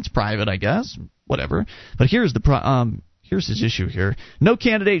 It's private, I guess, whatever. But here's Here's his issue here. No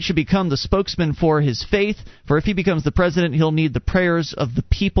candidate should become the spokesman for his faith, for if he becomes the president, he'll need the prayers of the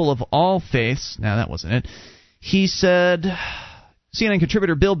people of all faiths. Now, that wasn't it. He said... CNN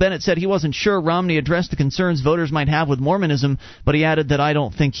contributor Bill Bennett said he wasn't sure Romney addressed the concerns voters might have with Mormonism, but he added that I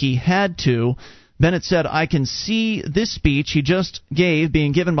don't think he had to. Bennett said, I can see this speech he just gave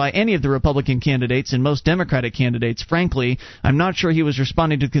being given by any of the Republican candidates and most Democratic candidates. Frankly, I'm not sure he was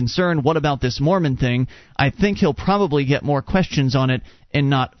responding to concern, what about this Mormon thing? I think he'll probably get more questions on it and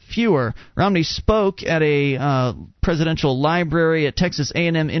not fewer. Romney spoke at a presidential library at Texas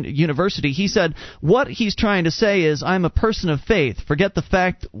A&M University. He said, what he's trying to say is, I'm a person of faith. Forget the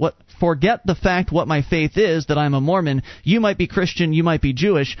fact what my faith is, that I'm a Mormon. You might be Christian, you might be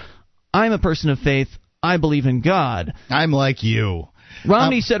Jewish. I'm a person of faith. I believe in God. I'm like you.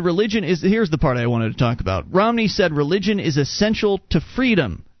 Romney said religion is... Here's the part I wanted to talk about. Romney said religion is essential to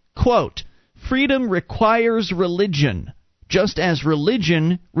freedom. Quote, freedom requires religion, just as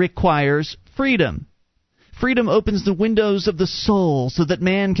religion requires freedom. Freedom opens the windows of the soul so that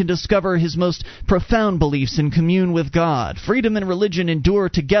man can discover his most profound beliefs and commune with God. Freedom and religion endure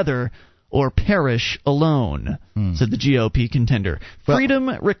together or perish alone, said the GOP contender. Freedom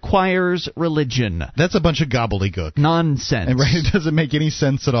requires religion. That's a bunch of gobbledygook. Nonsense. And, right, it doesn't make any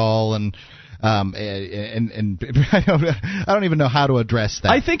sense at all. And and I don't even know how to address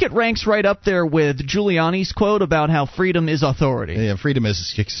that. I think it ranks right up there with Giuliani's quote about how freedom is authority. Yeah, freedom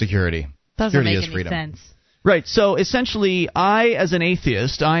is security. Doesn't security make is any freedom. sense. Right, so essentially, I, as an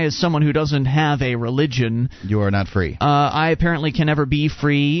atheist, I, as someone who doesn't have a religion... You are not free. I apparently can never be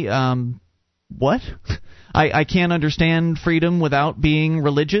free. What? I can't understand freedom without being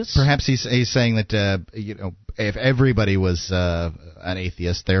religious? Perhaps he's saying that, if everybody was an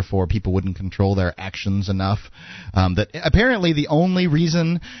atheist, therefore people wouldn't control their actions enough. That apparently the only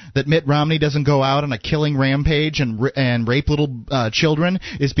reason that Mitt Romney doesn't go out on a killing rampage and rape little children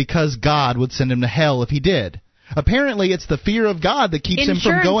is because God would send him to hell if he did. Apparently it's the fear of God that keeps him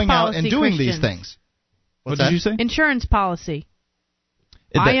from going out and doing these things. What did you say? Insurance policy.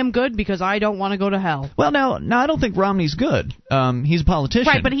 I am good because I don't want to go to hell. Well, no, I don't think Romney's good. He's a politician.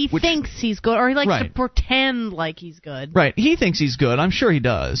 Right, but he thinks he's good, or he likes to pretend like he's good. Right, he thinks he's good. I'm sure he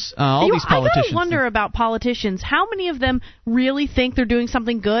does. All these politicians. I gotta wonder about politicians. How many of them really think they're doing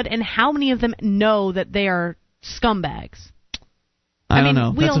something good, and how many of them know that they are scumbags? I don't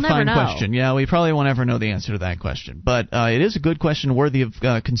know. We'll That's a fine know. question. Yeah, we probably won't ever know the answer to that question. But it is a good question worthy of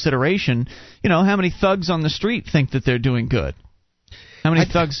consideration. How many thugs on the street think that they're doing good? How many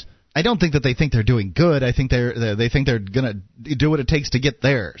thugs... I don't think that they think they're doing good. I think they think they're going to do what it takes to get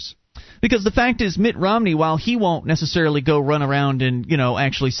theirs. Because the fact is, Mitt Romney, while he won't necessarily go run around and,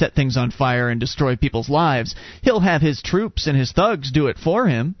 actually set things on fire and destroy people's lives, he'll have his troops and his thugs do it for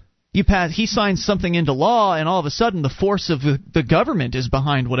him. He signs something into law, and all of a sudden the force of the government is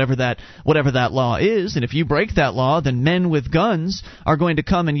behind whatever that law is. And if you break that law, then men with guns are going to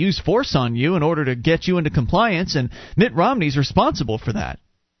come and use force on you in order to get you into compliance, and Mitt Romney's responsible for that.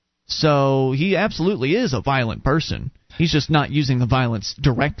 So he absolutely is a violent person. He's just not using the violence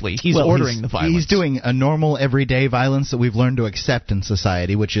directly. He's ordering the violence. He's doing a normal, everyday violence that we've learned to accept in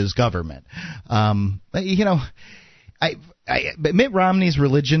society, which is government. Mitt Romney's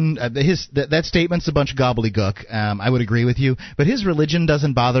religion, that statement's a bunch of gobbledygook. I would agree with you. But his religion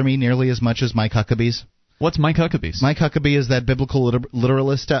doesn't bother me nearly as much as Mike Huckabee's. What's Mike Huckabee's? Mike Huckabee is that biblical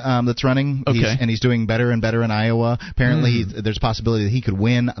literalist that's running. Okay. He's doing better and better in Iowa. Apparently, there's a possibility that he could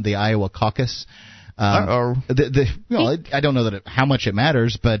win the Iowa caucus. I don't know how much it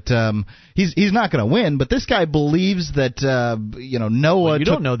matters, but he's not going to win. But this guy believes that Noah. Well, you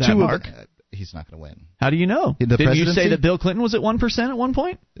don't know that, Mark. He's not going to win. How do you know? Didn't you say that Bill Clinton was at 1% at one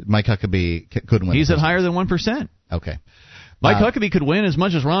point? Mike Huckabee couldn't win. He's at higher than 1%. Okay. Mike Huckabee could win as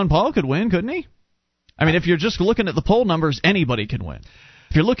much as Ron Paul could win, couldn't he? I mean, if you're just looking at the poll numbers, anybody can win.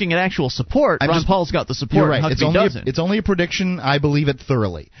 If you're looking at actual support, Ron Paul's got the support. You're right. Huckabee doesn't. It's only a prediction. I believe it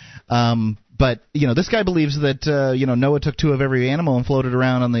thoroughly. But this guy believes that Noah took two of every animal and floated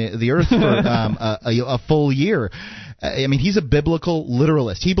around on the earth for a full year. I mean, he's a biblical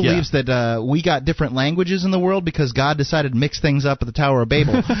literalist. He believes that we got different languages in the world because God decided to mix things up at the Tower of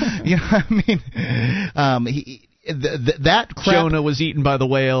Babel. That crap, Jonah was eaten by the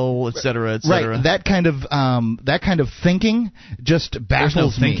whale, et cetera, et cetera. Right. That kind of thinking just baffles me.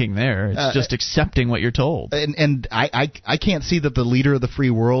 There's no thinking there. It's just accepting what you're told. And I can't see that the leader of the free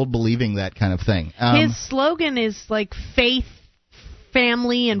world believing that kind of thing. His slogan is like faith,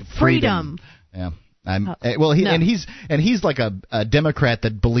 family, and freedom. Yeah. He's like a Democrat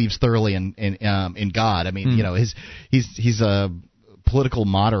that believes thoroughly in God. I mean, he's a political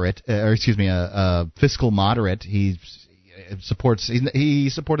moderate, a fiscal moderate. He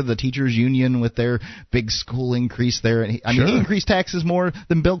supported the teachers union with their big school increase there. He increased taxes more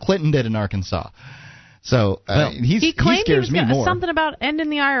than Bill Clinton did in Arkansas. So he claimed he scares me more. Something about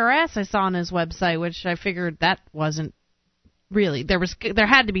ending the IRS I saw on his website, which I figured that wasn't really there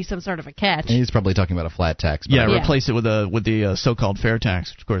had to be some sort of a catch. And he's probably talking about a flat tax. Replace it with the so-called fair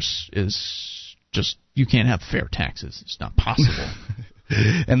tax, which of course is just you can't have fair taxes. It's not possible.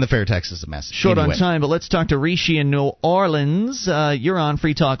 And the fair tax is a mess. Short on time, but let's talk to Rishi in New Orleans. You're on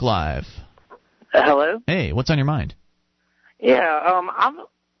Free Talk Live. Hello. Hey, what's on your mind? Yeah, I'm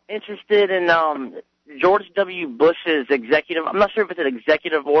interested in George W. Bush's executive. I'm not sure if it's an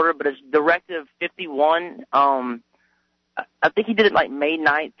executive order, but it's Directive 51. I think he did it like May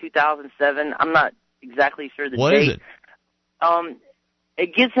 9th, 2007. I'm not exactly sure the date. What is it?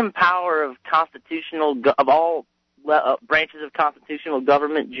 It gives him power of all branches of constitutional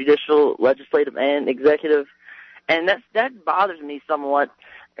government, judicial, legislative, and executive. And that bothers me somewhat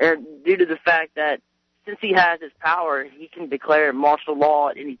due to the fact that since he has his power, he can declare martial law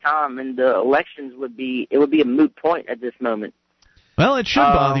at any time, and the elections would be a moot point at this moment. Well, it should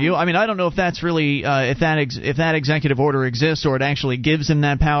bother you. I mean, I don't know if that's really if that executive order exists or it actually gives him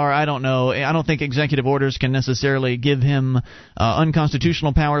that power. I don't know. I don't think executive orders can necessarily give him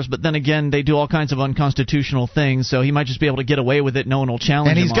unconstitutional powers. But then again, they do all kinds of unconstitutional things, so he might just be able to get away with it. No one will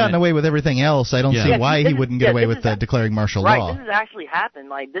challenge him. And he's gotten away with everything else. I don't see why he wouldn't get away with declaring martial law. Right. This has actually happened.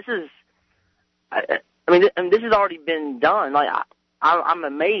 Like this is. I mean, this has already been done. Like I'm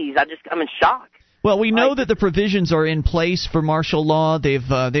amazed. I'm in shock. Well, we know that the provisions are in place for martial law. They've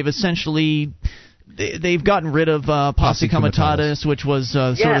essentially they've gotten rid of posse comitatus, which was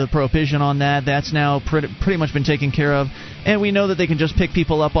sort of the prohibition on that. That's now pretty much been taken care of. And we know that they can just pick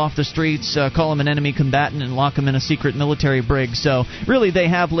people up off the streets, call them an enemy combatant, and lock them in a secret military brig. So really, they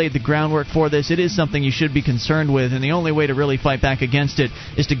have laid the groundwork for this. It is something you should be concerned with, and the only way to really fight back against it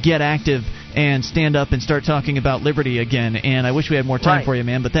is to get active and stand up and start talking about liberty again. And I wish we had more time for you,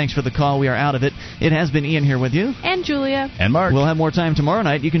 man, but thanks for the call. We are out of it. It has been Ian here with you. And Julia. And Mark. We'll have more time tomorrow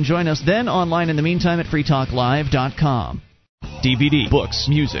night. You can join us then online in the meantime at freetalklive.com. DVD, books,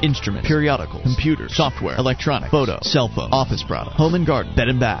 music, instruments, periodicals, computers, software, electronic, photo, cell phone, office product, home and garden, bed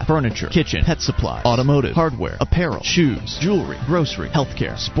and bath, furniture, kitchen, pet supply, automotive, hardware, apparel, shoes, jewelry, grocery,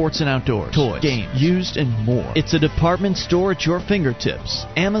 healthcare, sports and outdoors, toys, games, used, and more. It's a department store at your fingertips.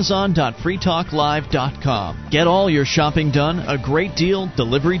 Amazon.freetalklive.com. Get all your shopping done, a great deal,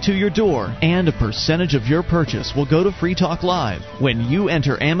 delivery to your door, and a percentage of your purchase will go to Free Talk Live when you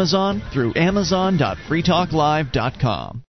enter Amazon through Amazon.freetalklive.com.